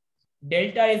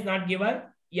 Delta is not given.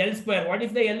 L square. What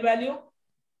is the L value?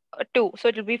 2. So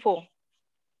it will be 4.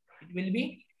 It will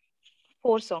be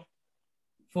 4, sir.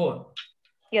 4.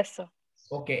 Yes, sir.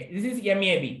 Okay. This is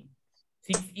MAB.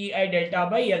 6EI delta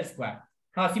by L square.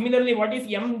 Similarly, what is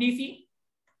MDC?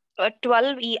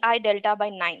 12 EI delta by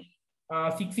 9.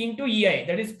 6 into EI.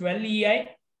 That is 12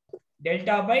 EI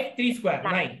delta by 3 square.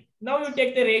 9. Now you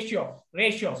take the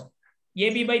ratios.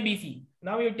 AB by BC.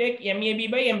 Now you take MAB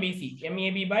by MBC.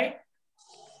 MAB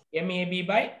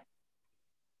by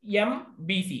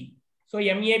MBC. So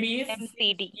MAB is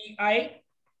MCD. EI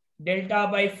delta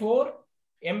by 4.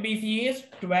 MBC is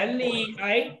 12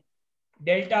 EI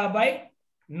delta by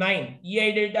 9.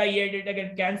 EI delta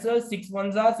get cancelled. 6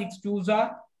 1s are, 6 2s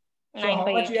are. So 9 how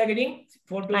by much 8. we are getting?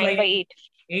 4 2 9 by 8.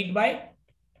 8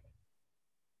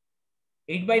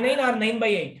 by 9 or 9 by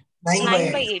 8?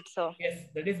 9 by 8, sir. Yes,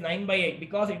 that is 9 by 8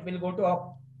 because it will go to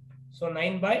up. So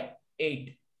 9 by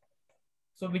 8.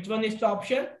 So which one is the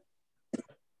option?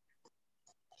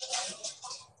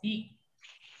 C.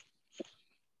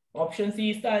 Option C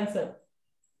is the answer.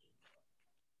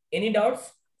 Any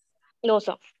doubts? No,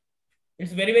 sir.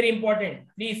 It's very, very important.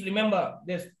 Please remember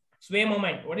this sway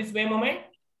moment. What is sway moment?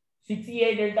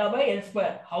 6EI delta by L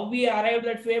square. How we arrived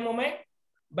at sway moment?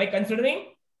 By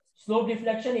considering slope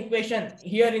deflection equation.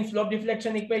 Here in slope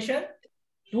deflection equation,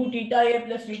 2 theta A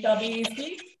plus theta B is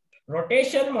the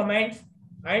rotation moments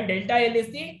and delta L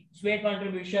is the sway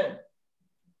contribution.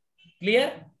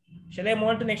 Clear? Shall I move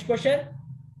on to next question?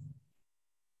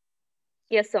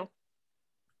 Yes, sir.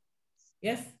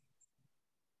 Yes.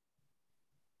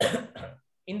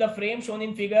 In the frame shown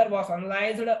in figure was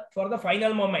analyzed for the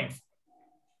final moments.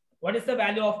 What is the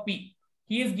value of P?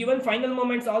 He is given final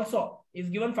moments also.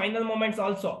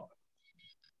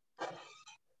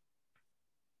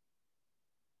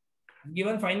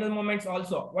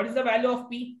 What is the value of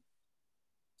P?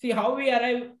 See how we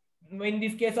arrive in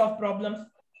this case of problems.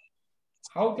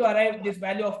 How to arrive this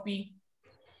value of P?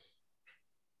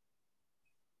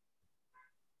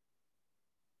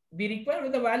 We require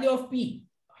the value of P.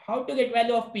 How to get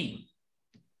value of P?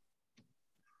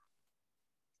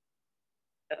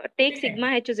 Take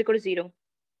sigma h is equal to 0.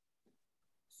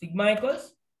 Sigma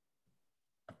equals?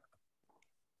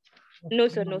 No,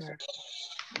 sir. No, sir.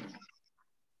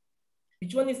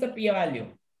 Which one is the P value?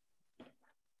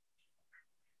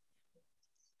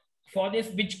 For this,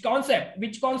 which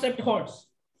concept holds?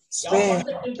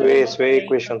 Sway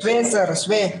equation. Sway, sir.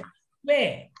 Sway.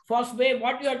 Sway. For sway,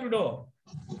 what you have to do?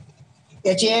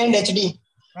 HA and HD.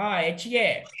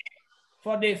 HA.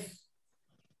 For this.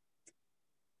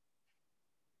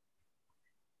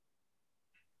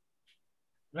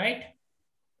 Right?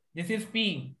 This is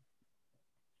P.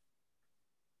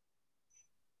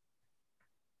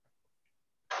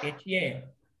 HA,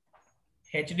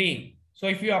 HD. So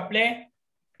if you apply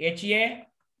HA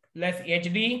plus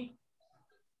HD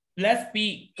plus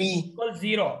P equals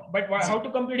 0. But how to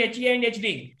compute HA and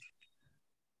HD?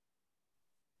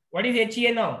 What is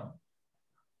HA now?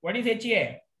 What is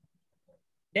HA?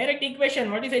 Direct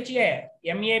equation. What is HA?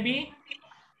 MAB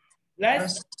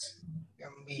plus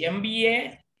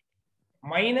MBA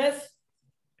minus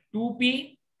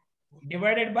 2P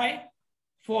divided by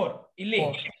 4.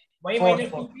 Illi. Why minus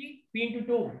 2P? P into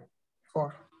 2.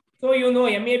 4. So you know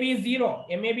MAB is 0.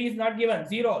 MAB is not given.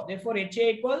 0. Therefore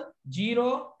HA equals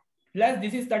 0 plus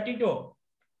this is 32.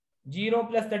 0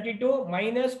 plus 32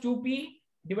 minus 2P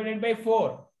divided by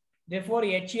 4. Therefore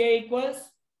HA equals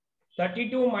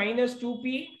 32 minus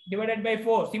 2P divided by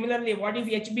 4. Similarly, what is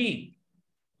HB?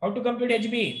 How to compute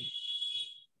HB?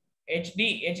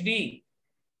 HD.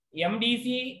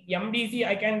 MDC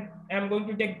I am going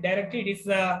to take directly. It is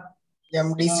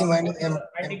MDC minus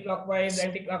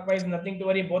anti-clockwise, nothing to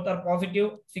worry. Both are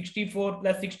positive. 64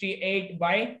 plus 68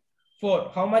 by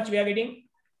 4. How much we are getting?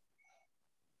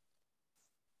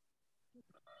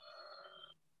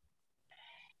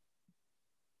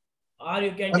 Or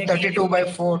you can take 132 by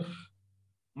 4.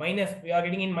 Minus, we are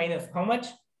getting in minus. How much?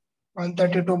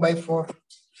 132 by 4.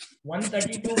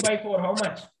 132 by 4. How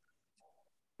much?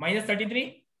 Minus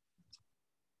 33?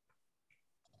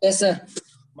 Yes, sir.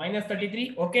 Minus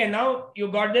 33. Okay, now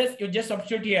you got this. You just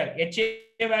substitute here.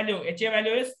 HA value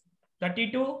is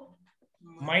 32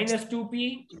 minus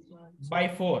 2P by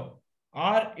 4.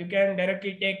 Or you can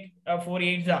directly take 4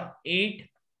 8s are 8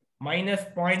 minus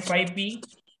 0.5P.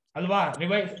 Alva,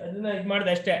 revise.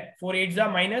 4 8s are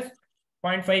minus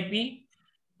 0.5P.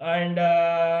 And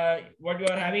what you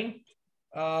are having?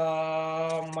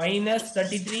 Minus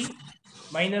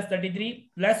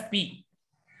 33 plus P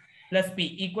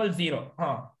equals 0.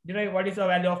 Derive what is the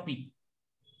value of P?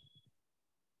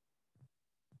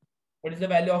 What is the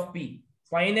value of P?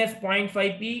 Minus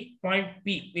 0.5P,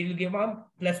 P. We will give them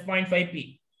plus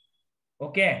 0.5P.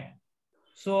 Okay.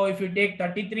 So if you take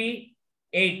 33,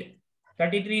 8.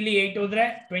 33 8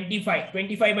 hodre 25.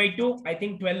 25 by 2, I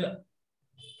think 12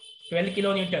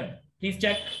 kilonewton. Please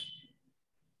check.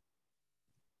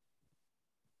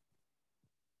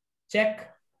 Check.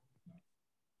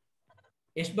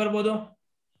 ಎಷ್ಟು ಬರ್ಬೋದು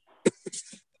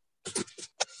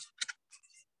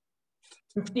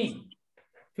 50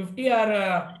 or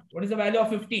what is the value of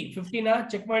 50 na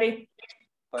check ಮಾಡಿ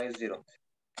 50.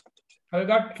 Have you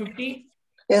got 50?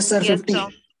 Yes, sir. 50.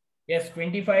 Yes,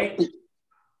 25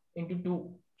 into 2.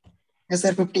 Yes,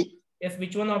 sir. 50. Yes,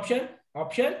 which one option?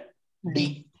 Option D.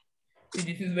 See,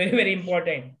 this is very, very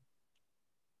important.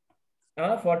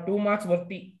 For 2 marks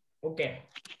worthy. Okay.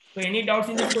 So any doubts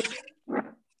in this question?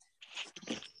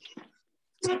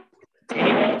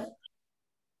 Any doubts?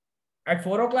 At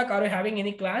 4 o'clock, are you having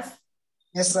any class?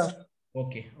 Yes, sir.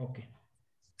 Okay.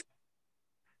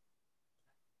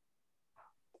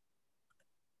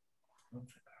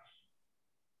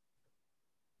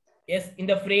 Yes, in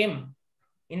the frame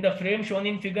shown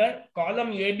in figure,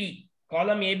 column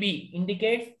AB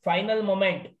indicates final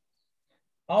moment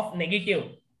of negative.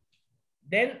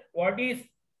 Then what is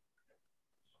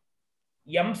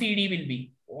MCD will be?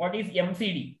 What is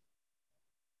MCD?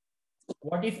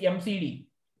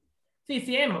 See,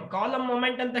 same column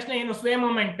moment and sway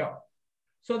moment.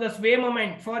 So the sway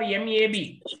moment for MAB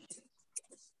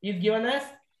is given as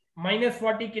minus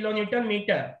 40 kilonewton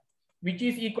meter, which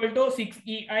is equal to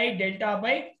 6EI delta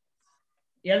by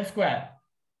L square.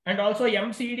 And also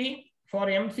MCD,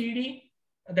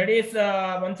 that is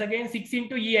once again 6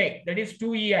 into EI, that is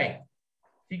 2EI.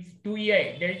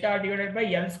 2EI delta divided by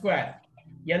L square.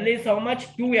 L is how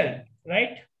much? 2L,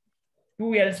 right?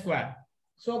 2L square.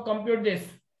 So compute this.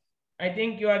 I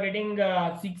think you are getting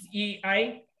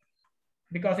 6EI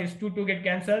because it's 2 get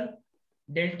cancelled.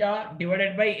 Delta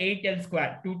divided by 8L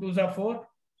square. 2 2s are 4.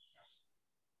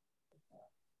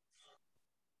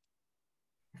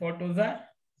 4 2s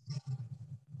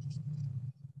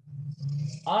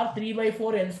are 3 by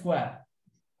 4 L square.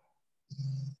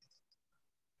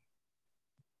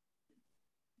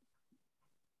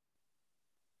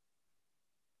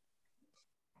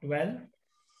 Well,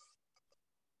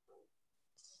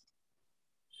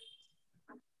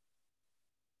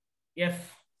 yes.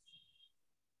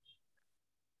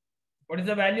 What is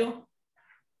the value?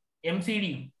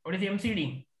 MCD. What is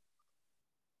MCD?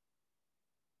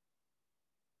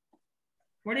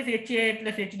 What is HA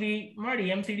plus HD? Madi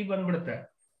MCD bandubidutte.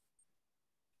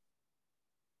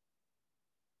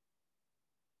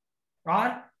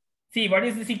 Or see, what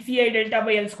is the 6EI delta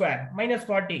by L square? Minus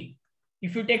 40.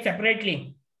 if you take separately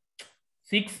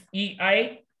 6EI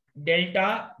delta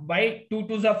by 2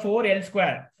 to the 4L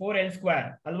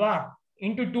square alva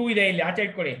into 2 ide illi ಆಚೆ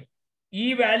ಇಟ್ಕೊಳ್ಳಿ ಈ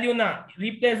value ನ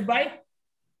replace by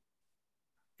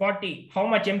 40 how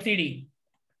much MCD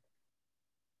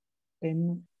 10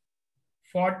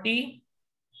 40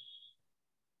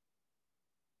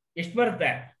 ಎಷ್ಟು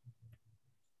ಬರುತ್ತೆ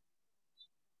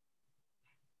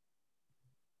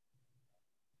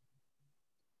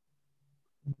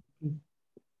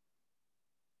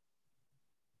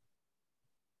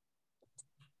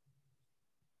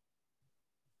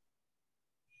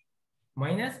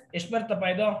minus ಎಷ್ಟು ಬರ್ತಪ್ಪ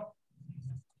ಇದು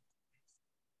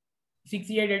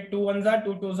 68 2 1s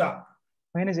 2 2s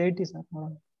minus 80 sir.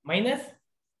 minus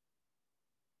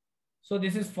so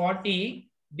this is 40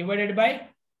 divided by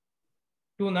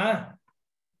 2 na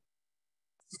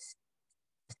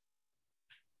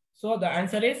so the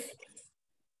answer is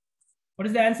what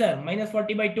is the answer minus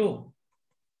 40 by 2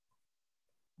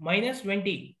 minus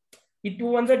 20 it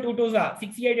 2 1s 2 2s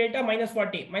 68 minus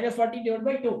 40 divided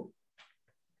by 2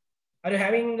 are you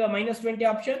having a minus 20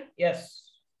 option yes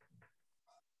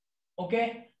okay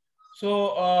so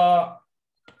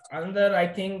another I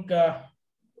think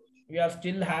we are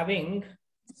still having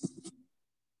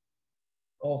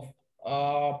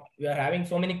we are having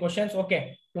so many questions okay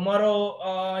tomorrow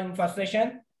in first session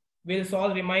we'll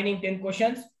solve remaining 10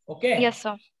 questions okay Yes,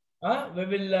 sir. we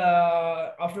will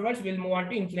afterwards we'll move on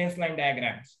to influence line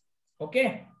diagrams okay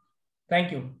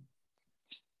thank you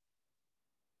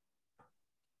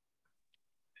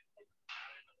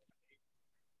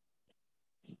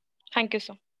Thank you,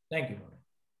 sir. thank you